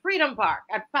at Freedom Park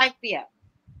at 5 p.m.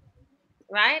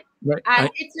 Right, Right. and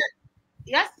it's a,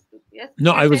 yes, yes.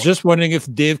 No, You're I was saying? just wondering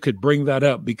if Dave could bring that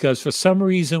up because for some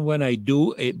reason when I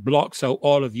do, it blocks out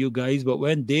all of you guys. But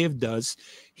when Dave does,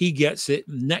 he gets it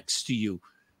next to you.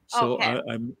 So Okay.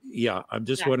 I'm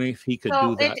just Yeah. wondering if he could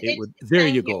So do that. It it would. There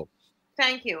thank you you. go.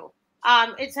 Thank you.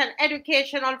 It's an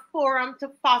educational forum to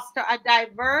foster a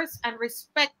diverse and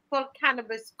respectful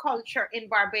cannabis culture in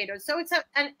Barbados. So it's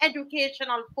an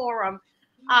educational forum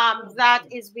that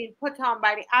is being put on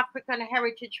by the African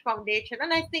Heritage Foundation.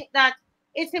 And I think that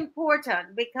it's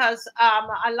important because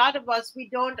a lot of us, we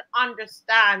don't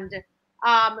understand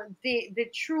the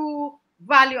true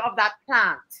value of that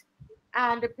plant.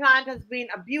 And the plant has been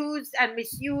abused and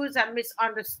misused and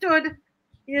misunderstood,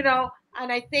 you know.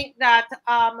 And I think that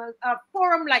a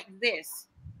forum like this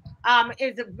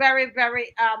is very,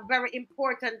 very, very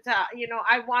important.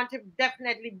 I want to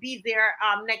definitely be there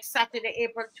next Saturday,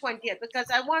 April 20th, because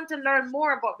I want to learn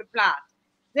more about the plant.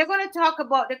 They're going to talk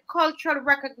about the cultural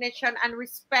recognition and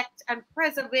respect and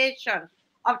preservation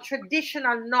of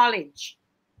traditional knowledge,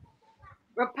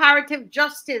 reparative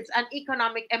justice, and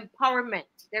economic empowerment.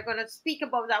 They're going to speak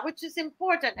about that, which is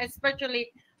important,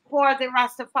 especially for the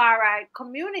Rastafari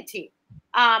community,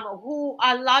 who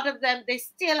a lot of them, they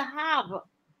still have,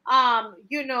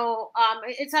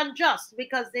 it's unjust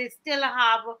because they still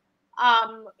have,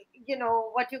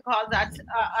 what you call that,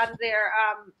 on their,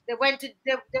 they went to,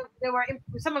 they were,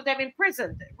 some of them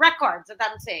imprisoned, records that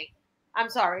I'm saying. I'm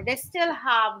sorry, they still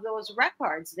have those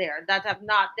records there that have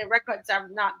not, the records have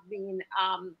not been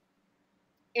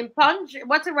impunged.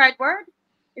 What's the right word?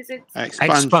 Is it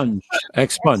Expunge.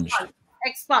 Expunged.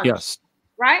 expunged? Yes.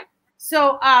 Right.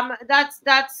 So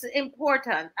that's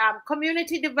important.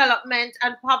 Community development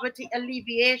and poverty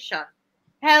alleviation,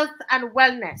 health and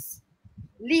wellness,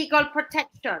 legal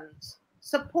protections,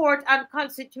 support and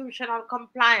constitutional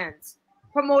compliance,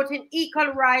 promoting equal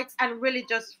rights and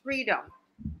religious freedom,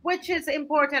 which is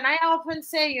important. I often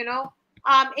say,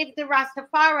 if the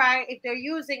Rastafari, if they're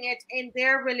using it in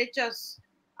their religious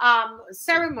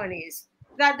ceremonies,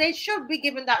 that they should be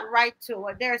given that right to.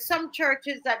 There are some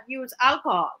churches that use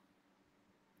alcohol,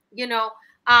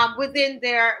 within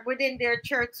their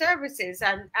church services,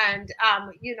 and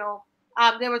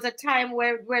there was a time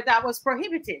where that was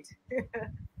prohibited.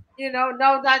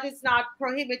 No, that is not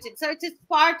prohibited. So it is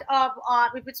part of,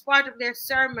 if it's part of their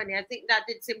ceremony, I think that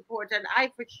it's important.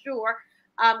 I for sure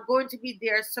am going to be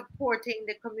there supporting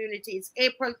the communities.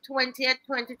 April 20th,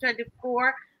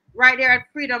 2024, right there at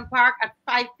Freedom Park at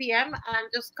 5 p.m.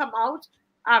 And just come out.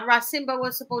 Rasimba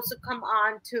was supposed to come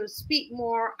on to speak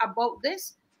more about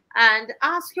this and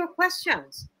ask your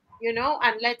questions, and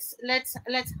let's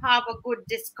have a good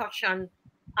discussion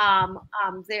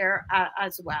there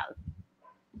as well.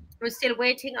 We're still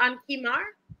waiting on Kimar.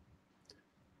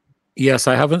 Yes,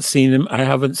 I haven't seen him. I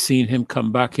haven't seen him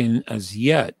come back in as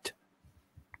yet.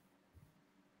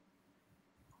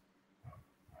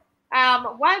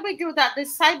 While we do that, the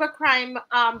cybercrime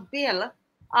bill,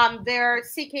 they're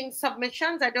seeking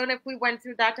submissions. I don't know if we went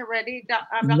through that already.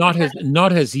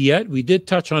 Not as yet. We did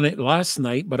touch on it last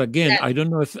night, but again, Yes. I don't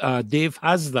know if Dave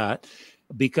has that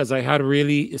because I had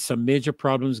really some major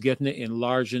problems getting it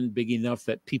enlarged and big enough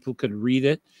that people could read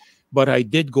it. But I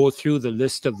did go through the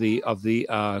list of the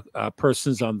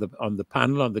persons on the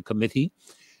panel, on the committee.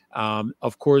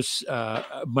 Of course,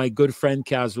 my good friend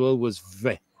Caswell was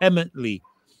vehemently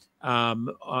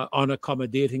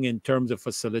unaccommodating in terms of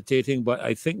facilitating, but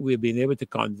I think we've been able to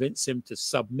convince him to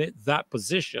submit that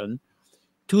position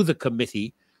to the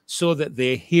committee so that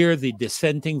they hear the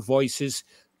dissenting voices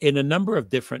in a number of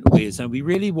different ways. And we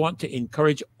really want to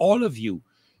encourage all of you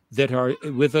that are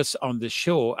with us on the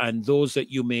show and those that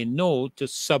you may know to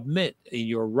submit in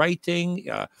your writing.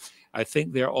 I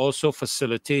think they're also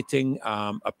facilitating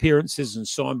appearances and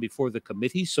so on before the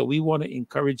committee. So we want to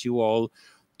encourage you all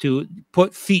to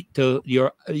put feet to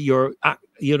your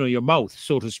mouth,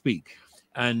 so to speak,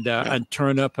 and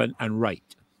turn up and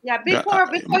write. Yeah, before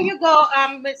you go,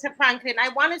 Mr. Franklin, I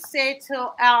want to say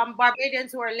to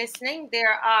Barbadians who are listening,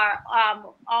 there are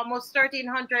almost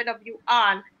 1,300 of you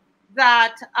on,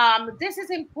 that this is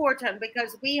important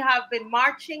because we have been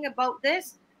marching about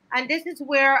this, and this is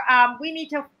where we need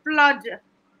to flood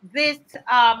this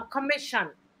commission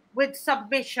with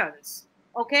submissions,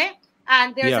 okay?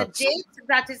 And there's a Yes. date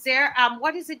that is there.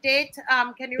 What is the date?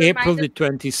 Can you April remind us? the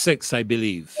 26th, I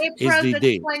believe, is April the the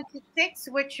date. 26th,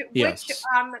 which Yes.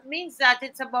 means that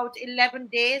it's about 11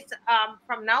 days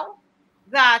from now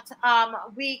that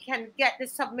we can get the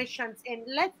submissions in.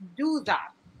 Let's do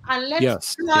that, and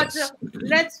Yes. Yes.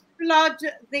 let's flood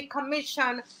the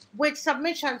commission with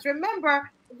submissions. Remember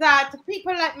that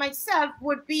people like myself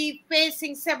would be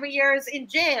facing 7 years in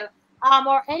jail,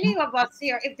 or any of us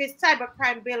here, if this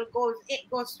cybercrime bill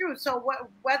goes through. So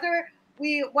whether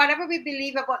whatever we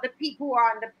believe about the people who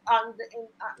are on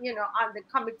the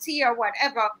committee or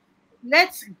whatever,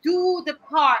 let's do the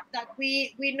part that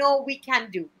we know we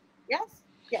can do. Yes.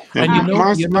 Yes. Yeah, And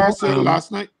Marcia,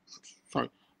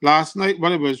 last night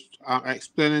when I was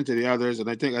explaining to the others, and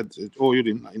I think you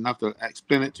didn't enough to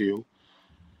explain it to you,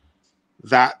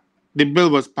 that the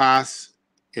bill was passed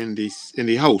in the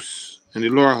house, in the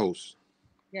lower house.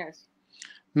 Yes.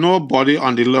 Nobody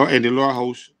in the lower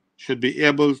house should be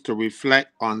able to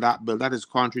reflect on that bill. That is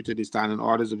contrary to the standing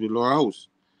orders of the lower house.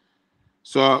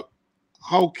 So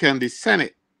how can the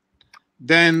Senate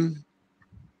then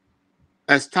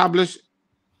establish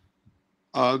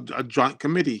a joint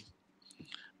committee?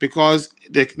 Because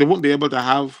they won't be able to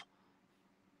have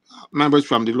members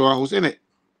from the lower house in it,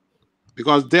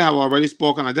 because they have already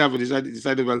spoken and they have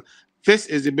decided, well, this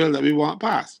is the bill that we want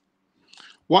passed.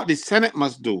 What the Senate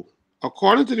must do,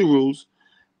 according to the rules,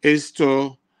 is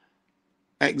to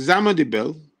examine the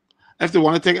bill. If they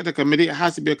want to take it to committee, it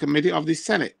has to be a committee of the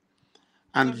Senate.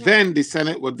 And then the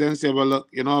Senate would then say, well, look,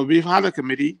 we've had a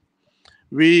committee.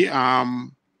 We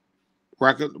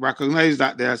recognize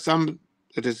that there are some,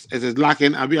 it is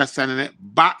lacking, and we are sending it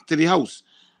back to the House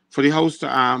for the House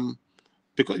to,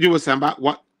 because you will send back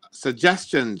what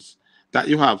suggestions that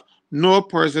you have. No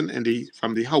person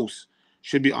from the House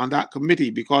should be on that committee,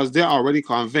 because they're already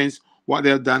convinced what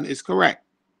they've done is correct.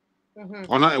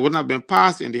 Or not, it wouldn't have been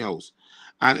passed in the House.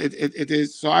 And it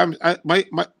is, so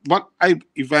what I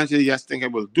eventually think I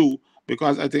will do,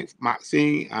 because I think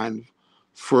Maxine and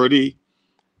Ferdy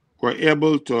were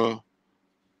able to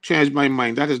change my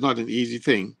mind. That is not an easy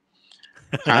thing.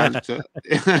 And to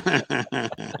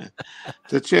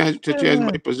change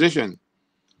my position,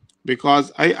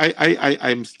 because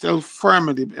I'm still firm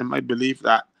in my belief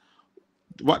that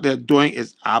what they're doing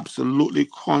is absolutely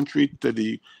contrary to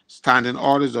the standing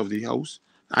orders of the House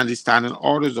and the standing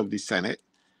orders of the Senate.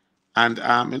 And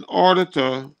in order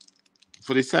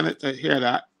for the Senate to hear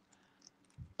that,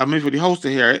 for the House to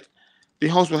hear it, the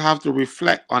House will have to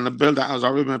reflect on the bill that has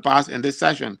already been passed in this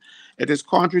session. It is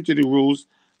contrary to the rules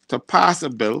to pass a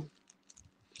bill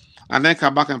and then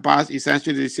come back and pass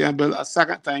essentially the same bill a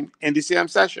second time in the same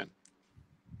session.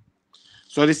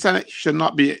 So the Senate should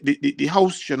not be, the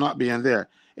House should not be in there.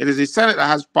 It is the Senate that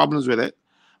has problems with it.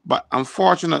 But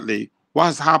unfortunately, what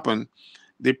has happened,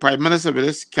 the Prime Minister, with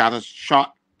this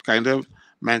scattershot kind of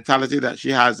mentality that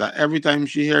she has, that every time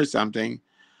she hears something,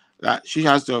 that she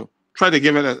has to try to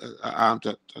give it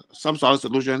some sort of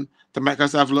solution to make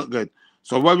herself look good.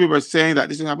 So what we were saying that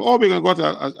this is happening, we're going to go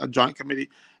to a joint committee.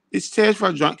 The stage for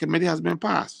a joint committee has been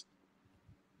passed.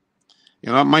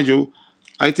 Mind you,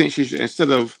 I think she should,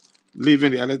 instead of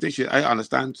leaving the island, I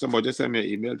understand somebody just sent me an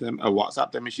email to them, a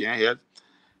WhatsApp to me, she ain't here,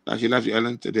 that she left the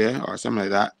island today or something like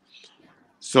that.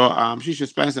 So she should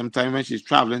spend some time when she's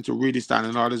traveling to read the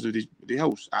standing orders of the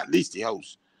House, at least the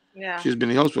House. Yeah. She's been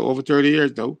in the House for over 30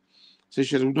 years, though. So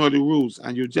she should know the rules,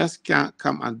 and you just can't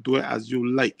come and do it as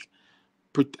you like.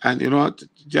 And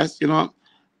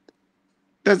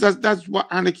that's what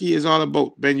anarchy is all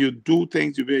about. When you do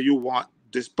things the way you want,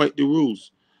 despite the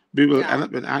rules, we will end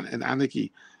up in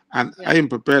anarchy. And I am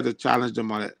prepared to challenge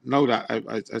them on it. Now that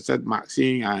I said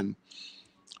Maxine and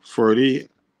Ferdy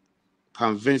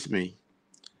convinced me.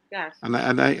 Yes. And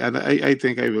I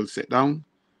think I will sit down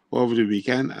over the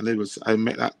weekend, and I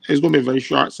make that. It's going to be a very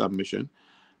short submission,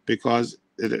 because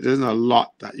there isn't a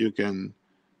lot that you can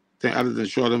think other than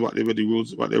show them what the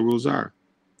rules are.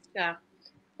 Yeah.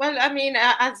 Well, I mean,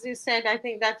 as you said, I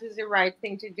think that is the right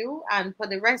thing to do. And for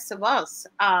the rest of us,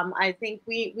 I think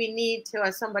we need to,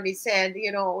 as somebody said,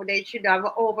 they should have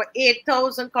over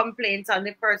 8,000 complaints on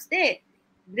the first day.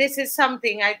 This is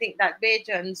something I think that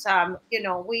Bajans,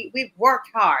 we've worked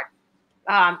hard.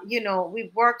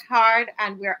 We've worked hard,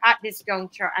 and we're at this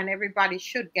juncture, and everybody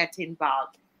should get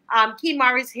involved.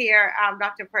 Kimar is here,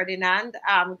 Dr. Ferdinand.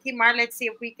 Kimar, let's see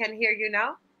if we can hear you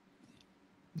now.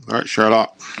 All right,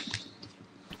 Sherlock.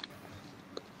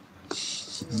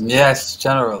 Yes,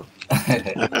 General.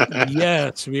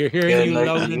 Yes, we're hearing you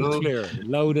loud and clear.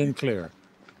 Loud and clear.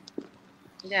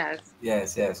 Yes.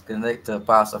 Yes. Connect to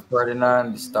Pastor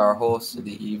Ferdinand, the star host of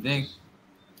the evening.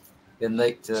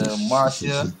 Connect to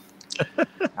Marcia.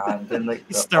 And good night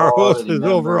to Star all Horse of the is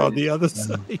over on members. the other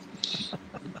side.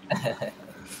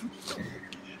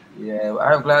 Yeah,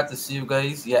 I'm glad to see you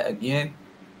guys yet again.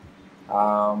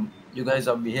 You guys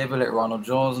are behaving like Ronald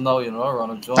Jones now. You know,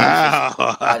 Ronald Jones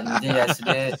just had a meeting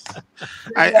yesterday.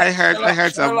 I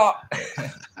heard some.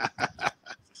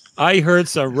 I heard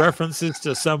some references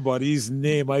to somebody's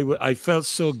name. I felt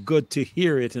so good to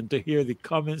hear it and to hear the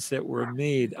comments that were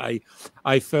made.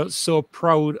 I felt so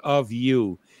proud of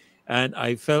you, and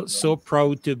I felt so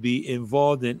proud to be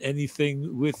involved in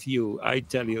anything with you. I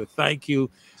tell you, thank you.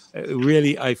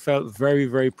 Really, I felt very,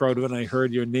 very proud when I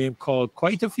heard your name called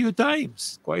quite a few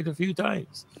times. Quite a few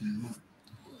times.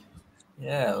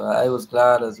 Yeah, well, I was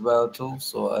glad as well too.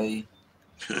 So I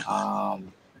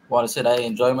want to say that I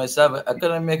enjoyed myself. I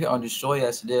couldn't make it on the show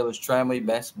yesterday. I was trying my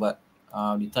best, but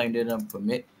the time didn't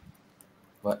permit.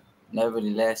 But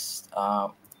nevertheless,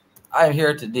 I'm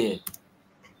here today.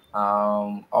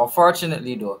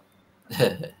 Unfortunately, though,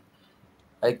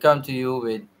 I come to you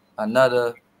with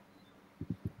another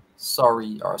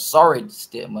sorry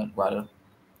statement rather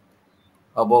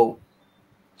about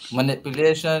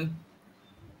manipulation,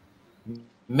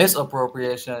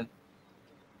 misappropriation,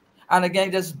 and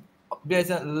again just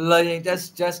blatant lying,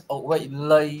 just outright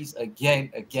lies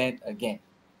again.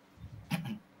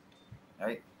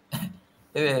 Right?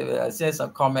 I see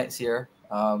some comments here.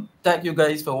 Thank you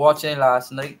guys for watching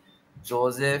last night.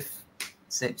 Joseph,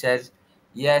 St. Church.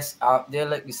 Yes, out there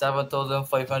like the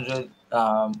 7,500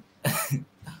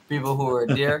 people who were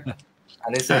there.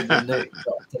 And they said good night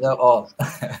to them all.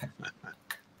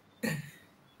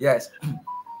 Yes.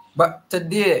 But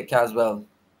today, Caswell,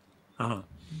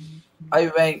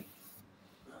 I went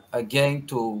again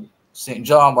to St.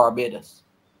 John, Barbados.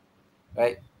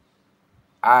 Right?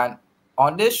 And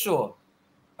on this show,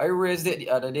 I raised it the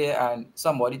other day and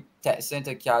somebody texted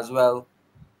to Caswell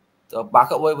to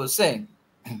back up what I was saying.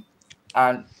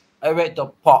 And I went to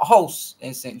Pot House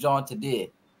in St. John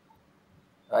today.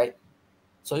 Right?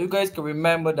 So you guys can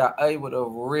remember that I would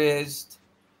have raised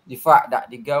the fact that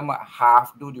the government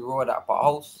half do the road at Pot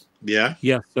House. Yeah.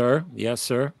 Yes, sir. Yes,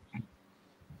 sir.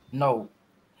 No.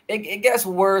 It gets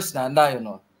worse than that, you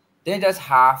know. They just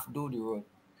half do the road.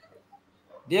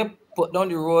 They put down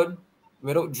the road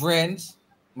without drains,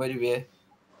 by the way.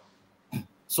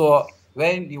 So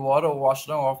when the water washed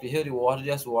down off the hill, the water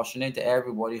just washing into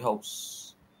everybody's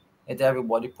house, into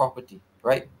everybody's property,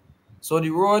 right? So the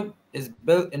road is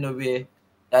built in a way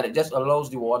that it just allows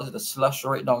the water to slush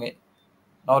right down it,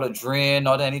 not a drain,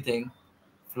 not anything,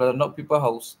 flooding up people's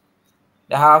house.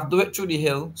 They have to do it through the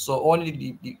hill, so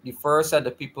only the first set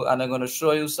of people, and I'm going to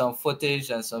show you some footage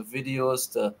and some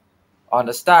videos to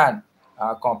understand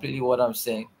completely what I'm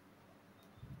saying.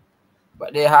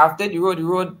 But they have to, the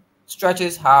road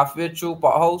stretches halfway through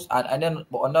Pot House and then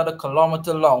another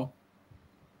kilometer long.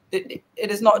 It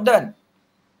is not done,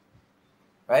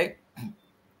 right?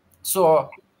 So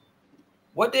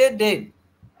what they did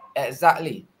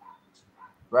exactly,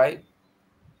 right,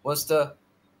 was to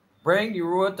bring the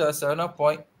road to a certain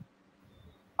point,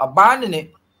 abandon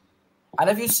it, and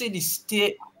if you see the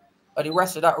state of the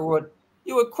rest of that road,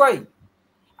 you would cry.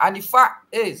 And the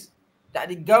fact is that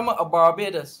the government of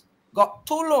Barbados got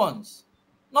 2 loans,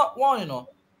 not one, you know,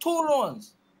 2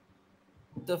 loans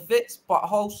to fix Pot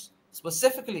House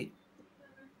specifically.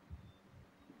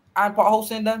 And Pot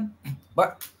House in them,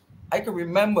 but I can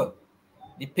remember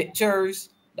the pictures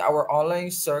that were online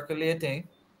circulating,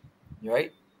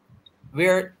 right,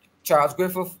 where Charles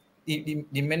Griffith, the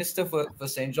minister for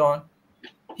St. John,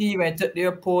 he went up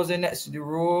there posing next to the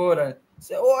road and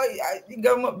said, "Oh, the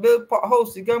government built Pot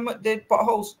House. The government did Pot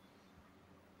House.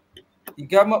 The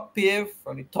government paved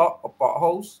from the top of Pot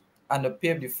House and they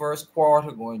paved the first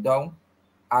quarter going down,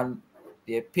 and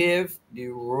they paved the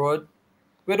road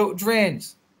without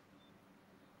drains."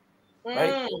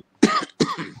 Right?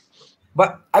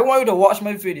 But I want you to watch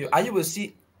my video and you will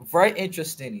see very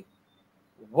interestingly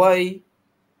why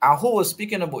and who was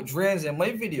speaking about drains in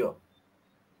my video.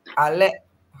 I let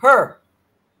her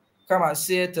come and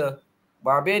say to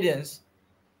Barbadians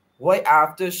why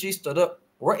after she stood up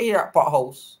right here at Pot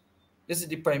House, this is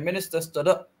the Prime Minister stood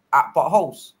up at Pot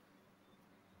House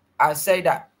and said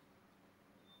that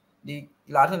the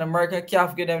Latin American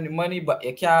can't give them the money, but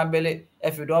you can't build it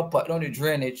if you don't put down the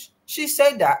drainage. She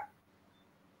said that.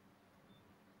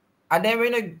 And then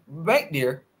when I went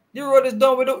there, the road is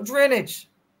done without drainage.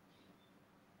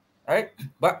 Right?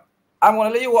 But I'm going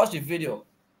to let you watch the video.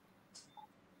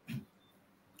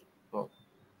 So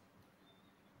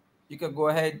you can go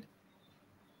ahead.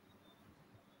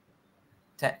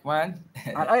 Tech man.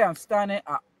 And I am standing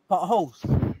at Pot House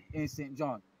in St.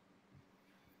 John.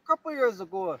 couple years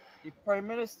ago, the Prime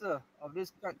Minister of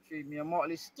this country, Mia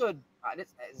Motley, stood at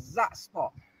this exact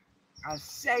spot and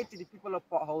said to the people of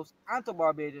Port House and to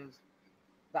Barbados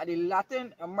that the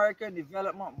Latin American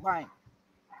Development Bank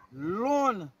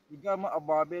loaned the government of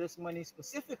Barbados money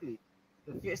specifically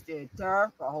to fix the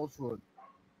entire Port House road.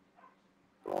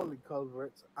 All the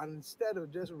culverts, and instead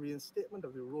of just reinstatement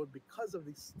of the road, because of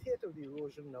the state of the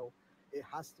erosion now, it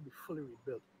has to be fully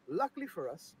rebuilt. Luckily for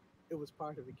us, it was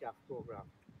part of the CAF program,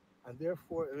 and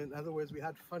therefore, in other words, we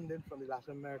had funding from the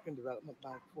Latin American Development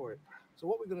Bank for it. So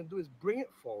what we're going to do is bring it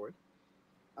forward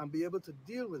and be able to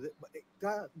deal with it, but it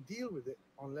can't deal with it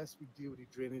unless we deal with the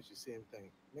drainage the same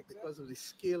thing, because of the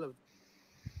scale of.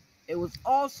 It was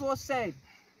also said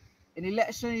in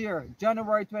election year,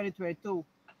 January 2022,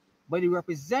 by the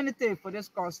representative for this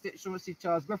constituency,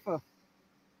 Charles Griffith,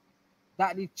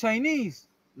 that the Chinese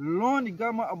loaned the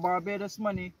government of Barbados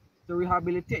money to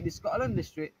rehabilitate the Scotland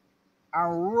district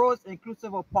and roads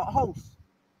inclusive of Port House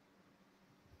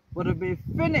would have been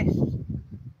finished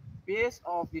based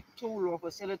off the two loan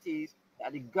facilities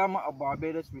that the government of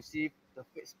Barbados received to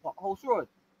fix Port House Road.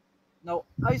 Now,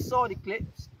 I saw the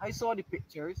clips, I saw the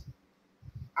pictures,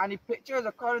 and the pictures,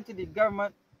 according to the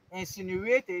government,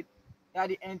 insinuated that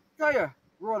the entire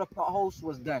road of Port House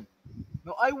was done.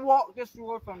 Now, I walked this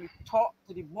road from the top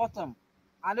to the bottom,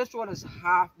 and this road is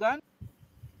half done.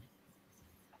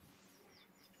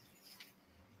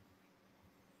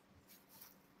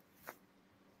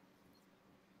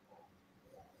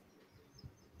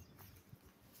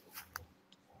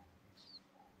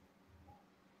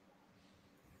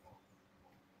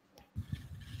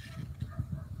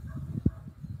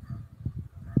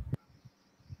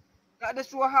 That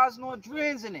this road has no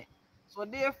drains in it. So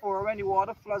therefore, when the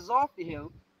water floods off the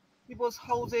hill, people's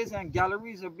houses and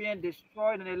galleries are being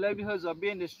destroyed and their livelihoods are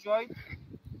being destroyed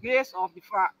based off the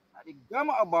fact that the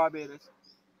government of Barbados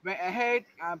went ahead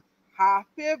and half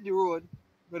paved the road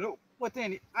without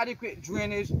putting adequate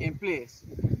drainage in place.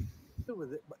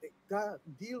 With it, but it can't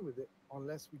deal with it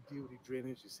unless we deal with the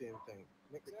drainage the same thing,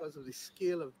 because of the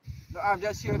scale of. So I'm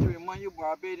just here to remind you,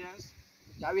 Barbadians,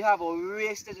 that we have a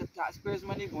wastage of taxpayers'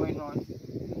 money going on,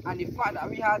 and the fact that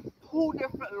we had two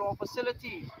different law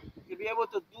facilities to be able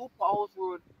to do Port House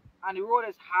Road, and the road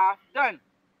is half done.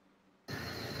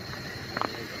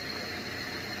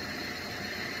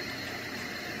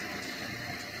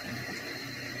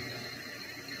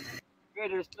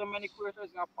 There's so many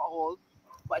creators in Port House,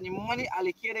 but the money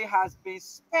allocated has been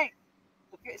spent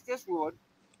to fix this road.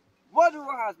 While the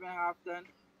road has been half done,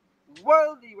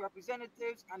 while the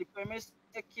representatives and the Prime Minister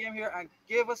came here and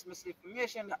gave us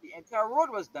misinformation that the entire road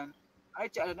was done, I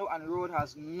checked it out and the road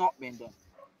has not been done.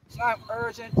 So I'm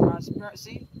urging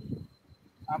transparency.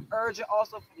 I'm urging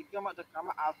also for the government to come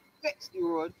out and fix the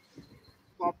road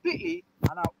completely,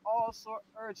 and I'm also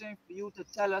urging for you to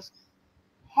tell us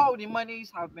how the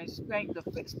monies have been spent to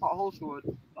fix Port House Road,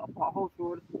 but Port House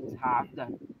Road is half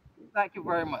done. Thank you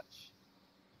very much.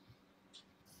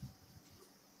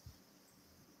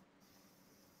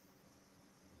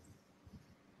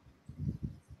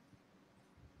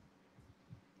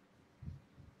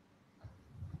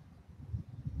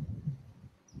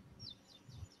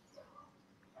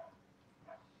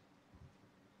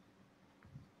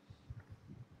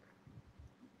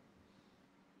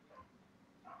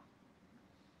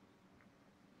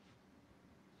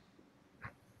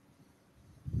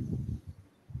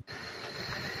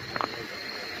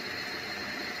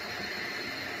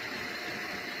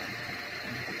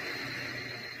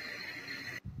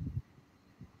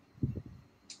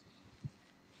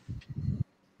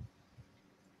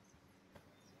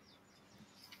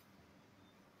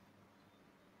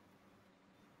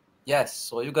 Yes,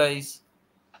 so you guys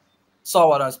saw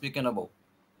what I'm speaking about.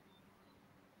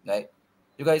 Right?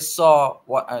 You guys saw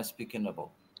what I'm speaking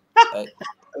about. Right?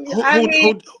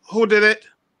 Who did it?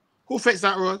 Who fixed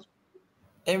that road?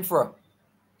 Infra.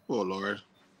 Oh Lord.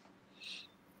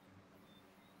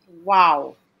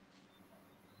 Wow.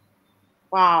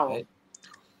 Wow. Right?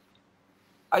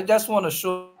 I just want to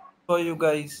show you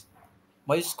guys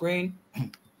my screen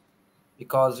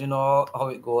because you know how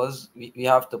it goes. We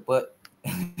have to put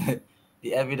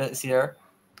the evidence here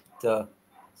to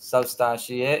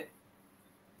substantiate.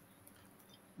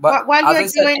 But while you're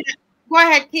doing that, go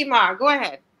ahead, Kimar, go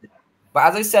ahead. But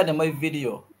as I said in my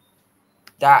video,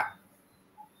 that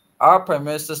our Prime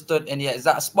Minister stood in the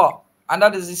exact spot, and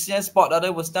that is the same spot that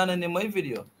I was standing in my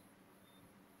video.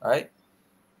 Right?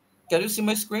 Can you see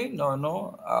my screen? No.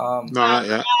 No, not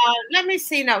yet. Let me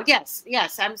see now. Yes,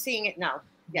 I'm seeing it now.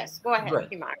 Yes, go ahead, right.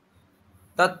 Kimar.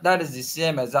 That is the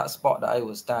same exact spot that I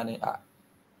was standing at.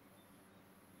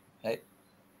 Right?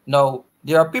 Now,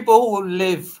 there are people who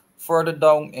live further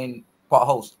down in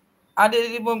potholes, and they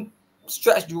didn't even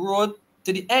stretch the road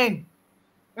to the end.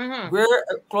 Mm-hmm. Where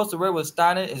close to where we're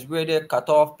standing is where they cut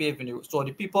off paving the road. So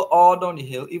the people all down the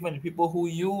hill, even the people who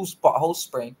use pothole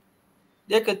spring,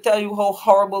 they could tell you how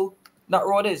horrible that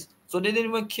road is. So they didn't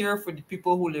even care for the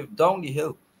people who live down the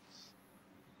hill,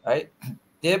 right?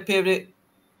 They paved it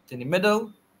to the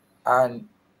middle, and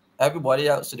everybody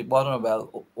else to the bottom.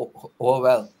 Well, oh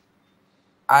well,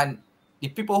 and the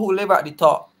people who live at the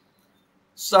top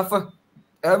suffer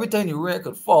every time the rain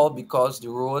could fall because the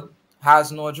road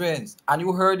has no drains. And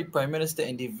you heard the prime minister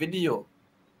in the video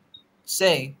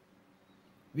saying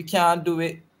we can't do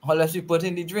it unless we put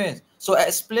in the drains. So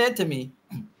explain to me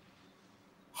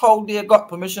how they got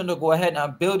permission to go ahead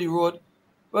and build the road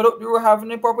without the road having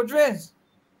the proper drains.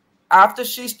 After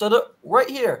she stood up right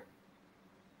here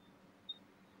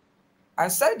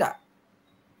and said that,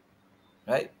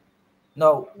 right?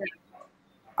 Now,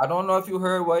 I don't know if you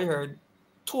heard what I heard.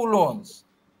 Two loans,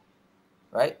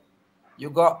 right? You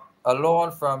got a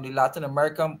loan from the Latin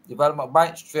American Development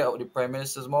Bank straight out of the Prime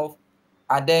Minister's mouth.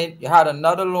 And then you had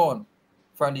another loan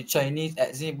from the Chinese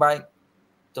Exim Bank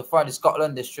to fund the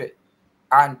Scotland district.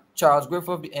 And Charles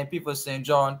Griffith, the MP for St.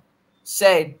 John,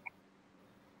 said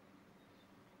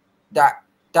that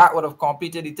that would have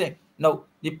completed the thing. No,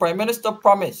 the Prime Minister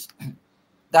promised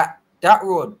that that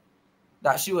road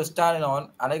that she was standing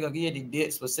on, and I'm going to give you the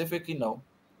date specifically now.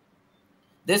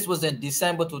 This was in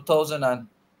December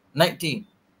 2019.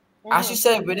 And she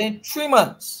said within 3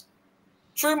 months,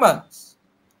 3 months,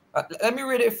 let me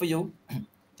read it for you.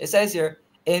 It says here,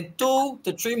 in 2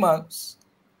 to 3 months,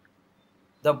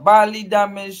 the badly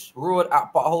damaged road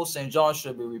at Pothole St. John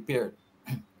should be repaired.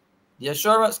 The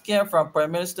assurance came from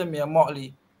Prime Minister Mia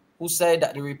Mottley, who said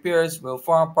that the repairs will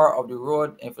form part of the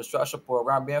road infrastructure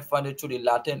program being funded through the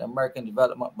Latin American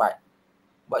Development Bank.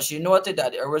 But she noted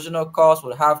that the original cost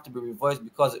would have to be revised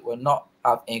because it would not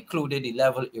have included the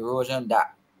level erosion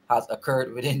that has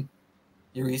occurred within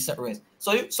the recent rains.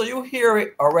 So you hear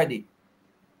it already,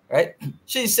 right?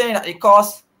 She's saying that the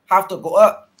costs have to go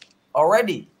up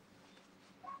already,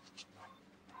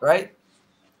 right?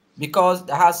 Because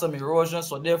there has some erosion,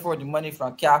 so therefore the money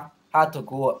from CAF had to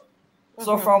go up.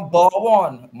 So from bar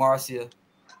one, Marcia,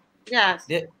 Yes.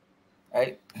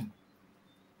 Right?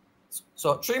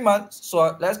 So 3 months.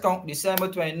 So let's count December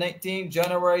 2019,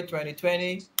 January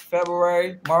 2020,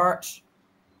 February, March.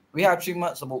 We have 3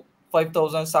 months, about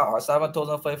 5,000 or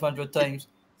 7,500 times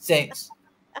since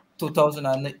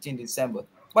 2019 December.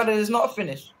 But it is not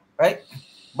finished, right?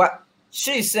 But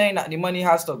she's saying that the money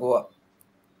has to go up.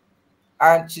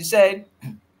 And she said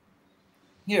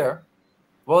here,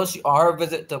 well, she on her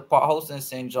visit to Pothouse in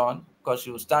St. John, because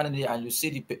she was standing there, and you see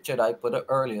the picture that I put up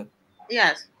earlier.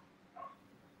 Yes.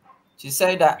 She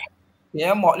said that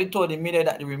PM Motley told the media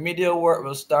that the remedial work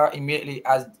will start immediately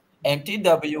as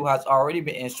MTW has already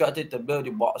been instructed to build the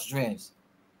box drains,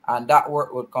 and that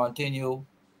work will continue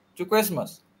to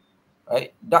Christmas.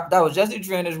 Right? That was just the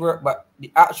drainage work, but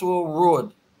the actual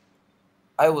road,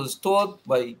 I was told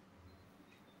by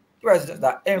residents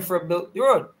that Infra built the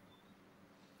road.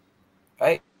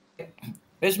 Right?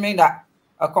 Which means that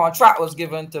a contract was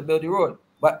given to build the road.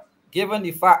 But given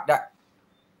the fact that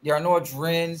there are no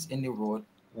drains in the road,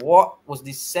 what was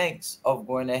the sense of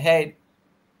going ahead,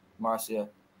 Marcia,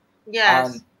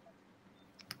 Yes. and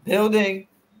building,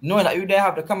 knowing that you didn't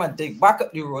have to come and dig back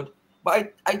up the road?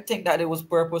 But I think that it was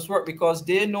purpose work because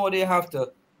they know they have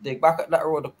to dig back up that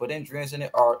road to put in drains in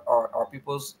it, or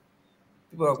people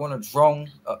are going to drown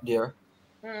up there.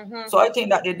 So I think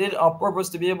that they did it on purpose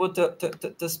to be able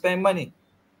to spend money.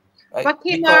 Right? But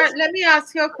Kimar, let me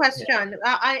ask you a question.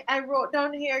 I wrote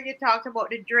down here you talked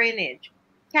about the drainage.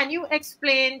 Can you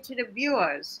explain to the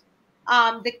viewers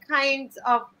the kinds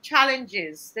of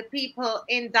challenges the people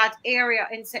in that area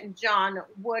in St. John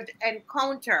would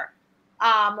encounter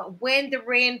when the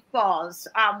rain falls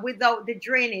without the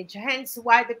drainage? Hence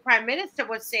why the Prime Minister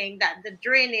was saying that the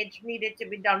drainage needed to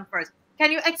be done first.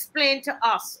 Can you explain to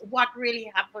us what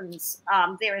really happens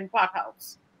there in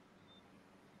Pothouse?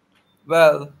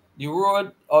 Well, the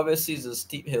road obviously is a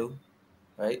steep hill,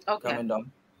 right? Okay. Coming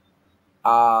down.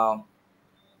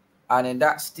 And in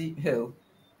that steep hill,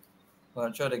 I'm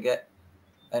gonna try to get,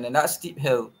 and in that steep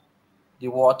hill, the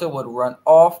water would run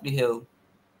off the hill.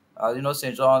 You know,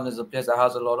 St. John is a place that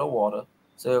has a lot of water,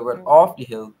 so it went off the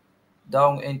hill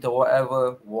down into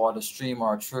whatever water stream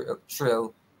or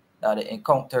trail that it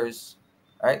encounters,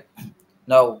 right?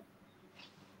 Now,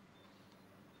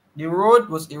 the road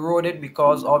was eroded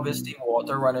because obviously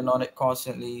water running on it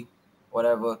constantly,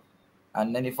 whatever,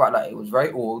 and then the fact that it was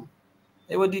very old,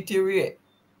 it would deteriorate.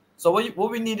 So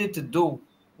what we needed to do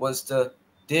was to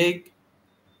dig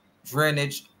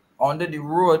drainage under the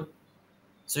road.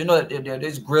 So you know that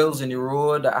there's grills in the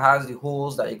road that has the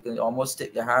holes that you can almost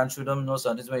stick your hand through them. You know,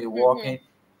 so this when you're walking,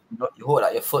 you hold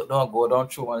that your foot don't go down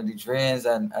through one of the drains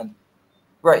and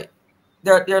right.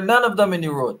 There are none of them in the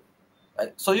road.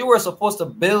 Right? So you were supposed to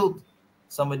build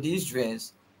some of these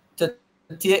drains to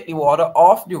take the water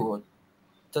off the road,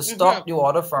 to stop the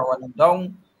water from running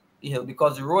down the hill,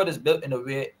 because the road is built in a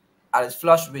way and it's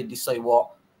flush with the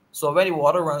sidewalk. So when the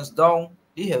water runs down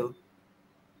the hill,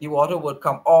 the water would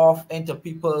come off into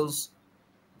people's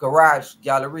garage,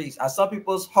 galleries, and some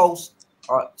people's house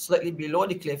are slightly below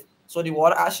the cliff. So the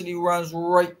water actually runs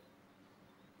right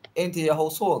into your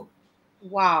household.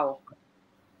 Wow.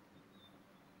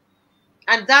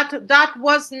 And that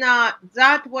was not,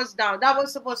 that was done, that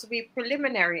was supposed to be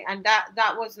preliminary, and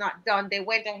that was not done. They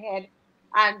went ahead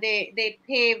and they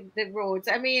paved the roads.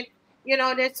 I mean,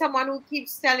 there's someone who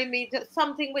keeps telling me that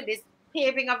something with this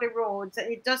paving of the roads,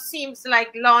 it just seems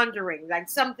like laundering, like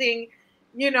something,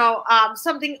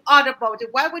 something odd about it.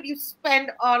 Why would you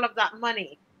spend all of that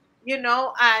money,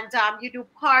 and you do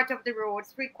part of the road,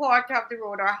 three-quarter of the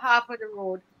road, or half of the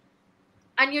road,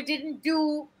 and you didn't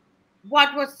do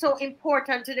what was so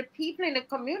important to the people in the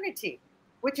community,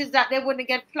 which is that they wouldn't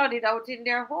get flooded out in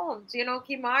their homes.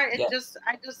 Kimar, Yeah,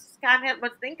 I just can't help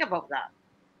but think about that.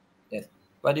 yes.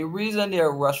 But the reason they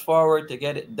rushed forward to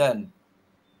get it done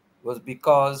was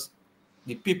because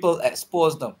the people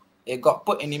exposed them. It got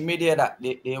put in the media that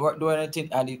they weren't doing anything,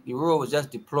 and the rule was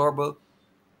just deplorable.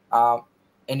 Um,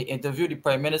 in the interview, the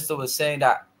prime minister was saying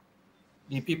that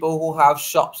the people who have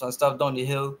shops and stuff down the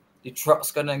hill, the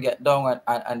trucks couldn't get down,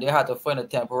 and they had to find a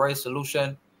temporary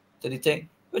solution to the thing,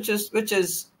 which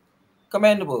is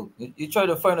commendable. You try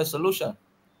to find a solution,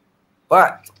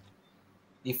 but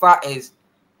the fact is,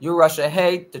 you rush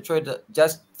ahead to try to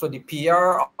just for the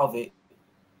PR of it,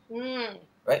 Mm,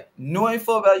 right? Knowing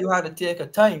full well you had to take a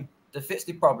time to fix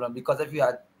the problem, because if you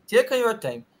had taken your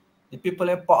time, the people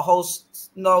in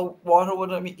potholes, no water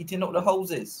wouldn't be eating up the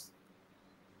houses,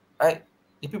 right?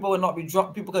 The people would not be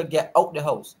drunk. People could get out the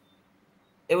house.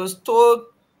 It was told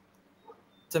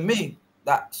to me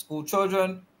that school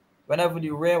children, whenever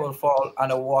the rain will fall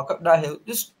and they walk up that hill,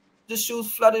 the shoes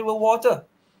flooded with water,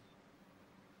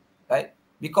 right?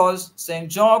 Because St.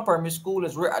 John Primary School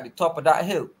is right at the top of that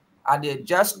hill, and they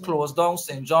just closed down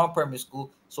St. John Primary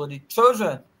School. So the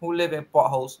children who live in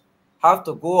potholes have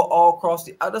to go all across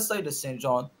the other side of St.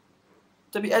 John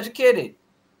to be educated,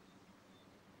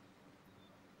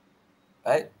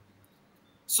 right?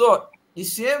 So the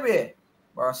same way,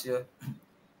 Marcia,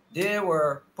 they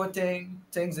were putting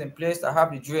things in place to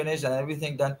have the drainage and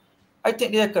everything done. I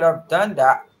think they could have done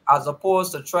that as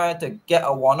opposed to trying to get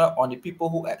a one-up on the people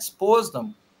who exposed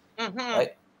them, mm-hmm.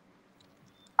 right?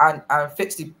 And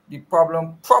fix the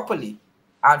problem properly,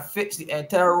 and fix the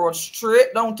entire road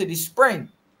straight down to the spring,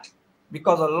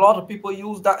 because a lot of people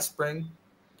use that spring.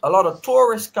 A lot of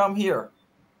tourists come here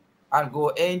and go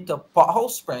into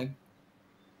Pothole Spring,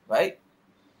 right?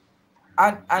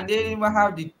 And they didn't even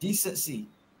have the decency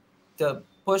to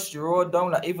push the road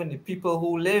down, that even the people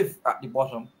who live at the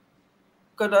bottom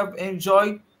could have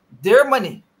enjoyed their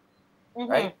money,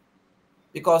 Mm-hmm. right?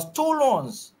 Because two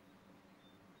loans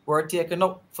were taken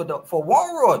up for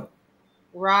one road.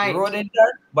 The Right. road ain't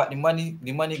done, but the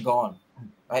money gone,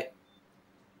 right?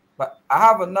 But I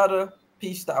have another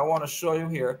piece that I want to show you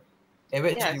here, in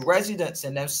which the Yes. residents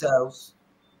in themselves,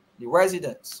 the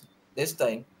residents this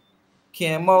time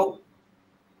came out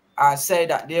and said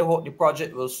that they hope the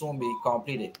project will soon be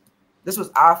completed. This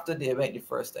was after the event the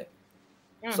first time.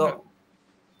 Mm-hmm. So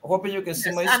hoping you can see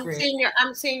Yes, my screen.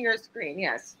 I'm seeing your screen.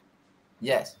 Yes.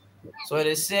 Yes. So it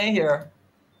is saying here,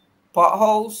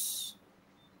 potholes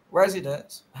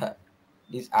residents,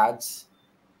 these ads,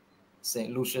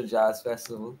 St. Lucia Jazz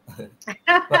Festival.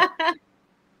 But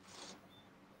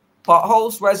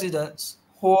potholes residents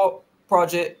hope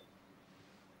project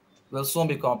will soon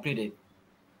be completed,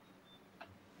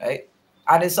 right?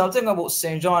 And it's something about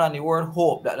St. John and the word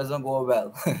hope that doesn't go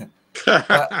well.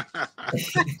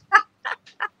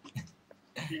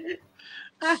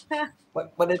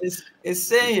 but but it's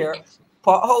saying here,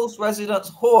 potholes residents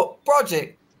hope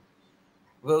project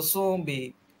will soon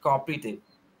be completed,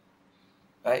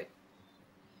 right?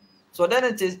 So then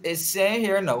it's saying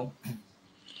here now,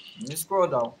 let me scroll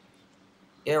down.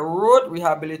 A road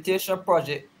rehabilitation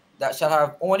project that shall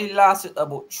have only lasted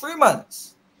about 3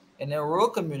 months in a rural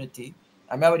community.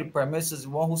 I remember the premise is the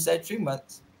one who said 3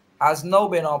 months, has now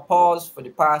been on pause for the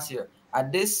past year.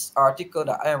 And this article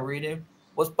that I am reading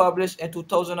was published in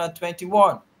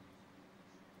 2021,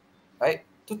 right?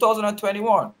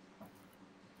 2021.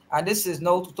 And this is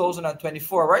now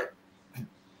 2024, right?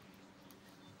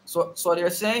 So So they're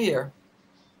saying here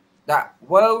that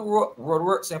while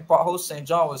roadworks in Port House St.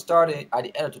 John was started at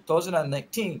the end of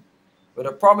 2019, with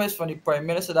a promise from the Prime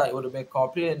Minister that it would have been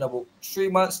completed in about 3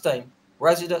 months' time,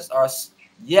 residents are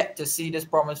yet to see this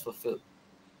promise fulfilled.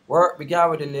 Work began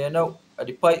with the laying out of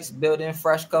the pipes, building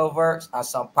fresh culverts and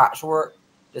some patchwork,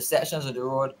 the sections of the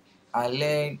road, and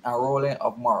laying and rolling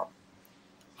of marl.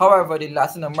 However, the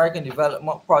Latin American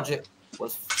development project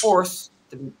was forced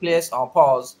to be placed on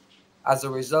pause as a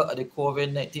result of the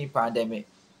COVID-19 pandemic,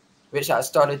 which had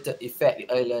started to affect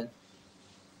the island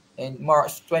in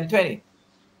March 2020.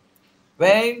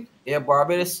 When a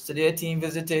Barbados Today team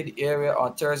visited the area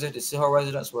on Thursday to see how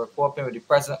residents were coping with the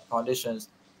present conditions,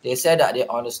 they said that they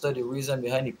understood the reason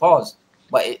behind the pause,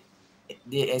 but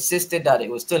they insisted that it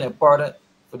was still important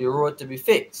for the road to be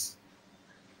fixed.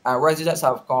 And residents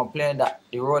have complained that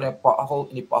the road in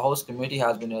the Port House community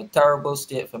has been in a terrible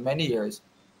state for many years,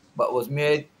 but was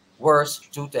made worse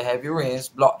due to heavy rains,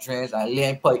 blocked drains, and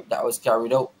lane pipe that was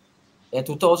carried out in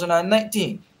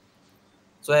 2019.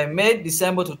 So in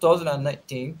mid-December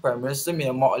 2019, Prime Minister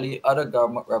Mia Motley, other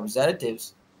government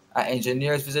representatives, and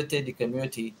engineers visited the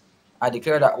community and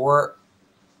declared that work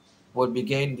would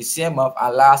begin the same month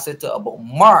and lasted to about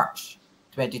March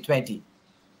 2020.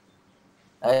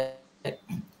 Right?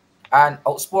 And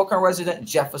outspoken resident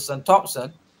Jefferson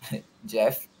Thompson,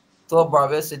 Jeff, told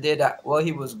Barbados today that while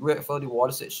he was grateful the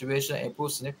water situation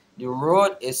improved, the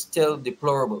road is still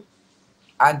deplorable.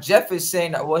 And Jeff is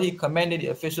saying that while he commended the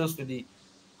officials for the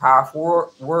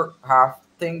work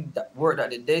that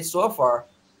they did so far,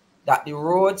 that the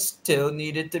road still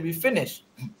needed to be finished.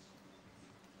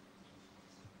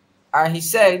 And he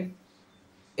said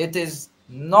it is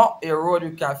not a road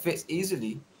you can fix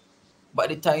easily, but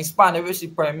the time span in which the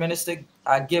Prime Minister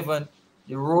had given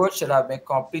the road should have been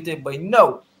completed by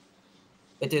now.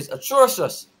 It is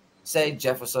atrocious, said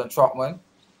Jefferson Trotman.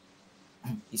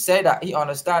 He said that he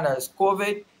understands that it's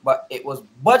COVID, but it was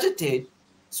budgeted,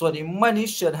 so the money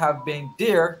should have been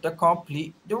there to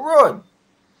complete the road.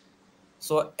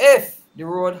 So if the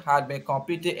road had been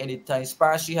completed in the time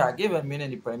span she had given, meaning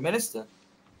the Prime Minister,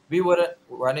 we wouldn't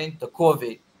run into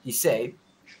COVID, he said,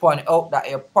 pointing out that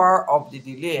a part of the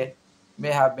delay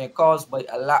may have been caused by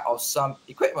a lack of some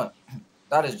equipment.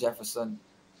 That is Jefferson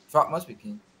Trotman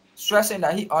speaking, stressing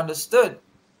that he understood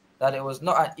that it was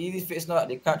not an easy fix, not that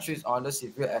the country is under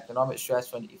severe economic stress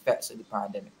from the effects of the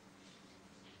pandemic.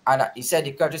 And he said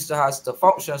the country still has to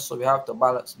function, so we have to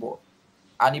balance both.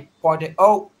 And he pointed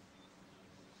out,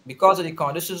 because of the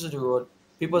conditions of the road,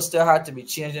 people still had to be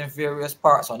changing various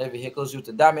parts on their vehicles due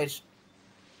to damage.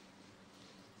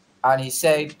 And he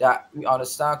said that we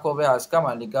understand COVID has come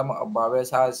and the government of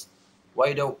Barbados has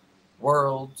wider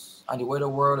worlds, and the wider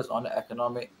world is under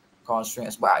economic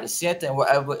constraints. But at the same time,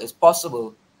 whatever is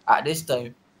possible at this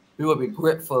time, we will be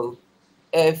grateful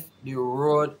if the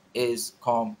road is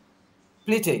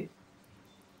completed.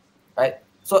 Right?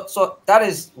 So that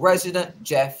is resident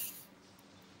Jeff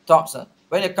Thompson.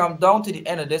 When you come down to the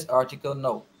end of this article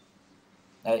now,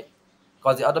 right?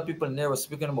 Because the other people in there were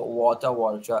speaking about water and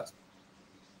water trucks.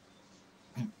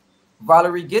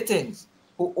 Valerie Gittings,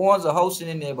 who owns a house in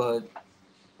the neighborhood,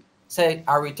 said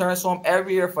I returns home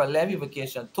every year for a lengthy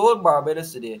vacation, told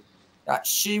Barbados Today that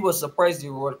she was surprised the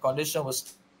road condition was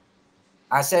still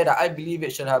bad, and said that I believe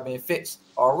it should have been fixed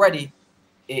already.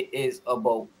 It is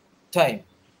about time.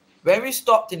 When we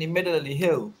stopped in the middle of the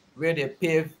hill where they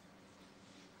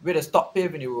stopped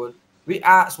paving the road, we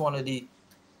asked one of the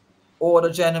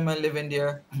older gentlemen living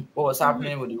there what was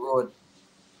happening with the road.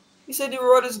 He said the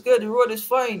road is good, the road is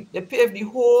fine. They paved the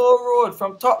whole road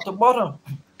from top to bottom.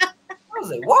 I was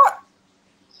like, what?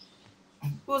 He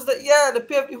was like, yeah, they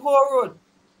paved the whole road.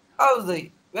 I was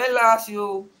like, when last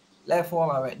you left home,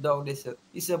 I went down this hill.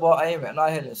 He said, well, I ain't went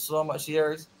down hill in so much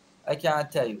years, I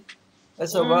can't tell you. I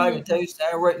said, well, I can tell you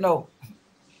standing right now.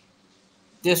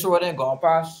 This road ain't going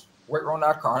past right around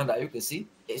that corner that you can see.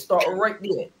 It started right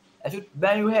there. If you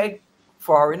bend your head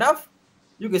far enough,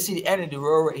 you can see the end of the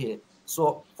road right here.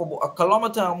 So for about 1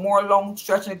 kilometer and more long,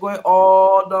 stretching going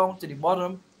all down to the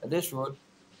bottom of this road,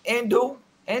 ain't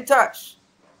touch.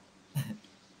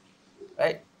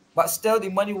 Right? But still the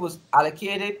money was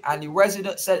allocated, and the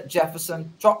resident said,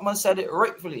 Jefferson Trotman said it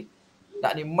rightfully,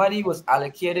 that the money was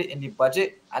allocated in the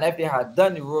budget, and if they had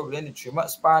done the road within the 3-month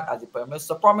span as the Prime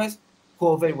Minister promised,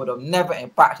 COVID would have never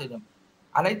impacted them.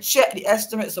 And I checked the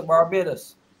estimates of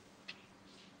Barbados.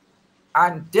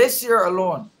 And this year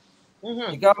alone,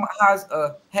 the government has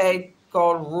a head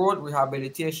called road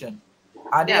rehabilitation.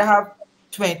 And they have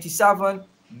 $27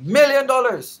 million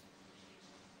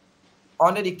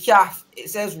under the CAF. It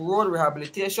says road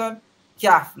rehabilitation,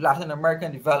 CAF, Latin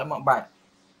American Development Bank.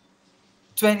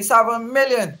 27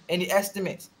 million in the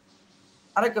estimates.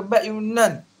 And I can bet you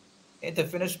none into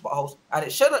finished potholes. And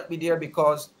it shouldn't be there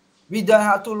because we done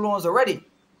have 2 loans already.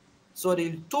 So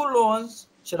the 2 loans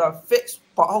should have fixed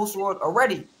potholes road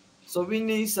already. So we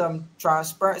need some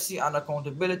transparency and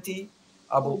accountability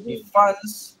about the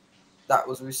funds that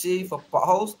was received for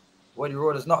potholes where the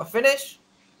road is not finished.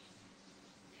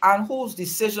 And whose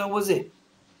decision was it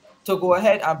to go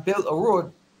ahead and build a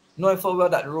road knowing full well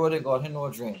that the road ain't got no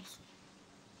drains?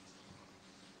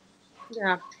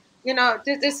 Yeah,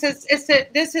 this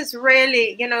is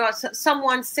really,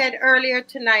 someone said earlier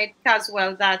tonight as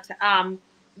well that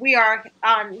we are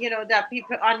on, that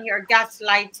people on here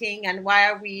gaslighting, and why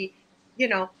are we,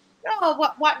 no,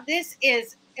 what this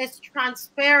is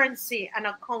transparency and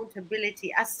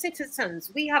accountability. As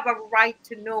citizens, we have a right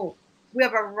to know. We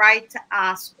have a right to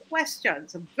ask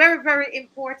questions. Very, very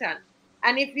important.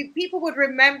 And if people would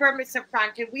remember, Mr.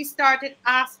 Franklin, we started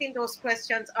asking those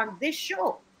questions on this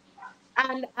show.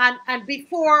 And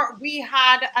before, we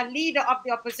had a leader of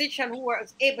the opposition who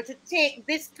was able to take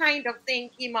this kind of thing,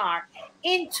 Kimar,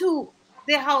 into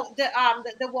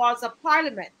the walls of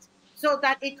Parliament, so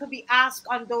that it could be asked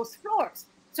on those floors.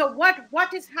 So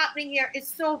what is happening here is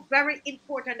so very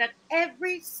important, that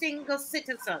every single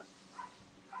citizen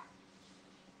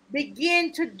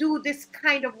begin to do this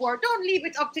kind of work. Don't leave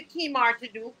it up to Kimar to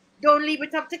do. Don't leave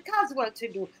it up to Caswell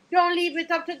to do. Don't leave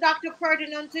it up to Dr.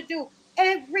 Ferdinand to do.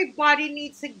 Everybody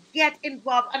needs to get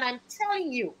involved. And I'm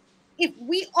telling you, if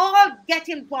we all get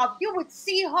involved, you would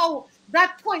see how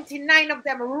that 29 of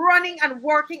them running and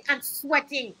working and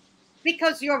sweating,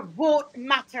 because your vote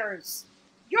matters.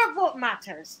 Your vote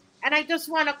matters. And I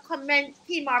just want to commend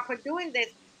Kimar for doing this.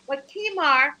 But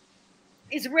Kimar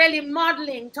is really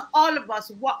modeling to all of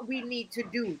us what we need to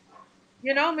do.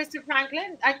 Mr.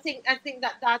 Franklin, I think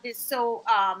that is so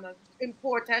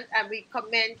important, and we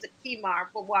commend Kimar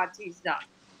for what he's done.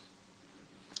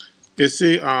 You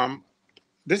see,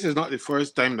 this is not the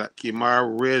first time that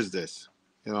Kimar raised this,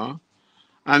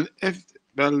 and if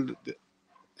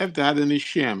they had any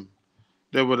shame,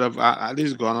 they would have at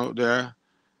least gone out there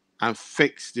and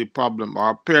fixed the problem, or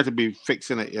appear to be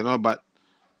fixing it, but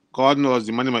God knows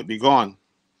the money might be gone.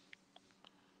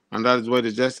 And that is what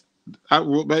it just,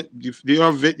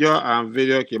 your video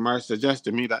Kimar suggests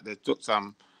to me that they took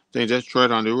some things, just throw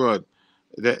it on the road.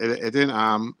 It didn't,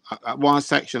 at one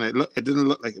section, it didn't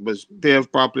look like it was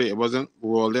paved properly. It wasn't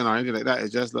rolled in or anything like that. It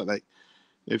just looked like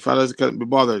the fellas couldn't be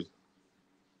bothered.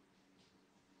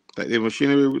 Like the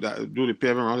machinery that do the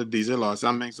paving around the diesel or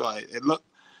something. So it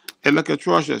looked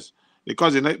atrocious.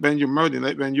 Because the night when you murdered, the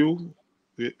night when you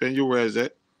where is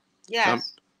it?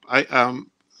 Yes.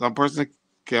 Some person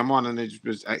came on and they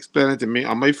was explaining to me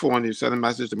on my phone. He sent a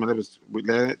message to me. I was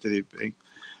relating it to the thing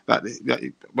that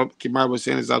what Kimar was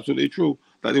saying is absolutely true.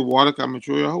 That the water coming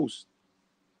through your house.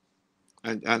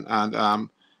 And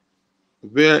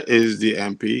where is the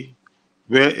MP?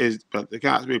 But they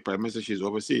can't be prime minister. She's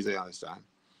overseas. I understand.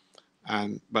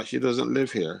 But she doesn't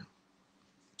live here,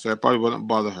 so I probably wouldn't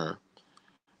bother her.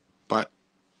 But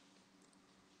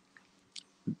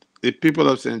the people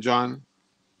of St. John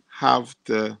have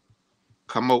to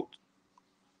come out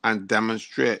and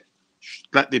demonstrate,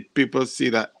 let the people see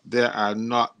that they are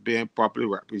not being properly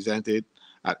represented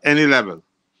at any level.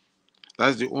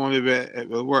 That's the only way it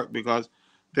will work, because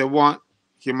they want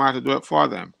Kimar to do it for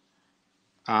them.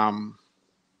 Well,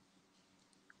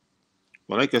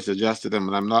 I can suggest to them,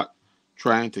 and I'm not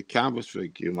trying to canvass for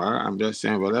Kimar. I'm just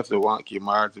saying, well, if they want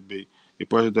Kimar to be the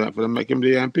president for them, make him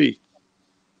the MP.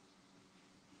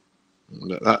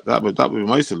 That would be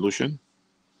my solution.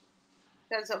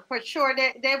 Because for sure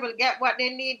they will get what they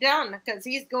need done, because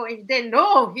they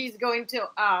know he's going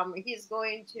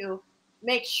to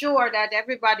make sure that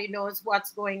everybody knows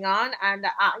what's going on. And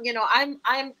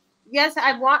yes,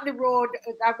 I want the road.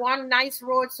 I want nice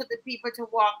roads for the people to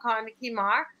walk on,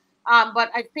 Kimar. But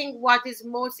I think what is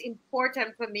most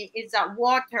important for me is that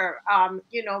water,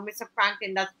 Mr.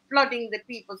 Franklin, that's flooding the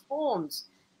people's homes.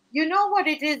 You know what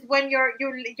it is when your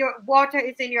water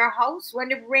is in your house,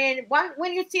 when it rain,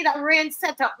 when you see that rain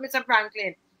set up, Mr.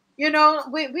 Franklin.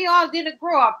 We all didn't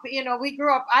grow up.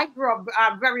 I grew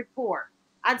up very poor.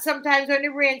 And sometimes when the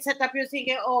rain set up, you're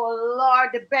thinking, oh,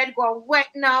 Lord, the bed going wet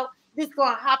now. This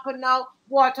going to happen now.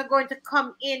 Water going to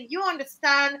come in. You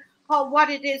understand what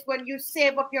it is when you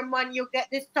save up your money, you get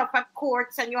this stuff at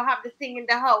courts and you have the thing in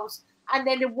the house. And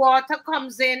then the water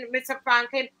comes in, Mr.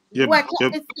 Franklin, wet up the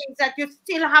things that you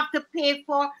still have to pay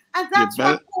for. And that's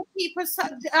what poor people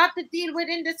have to deal with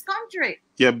in this country.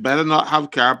 You better not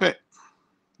have carpet.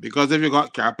 Because if you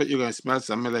got carpet, you're going to smell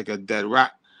something like a dead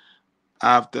rat.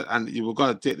 And you were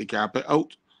going to take the carpet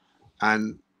out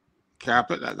and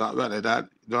carpet that got rid of that,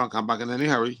 don't come back in any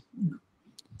hurry.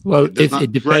 Well, It does if not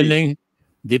it dry.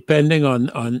 depending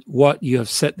on what you have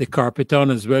set the carpet on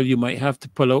as well, you might have to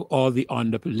pull out all the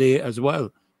underlay as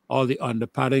well, all the under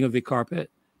padding of the carpet.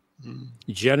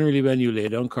 Generally, when you lay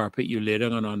down carpet, you lay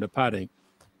down on under padding.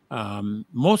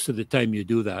 Most of the time, you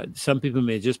do that. Some people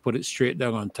may just put it straight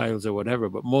down on tiles or whatever,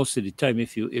 but most of the time,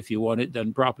 if you want it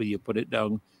done properly, you put it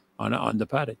down on under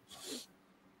padding.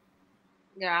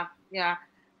 Yeah, yeah.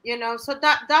 You know, so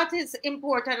that is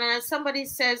important. And as somebody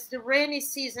says, the rainy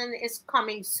season is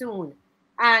coming soon.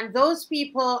 And those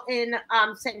people in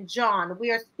St. John,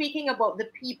 we are speaking about the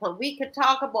people. We could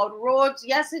talk about roads.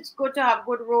 Yes, it's good to have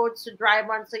good roads to drive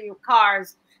on, so your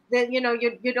cars. Then you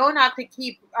don't have to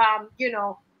keep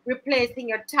replacing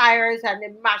your tires and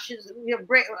it mashes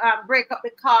break up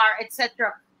the car,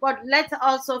 etc. But let's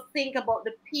also think about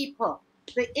the people,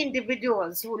 the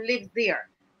individuals who live there,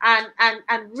 and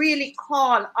really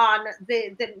call on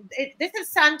this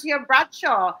is Santia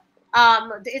Bradshaw.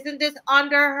 Isn't this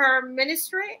under her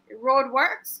ministry,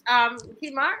 Roadworks,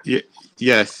 Kimar?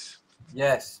 Yes.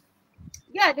 Yes.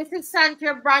 Yeah, this is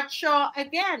Santia Bradshaw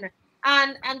again.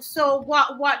 And so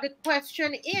what the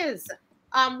question is,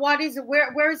 where is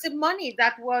the money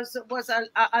that was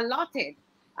allotted?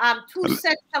 Two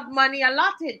sets of money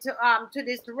allotted to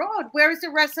this road. Where is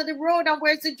the rest of the road and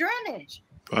where's the drainage?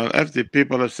 Well, if the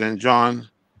people of St. John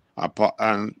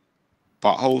and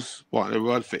potholes want the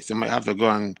road fixed, they might have to go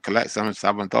and collect some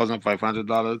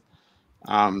 $7,500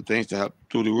 things to help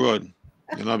do the road.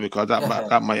 Because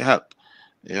that might help.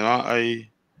 I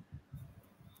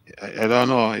don't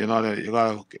know. You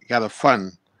gotta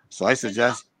fund. So I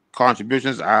suggest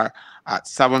contributions are at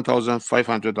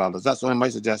 $7,500. That's only my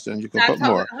suggestion. You can put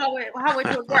more. How it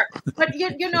would work. But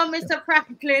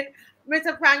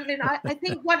Mr. Franklin, I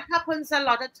think what happens a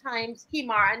lot of times,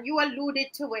 Kimar, and you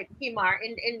alluded to it, Kimar,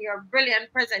 in your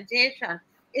brilliant presentation,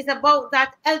 is about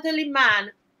that elderly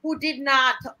man who did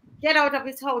not get out of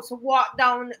his house to walk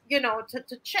down,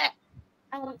 to check.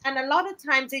 And a lot of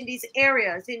times in these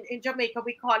areas, in Jamaica,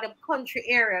 we call them country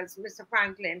areas, Mr.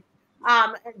 Franklin.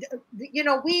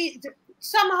 We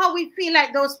somehow we feel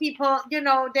like those people,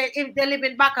 if they live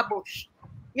in Bush,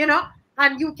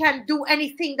 and you can do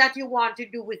anything that you want to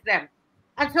do with them.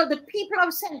 And so the people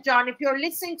of St. John, if you're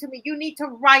listening to me, you need to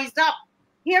rise up.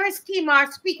 Here is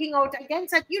Kimar speaking out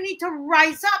against that. You need to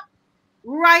rise up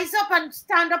and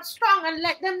stand up strong and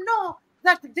let them know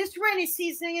that this rainy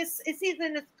season is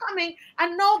coming.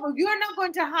 And no, you're not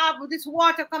going to have this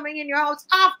water coming in your house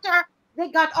after they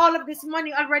got all of this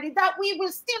money already, that we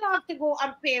will still have to go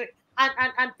and pay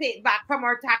and pay it back from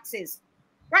our taxes.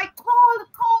 Right?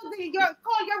 Call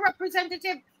your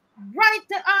representative, write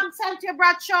to Santia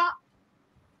Bradshaw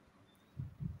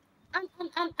and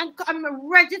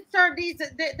register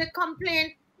the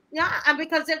complaint. Yeah, and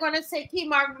because they're gonna say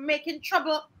Kimar making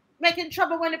trouble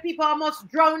when the people almost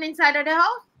drown inside of the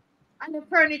house and the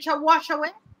furniture wash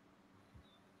away.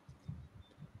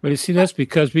 But you see, that's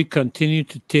because we continue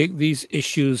to take these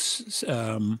issues,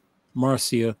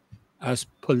 Marcia, as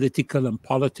political and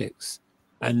politics,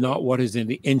 and not what is in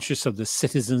the interest of the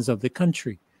citizens of the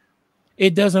country.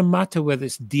 It doesn't matter whether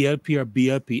it's DLP or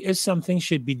BLP. If something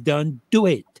should be done, do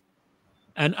it.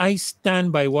 And I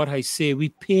stand by what I say. We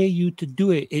pay you to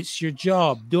do it. It's your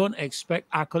job. Don't expect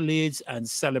accolades and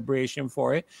celebration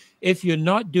for it. If you're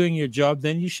not doing your job,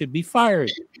 then you should be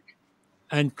fired.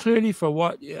 And clearly, for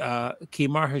what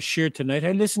Kimar has shared tonight,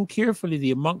 I listened carefully.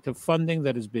 The amount of funding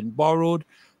that has been borrowed,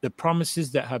 the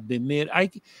promises that have been made.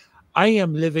 I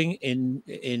am living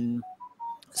in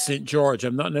St. George.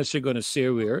 I'm not necessarily going to say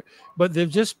where, but they've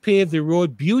just paved the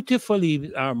road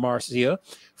beautifully, Marcia,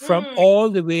 from all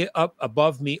the way up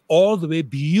above me, all the way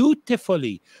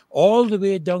beautifully, all the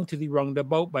way down to the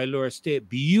roundabout by Lower State,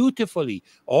 beautifully,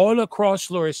 all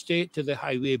across Lower State to the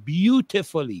highway,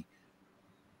 beautifully.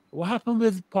 What happened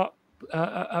with a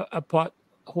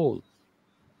pothole?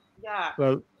 Yeah.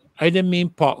 Well, I didn't mean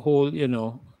pothole,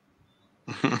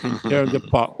 They're the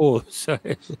potholes,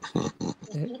 sorry.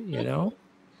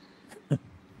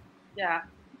 Yeah.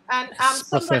 And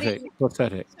pathetic.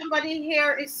 Somebody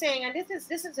here is saying, and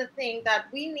this is a thing that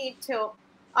we need to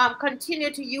continue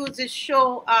to use this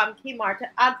show, Kimar, to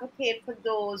advocate for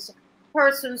those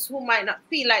persons who might not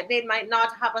feel like they might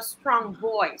not have a strong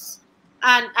voice.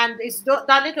 And it's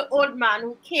that little old man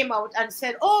who came out and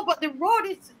said, "Oh, but the road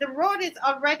is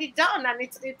already done, and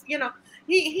it's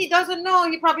he doesn't know.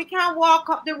 He probably can't walk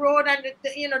up the road and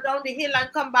down the hill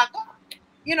and come back up.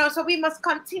 So we must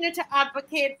continue to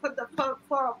advocate for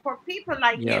people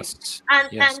like him."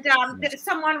 And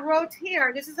someone wrote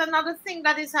here, this is another thing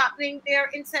that is happening there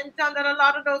in St. John, that a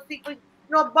lot of those people,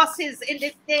 no buses in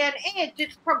this day and age.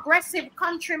 This progressive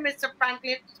country, Mr.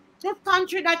 Franklin, this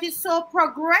country that is so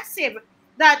progressive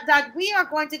that we are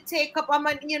going to take up,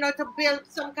 you know, to build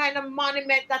some kind of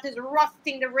monument that is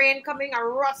rusting, the rain coming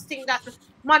and rusting that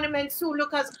monument soon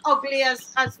look as ugly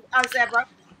as ever.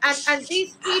 And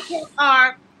these people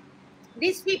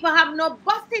have no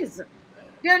buses.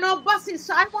 There are no buses.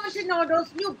 So I want to know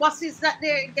those new buses that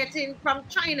they're getting from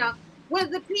China. Will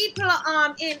the people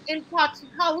in Pot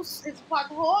House, is Pot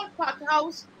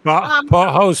House,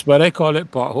 Pot house, but I call it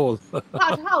pothole.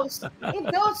 Pot House. If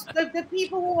those the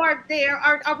people who are there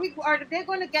are they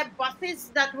going to get buses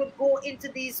that would go into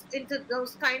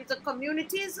those kinds of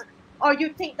communities, or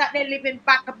you think that they live in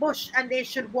back a bush and they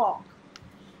should walk?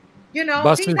 You know,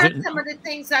 these Buses, are some of the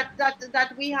things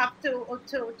that we have to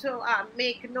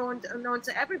make known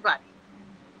to everybody.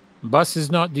 bus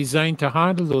is not designed to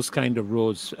handle those kind of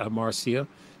roads, Marcia.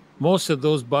 Most of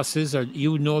those buses are,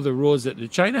 you know, the roads that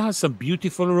China has some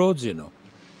beautiful roads, you know.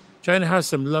 China has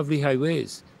some lovely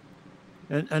highways.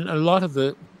 And a lot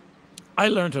of I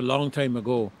learned a long time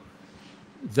ago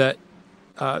that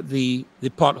the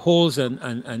potholes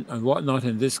and whatnot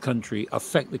in this country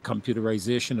affect the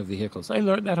computerization of vehicles. I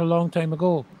learned that a long time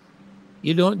ago.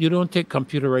 You don't take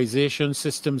computerization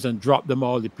systems and drop them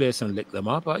all the place and lick them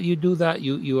up. You do that,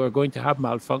 you are going to have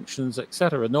malfunctions,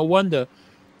 etc. No wonder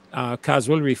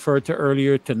Caswell referred to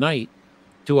earlier tonight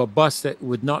to a bus that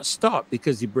would not stop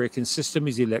because the braking system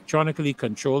is electronically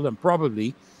controlled, and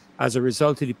probably as a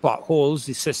result of the potholes,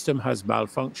 the system has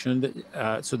malfunctioned,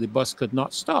 so the bus could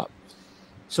not stop.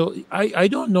 So I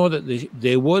don't know that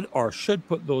they would or should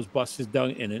put those buses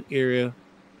down in an area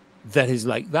that is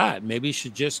like that. Maybe you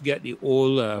should just get the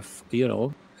old,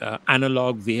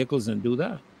 analog vehicles and do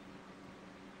that.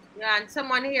 Yeah, and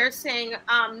someone here saying,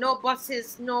 no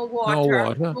buses, no No water,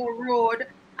 water. no road,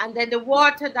 and then the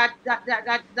water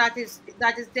that is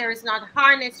there is not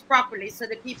harnessed properly, so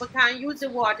the people can't use the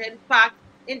water. In fact,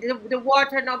 the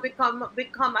water now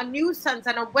become a nuisance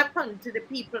and a weapon to the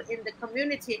people in the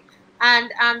community,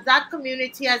 and that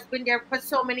community has been there for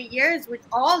so many years with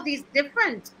all these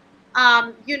different,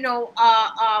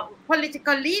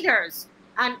 political leaders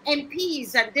and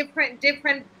MPs and different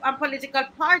political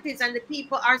parties, and the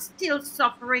people are still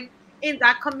suffering in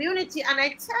that community. And I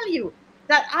tell you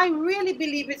that I really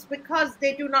believe it's because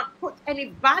they do not put any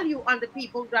value on the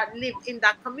people that live in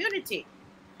that community.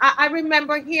 I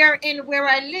remember here in where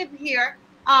I live here,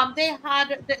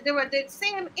 they were the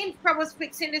same infra was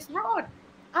fixing this road,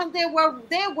 and they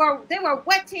were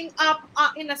wetting up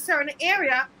in a certain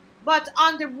area, but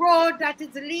on the road that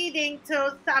is leading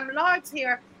to Sam Lord's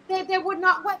here, they would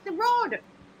not wet the road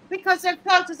because they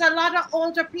felt there's a lot of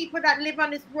older people that live on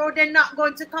this road. They're not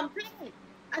going to complain,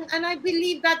 and I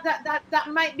believe that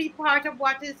might be part of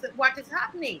what is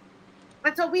happening.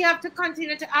 And so we have to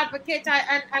continue to advocate.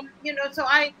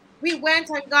 We went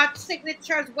and got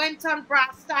signatures, went on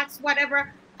brass tacks,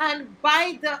 whatever. And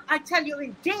I tell you,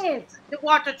 in days, the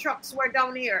water trucks were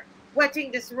down here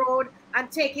wetting this road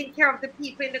and taking care of the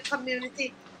people in the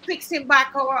community, fixing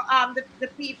back our the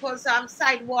people's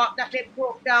sidewalk that they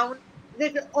broke down.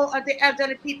 The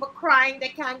elderly people crying, they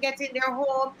can't get in their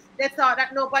home. They thought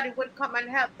that nobody would come and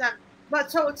help them. But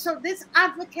so this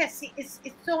advocacy is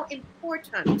so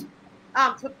important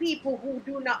for people who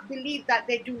do not believe that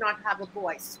they do not have a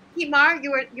voice. Kimar,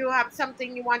 you have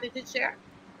something you wanted to share?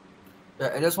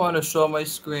 Yeah, I just want to show my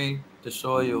screen to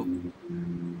show you.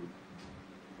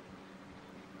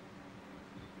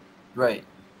 Right.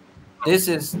 This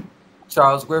is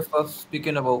Charles Griffith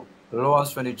speaking about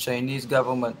laws from the Chinese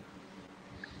government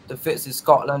to fix the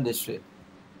Scotland district.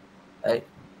 Right.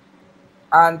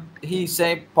 And he's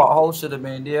saying potholes should have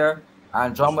been there,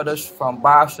 Andromeda from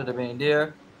Bath should have been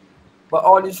there. But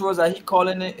all these roads that he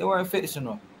calling it weren't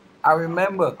fictional. I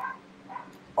remember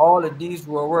all of these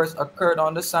works occurred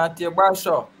under Santia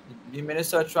Bradshaw, the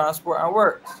Minister of Transport and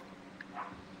Works.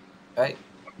 Right?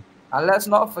 And let's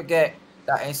not forget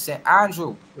that in St.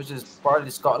 Andrew, which is part of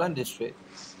the Scotland district,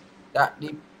 that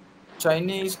the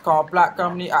Chinese black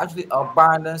company actually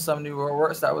abandoned some of the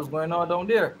works that was going on down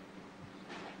there.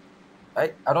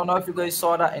 Right? I don't know if you guys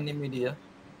saw that in the media,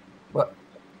 but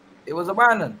it was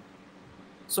abandoned.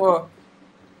 So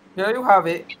here you have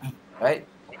it, right?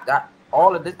 That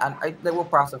all of this, and they will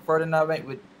Pastor Ferdinand went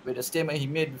with the statement he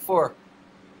made before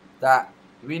that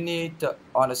we need to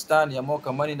understand the amount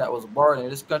of money that was borrowed in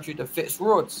this country to fix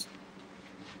roads,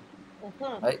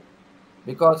 right?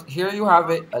 Because here you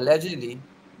have it allegedly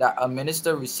that a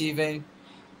minister receiving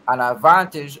an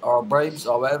advantage or bribes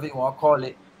or whatever you want to call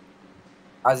it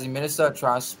as the Minister of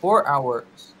Transport and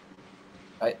Works,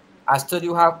 right? And still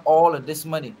you have all of this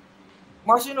money.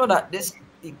 Must you know that this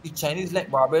the Chinese lent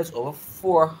Barbados over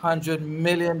 $400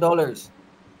 million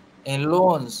in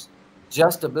loans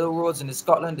just to build roads in the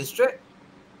Scotland district.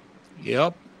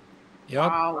 Yep.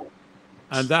 Yep. Wow.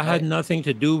 And that had Right. nothing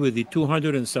to do with the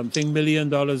 200 and something million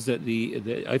dollars that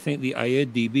I think the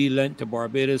IADB lent to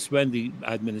Barbados when the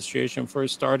administration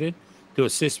first started to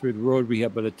assist with road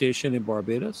rehabilitation in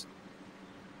Barbados.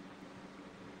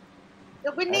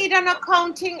 We need an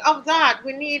accounting of that.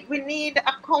 We need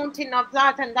accounting of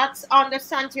that, and that's under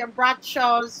Cynthia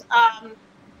Bradshaw's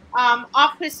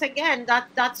office again.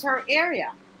 That's her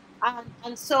area,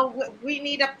 and so we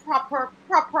need a proper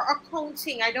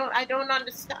accounting. I don't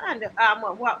understand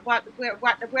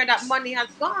where that money has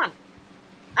gone.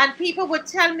 And people would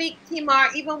tell me,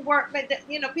 Kimar, even work,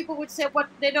 people would say what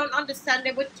they don't understand.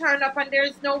 They would turn up and there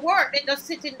is no work. They're just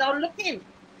sitting down looking.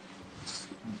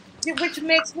 Which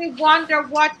makes me wonder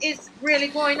what is really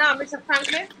going on, Mr.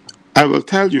 Franklin. I will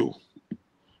tell you,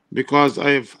 because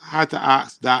I've had to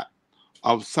ask that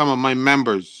of some of my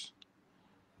members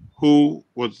who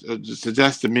would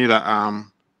suggest to me that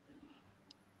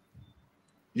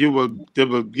they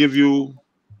will give you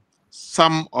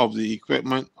some of the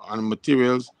equipment and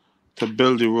materials to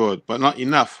build the road, but not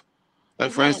enough.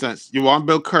 Like for instance, you want to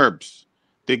build curbs,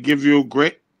 they give you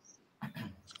grit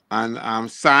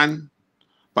and sand,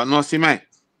 but no cement.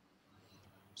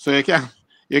 So you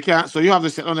can't. So you have to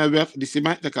sit on there wait for the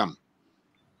cement to come,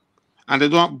 and they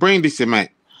don't bring the cement.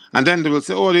 And then they will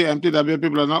say, "Oh, the MTW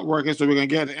people are not working, so we can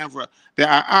get the infra." They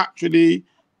are actually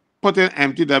putting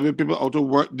MTW people out of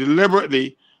work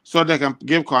deliberately so they can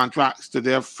give contracts to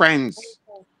their friends.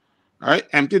 All right,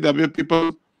 MTW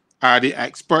people are the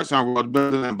experts on road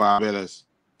building in Barbados.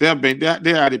 They are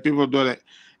the people doing it.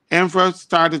 Infra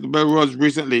started to build roads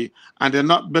recently, and they're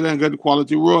not building good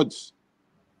quality roads.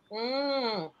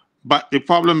 But the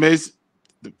problem is,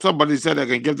 somebody said they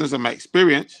can give them some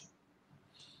experience,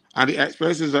 and the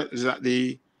experience is at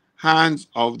the hands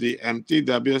of the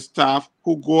MTW staff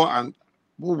who go and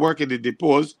who work in the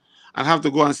depots and have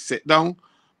to go and sit down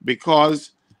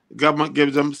because the government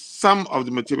gives them some of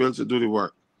the materials to do the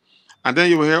work. And then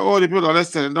you will hear, oh, the people are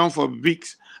sitting down for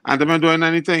weeks and they're not doing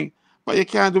anything. But you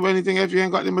can't do anything if you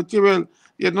ain't got the material.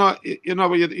 You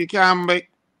can't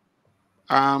make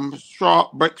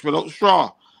straw bricks without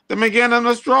straw. They make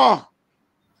enough straw.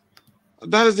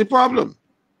 That is the problem.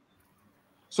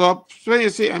 So when you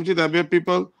see MTW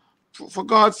people, for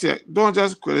God's sake, don't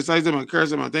just criticize them and curse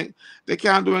them and think they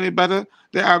can't do any better.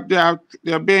 They are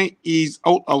being eased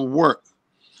out of work.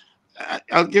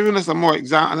 I'll give you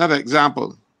another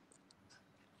example.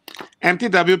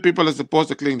 MTW people are supposed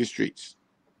to clean the streets,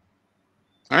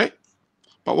 right?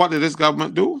 But what did this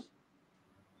government do?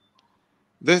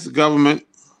 This government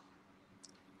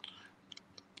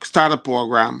started a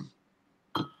program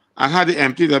and had the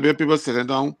MTW people sitting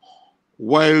down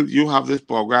while you have this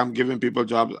program giving people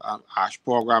jobs, ash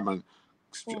program and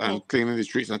cleaning the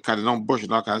streets and cutting down bush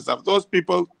and all kinds of stuff. Those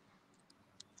people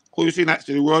who you see next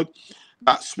to the road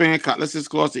that swinging cutlasses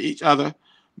close to each other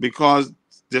because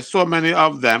there's so many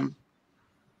of them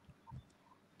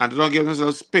and they don't give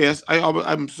themselves space.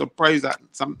 I'm surprised that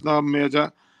some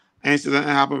major incident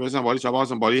happened with somebody shot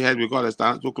somebody's head because they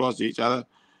stand too close to each other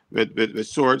with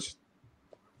swords.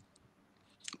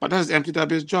 But that's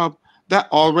MTW's job. That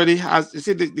already has, you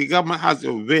see, the government has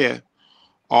a way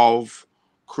of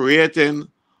creating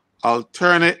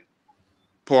alternate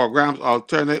programs,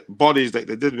 alternate bodies like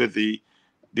they did with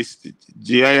this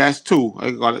GIS2.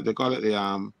 They call it the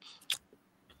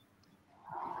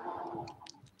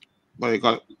what they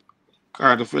call it,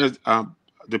 current affairs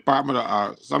department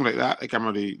or something like that. I can't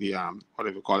remember the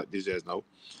whatever you call it these days now.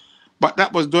 But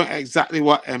that was doing exactly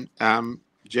what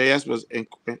JS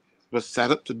was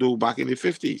set up to do back in the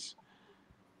 50s.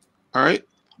 All right,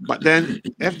 but then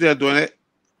if they're doing it,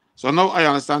 so now I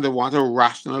understand they want to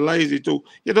rationalize it too.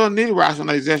 You don't need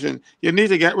rationalization. You need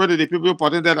to get rid of the people you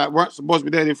put in there that weren't supposed to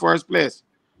be there in the first place.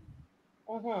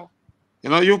 You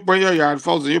know, you bring your yard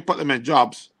folks and you put them in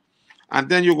jobs, and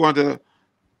then you're going to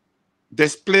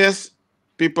displace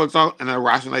people in a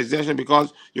rationalization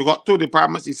because you got two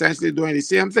departments essentially doing the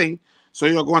same thing. So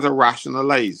you're going to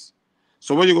rationalize.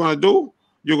 So what you're going to do?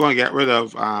 You're going to get rid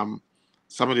of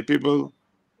some of the people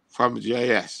from the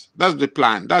GIS. That's the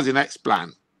plan. That's the next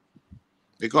plan.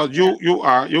 Because you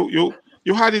had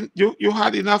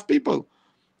enough people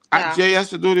at GIS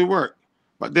to do the work,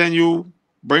 but then you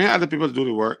bring other people to do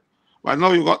the work. But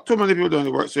now you got too many people doing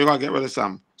the work, so you got to get rid of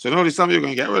some. So now there's some you're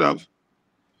going to get rid of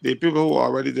the people who are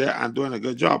already there and doing a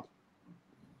good job.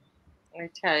 I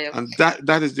tell you. And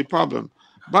that is the problem.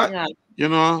 But you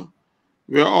know,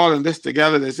 we're all in this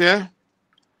together this year.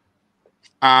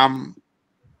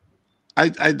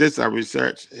 I did some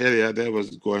research earlier that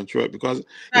was going through it because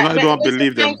Right, I but don't listen,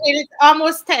 believe them. Franklin, it's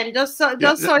almost 10, Yeah, just so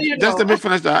you just know. let me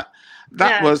finish that.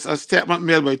 That Yeah. was a statement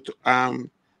made by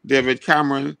David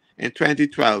Cameron in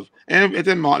 2012. And it's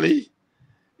in Motley,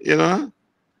 you know,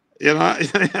 you know.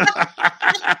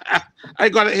 I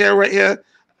got it here right here,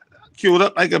 queued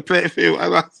up. I can play it for you. I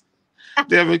got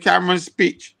David Cameron's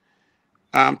speech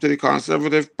to the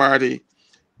Conservative Party,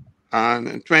 and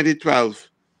in 2012,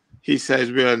 he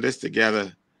says we're in this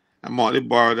together. And Motley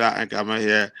borrowed that and come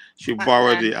here. She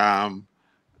borrowed Yeah.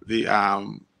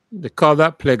 the They call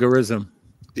that plagiarism.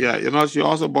 yeah, she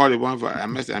also borrowed the one for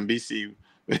MSNBC.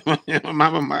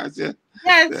 Remember Marcia?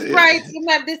 Yes, Yeah, right. You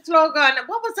met the slogan.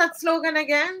 What was that slogan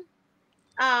again?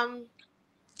 Um,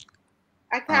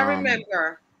 I can't um,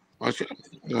 remember. what's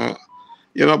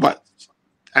but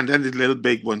and then the little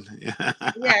big one.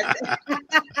 Yes.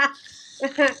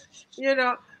 you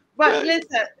know, but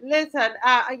listen, this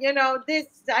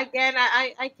again,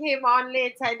 I came on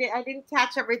late. I didn't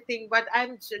catch everything, but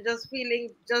I'm just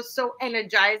feeling just so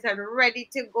energized and ready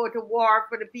to go to war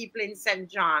for the people in St.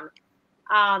 John.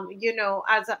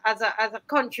 As a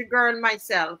country girl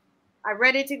myself, I'm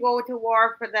ready to go to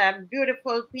war for them.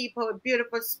 Beautiful people,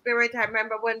 beautiful spirit. I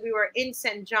remember when we were in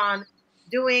St. John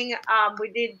doing, we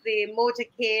did the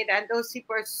motorcade, and those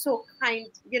people are so kind.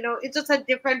 It's just a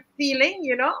different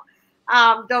feeling.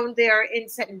 Down there in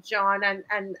St. John,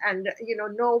 and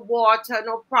no water,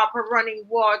 no proper running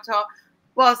water,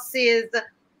 buses.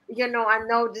 And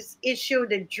now this issue,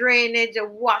 the drainage, the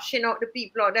washing out the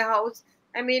people out the house.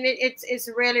 I mean, it's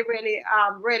really, really,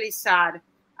 really sad.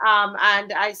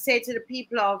 And I say to the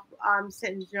people of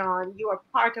St. John, you are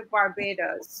part of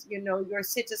Barbados. You're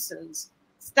citizens.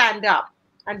 Stand up,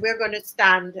 and we're going to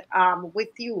stand with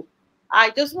you.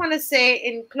 I just want to say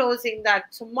in closing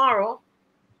that tomorrow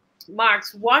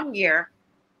marks 1 year.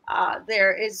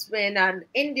 There has been an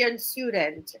Indian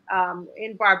student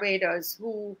in Barbados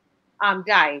who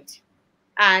died.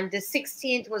 And the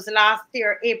 16th was last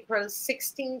year, April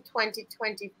 16,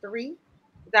 2023,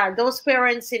 that those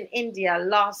parents in India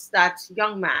lost that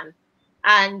young man.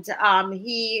 And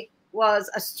he was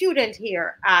a student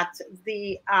here at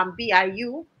the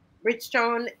BIU,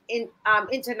 Bridgetown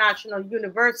International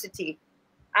University.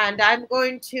 And I'm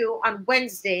going to, on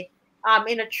Wednesday,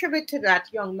 in a tribute to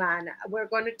that young man, I'm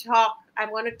going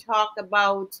to talk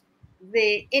about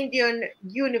the Indian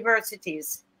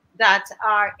universities that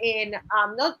are in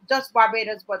not just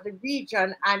Barbados, but the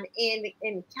region, and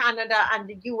in Canada and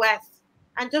the US,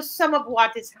 and just some of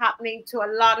what is happening to a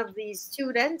lot of these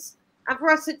students, and for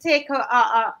us to take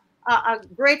a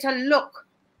greater look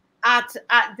at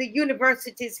the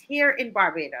universities here in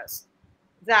Barbados.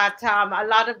 That a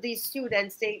lot of these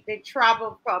students, they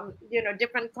travel from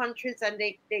different countries, and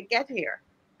they get here,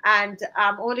 and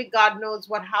only God knows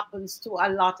what happens to a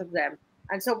lot of them.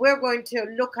 And so we're going to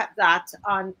look at that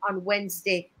on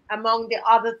Wednesday, among the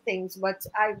other things. But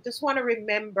I just want to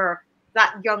remember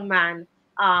that young man,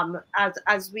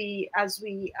 as we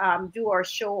do our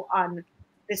show on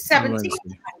the 17th,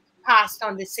 passed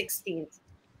on the 16th.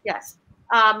 Yes.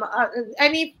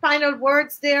 Any final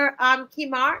words there,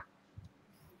 Kimar?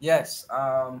 Yes.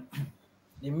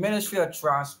 The Ministry of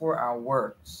Transport and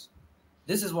Works.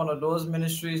 This is one of those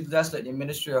ministries, just like the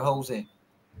Ministry of Housing,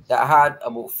 that had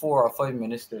about 4 or 5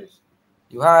 ministers.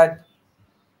 You had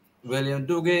William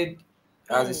Duguid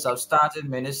as a substantive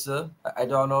minister. I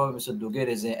don't know if Mr. Duguid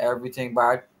is in everything,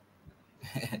 but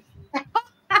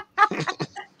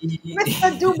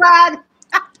Mr. Dubad.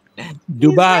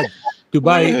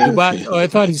 Dubai. Oh, I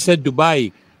thought he said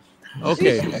Dubai.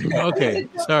 Okay,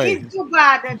 sorry. He's too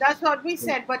bad. That's what we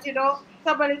said. But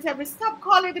somebody tell me stop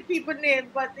calling the people names.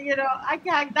 But I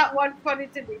can't. That one funny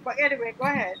to me. But anyway, go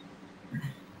ahead.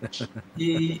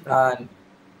 He and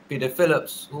Peter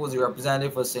Phillips, who was the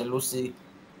representative for St. Lucie,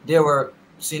 they were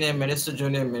senior minister,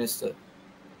 junior minister.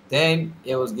 Then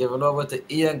it was given over to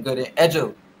Ian Gooden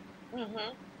Edgel.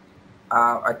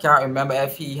 I can't remember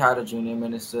if he had a junior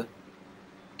minister.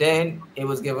 Then it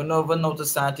was given over now to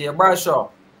Santia Bradshaw.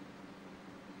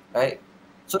 Right,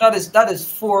 so that is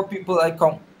 4 people I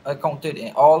counted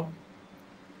in all,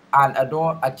 and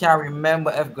I can't remember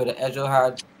if Gooden Edgel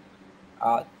had.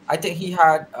 I think he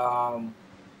had that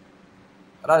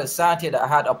is Santia that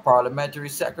had a parliamentary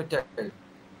secretary,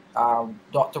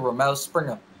 Dr. Romel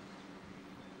Springer.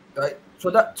 Right, so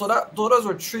those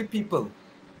were 3 people,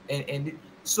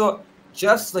 so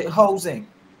just like housing,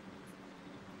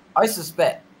 I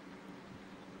suspect.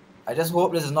 I just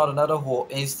hope this is not another whole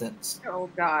instance. Oh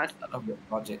God.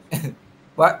 Project.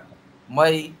 But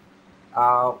my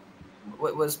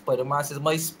what was Spider-Man says,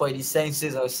 my spidey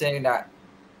senses are saying that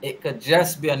it could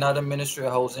just be another Ministry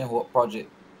of Housing project,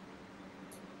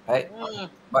 right? Mm.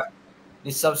 But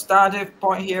the substantive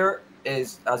point here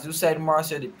is, as you said,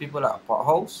 Marcia, the people at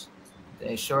potholes to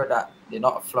ensure that they're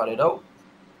not flooded out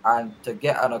and to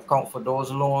get an account for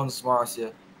those loans,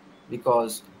 Marcia,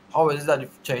 because how is it that the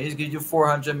Chinese give you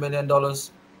 $400 million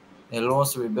in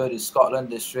loans to rebuild the Scotland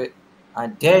district,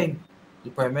 and then the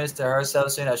Prime Minister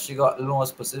herself saying that she got loans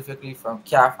specifically from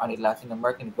CAF and the Latin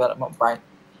American Development Bank,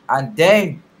 and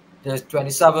then there's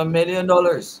 $27 million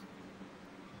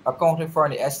accounting for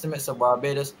the estimates of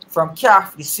Barbados from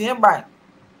CAF, the same bank,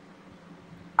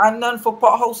 and none for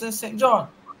potholes in St. John.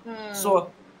 Mm.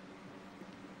 So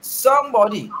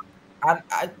somebody, and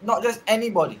not just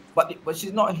anybody, but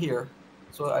she's not here,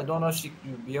 so I don't know if she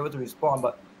will be able to respond.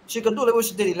 But she could do like what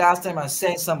she did the last time and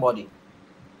send somebody,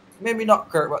 maybe not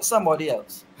Kurt, but somebody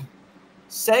else,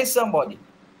 send somebody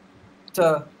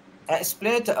to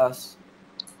explain to us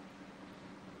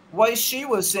what she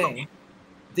was saying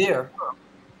there.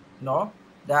 No,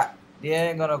 that they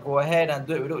ain't gonna go ahead and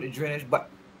do it without the drainage, but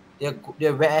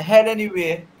they went ahead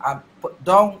anyway and put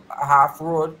down a half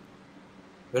road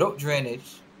without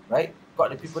drainage, right? Got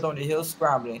the people down the hill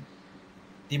scrambling.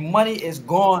 The money is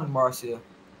gone, Marcia,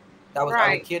 that was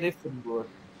Right. allocated for the road,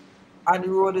 and the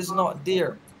road is not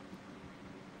there,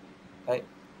 right?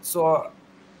 So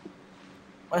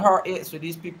my heart aches for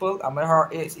these people, and my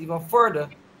heart aches even further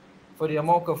for the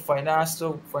amount of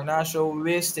financial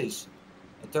wastage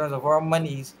in terms of our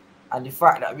monies, and the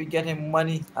fact that we're getting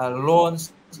money and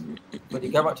loans for the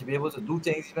government to be able to do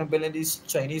things, even building these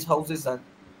Chinese houses and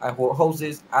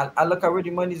houses, and look at where the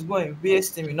money is going,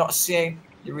 wasting. We're not seeing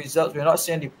the results. We're not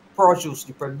seeing the produce,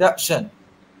 the production.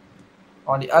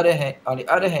 On the other hand,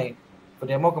 for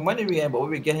the amount of money we get, but what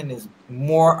we're getting is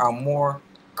more and more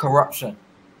corruption.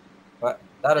 But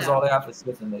that is Yeah. all I have to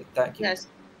say tonight. Thank you. Yes.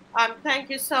 Thank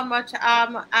you so much.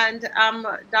 And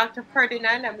Dr.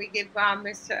 Ferdinand, and we give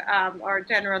Mr. Or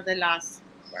General the last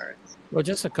words. Well,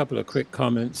 just a couple of quick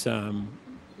comments.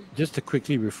 Just to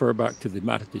quickly refer back to the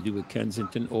matter to do with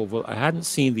Kensington Oval, I hadn't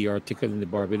seen the article in the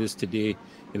Barbados today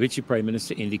in which the Prime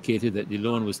Minister indicated that the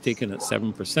loan was taken at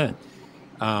 7%.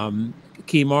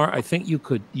 Kimar, I think you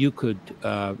could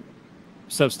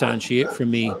substantiate for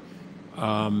me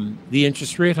the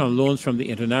interest rate on loans from the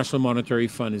International Monetary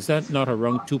Fund. Is that not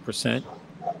around 2%?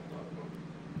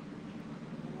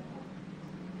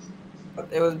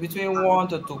 It was between 1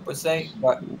 to 2%,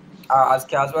 but as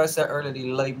Caswell said earlier,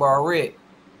 the labor rate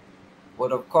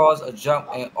would have caused a jump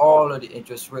in all of the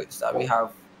interest rates that we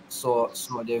have. So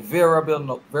they're variable.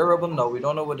 No, variable. No, we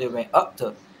don't know what they went up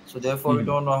to. So therefore, we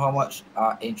don't know how much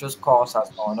interest cost has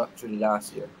gone up through the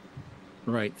last year.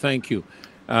 Right. Thank you.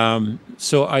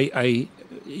 So I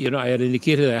had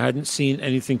indicated I hadn't seen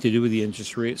anything to do with the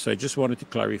interest rate. So I just wanted to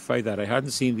clarify that I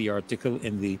hadn't seen the article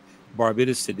in the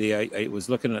Barbados today. I was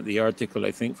looking at the article,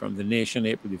 I think, from The Nation,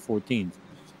 April the 14th.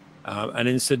 And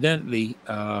incidentally,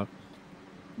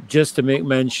 just to make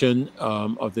mention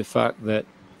of the fact that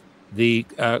the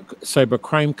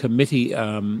Cybercrime Committee,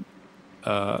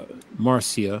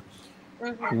 Marcia,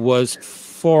 was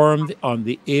formed on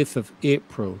the 8th of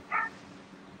April,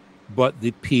 but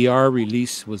the PR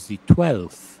release was the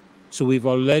 12th. So we've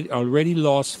already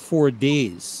lost 4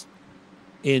 days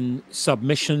in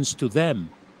submissions to them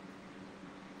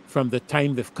from the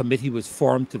time the committee was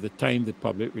formed to the time the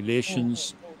public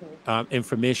relations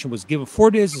information was given.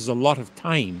 4 days is a lot of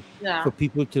time for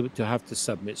people to have to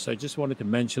submit. So I just wanted to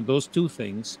mention those two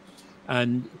things,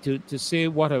 and to say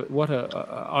what a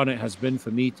honor it has been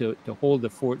for me to hold the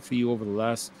fort for you over the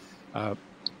last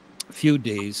few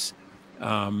days.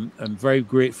 I'm very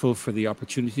grateful for the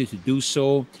opportunity to do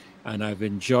so, and I've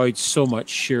enjoyed so much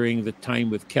sharing the time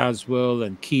with Caswell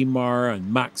and Kimar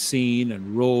and Maxine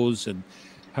and Rose, and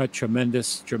had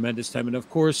tremendous time. And of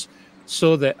course,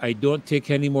 so that I don't take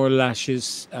any more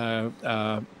lashes,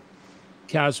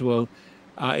 Caswell,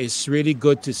 it's really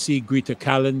good to see Greta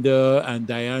Calendar and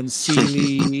Diane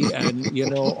Seeley and,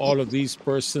 all of these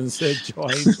persons that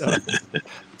joined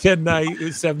tonight,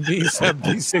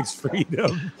 1776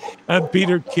 Freedom, and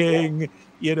Peter King,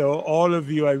 all of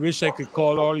you. I wish I could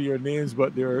call all your names,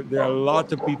 but there are a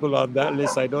lot of people on that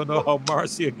list. I don't know how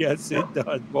Marcia gets it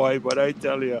done, boy, but I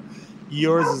tell you,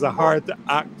 yours is a hard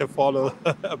act to follow,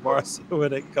 Marcia,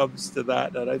 when it comes to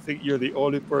that. And I think you're the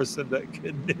only person that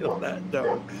can nail that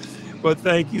down. But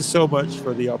thank you so much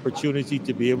for the opportunity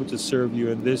to be able to serve you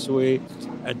in this way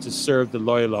and to serve the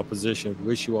loyal opposition.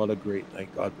 Wish you all a great night.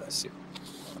 God bless you.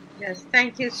 Yes,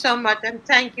 thank you so much. And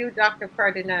thank you, Dr.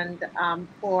 Ferdinand,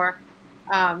 for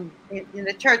in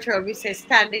the church world we say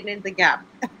standing in the gap,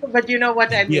 but you know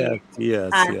what I mean.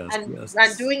 Yes, And, yes, and, yes.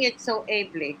 and doing it so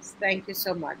ably. Thank you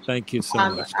so much. Thank you so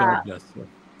much. God bless you.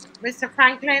 Mr.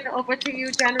 Franklin, over to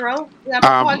you, General. We haven't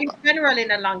called you General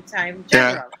in a long time.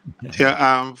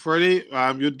 General. Freddie,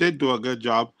 you did do a good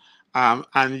job.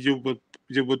 And you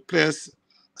would place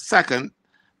second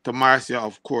to Marcia,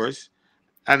 of course.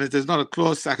 And it is not a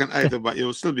close second either, but you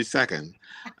will still be second.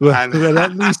 Well, And well,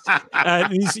 at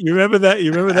least you remember that.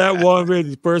 You remember that one where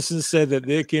the person said that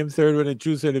they came third when in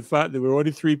truth and in fact there were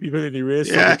only 3 people in the race.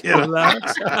 Yeah, so they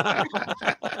laughs.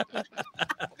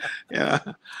 Yeah.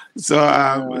 So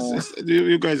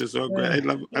you guys are so great.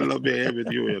 I love being here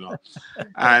with you, you know.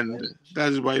 And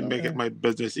that's why I make it my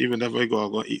business. Even if I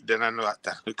go eat dinner, I know at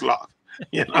 10 o'clock.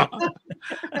 You know.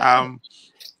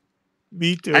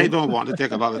 Me too. I don't want to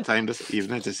take a lot of time this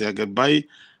evening to say goodbye.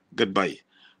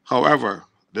 However,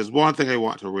 there's one thing I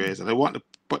want to raise, and I want to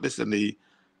put this in the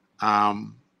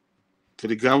to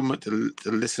the government to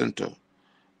listen to.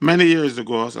 Many years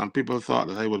ago, some people thought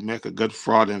that I would make a good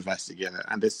fraud investigator,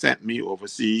 and they sent me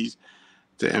overseas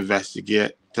to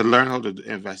investigate, to learn how to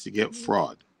investigate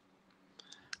fraud.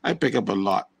 I pick up a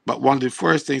lot, but one of the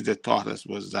first things they taught us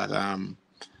was that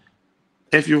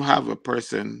if you have a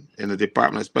person in the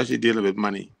department, especially dealing with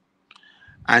money,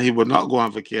 and he would not go on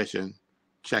vacation,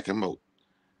 check him out.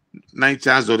 9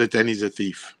 chances out of 10 he's a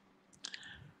thief.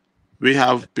 We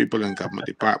have people in government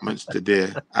departments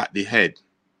today at the head.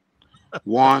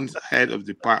 One head of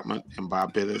department in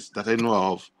Barbados that I know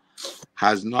of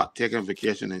has not taken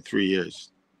vacation in 3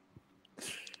 years.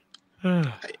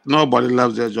 Nobody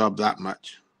loves their job that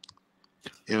much.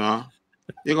 You know,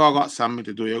 you all got something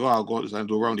to do. You all go and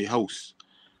do around the house.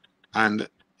 And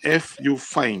if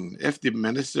the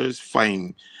ministers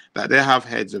find that they have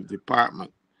heads of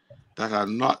department that are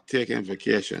not taking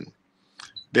vacation,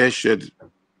 they should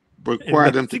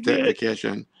require them to take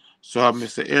vacation. So,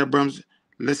 Mr. Abrams,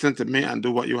 listen to me and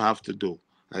do what you have to do.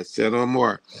 I say no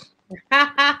more.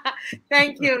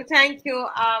 Thank you,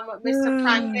 Mr.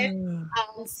 Franklin.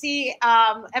 See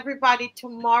everybody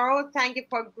tomorrow. Thank you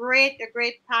for a great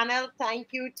panel. Thank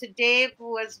you to Dave,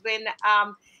 who has been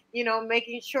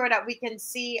making sure that we can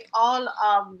see all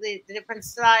of the different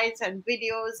slides and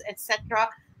videos, etc.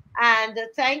 And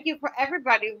thank you for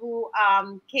everybody who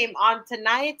came on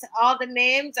tonight. All the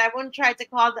names, I won't try to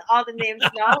call all the names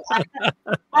now.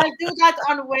 I'll do that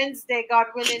on Wednesday, God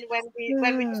willing, when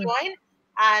we join.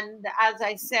 And as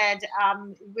I said,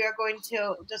 we're going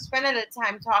to just spend a little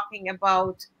time talking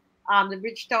about the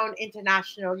Bridgetown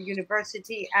International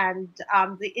University and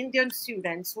the Indian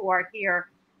students who are here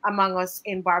among us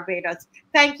in Barbados.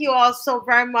 Thank you all so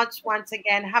very much once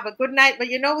again. Have a good night. But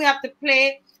we have to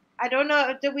play. I don't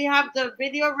know. Do we have the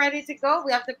video ready to go?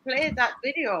 We have to play that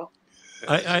video.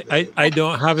 I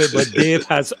don't have it, but Dave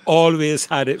has always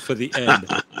had it for the end.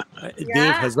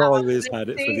 Dave has always had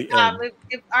it for the end.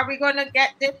 Are we going to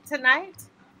get it tonight?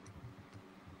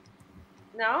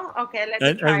 No? Okay, let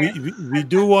me try and we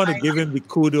do want to give him the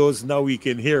kudos now he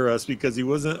can hear us, because he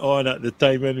wasn't on at the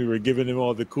time when we were giving him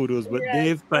all the kudos. But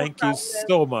Dave, thank you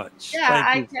so much.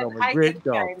 Yeah, thank you so much. Great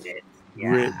job.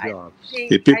 Great job.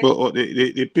 The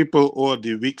people owe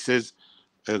the Weekses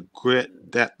a great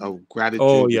debt of gratitude.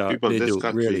 Oh yeah, the people they of this do.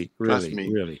 country. Trust me.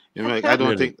 Really. I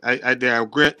don't think they are a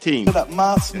great team. That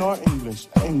maths nor English.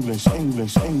 Pretending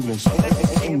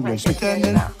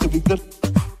to be good.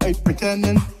 Hey,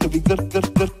 pretending to be good.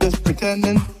 Just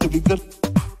pretending to be good.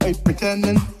 Hey,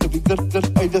 pretending to be good.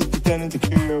 I just pretending to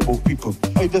care about people.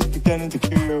 I just pretending to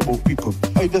care about people.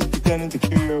 I just pretending to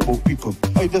care about people.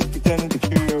 I just pretending to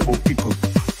care about people.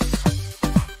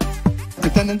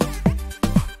 Pretending.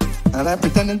 And I'm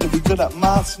pretending to be good at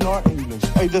maths nor English.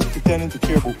 I just pretending to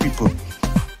care about people.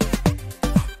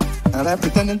 And I'm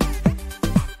pretending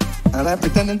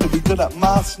to be good at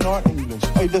maths nor English.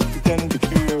 I just pretending to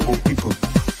care about people.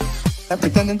 I'm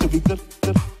pretending to be good.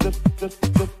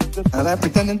 And I'm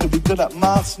pretending to be good at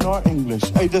maths nor English.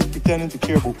 I just pretending to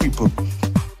care about people.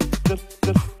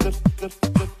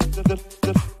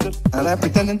 And I'm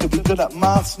pretending to be good at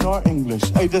maths nor English.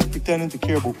 I just pretending to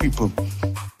care about people.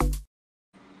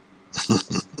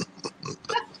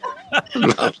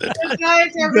 Good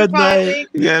night, everybody.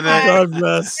 Good night. God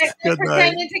bless. They're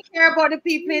pretending to care about the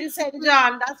people in St.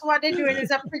 John. That's what they're doing,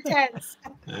 is a pretense.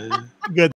 Good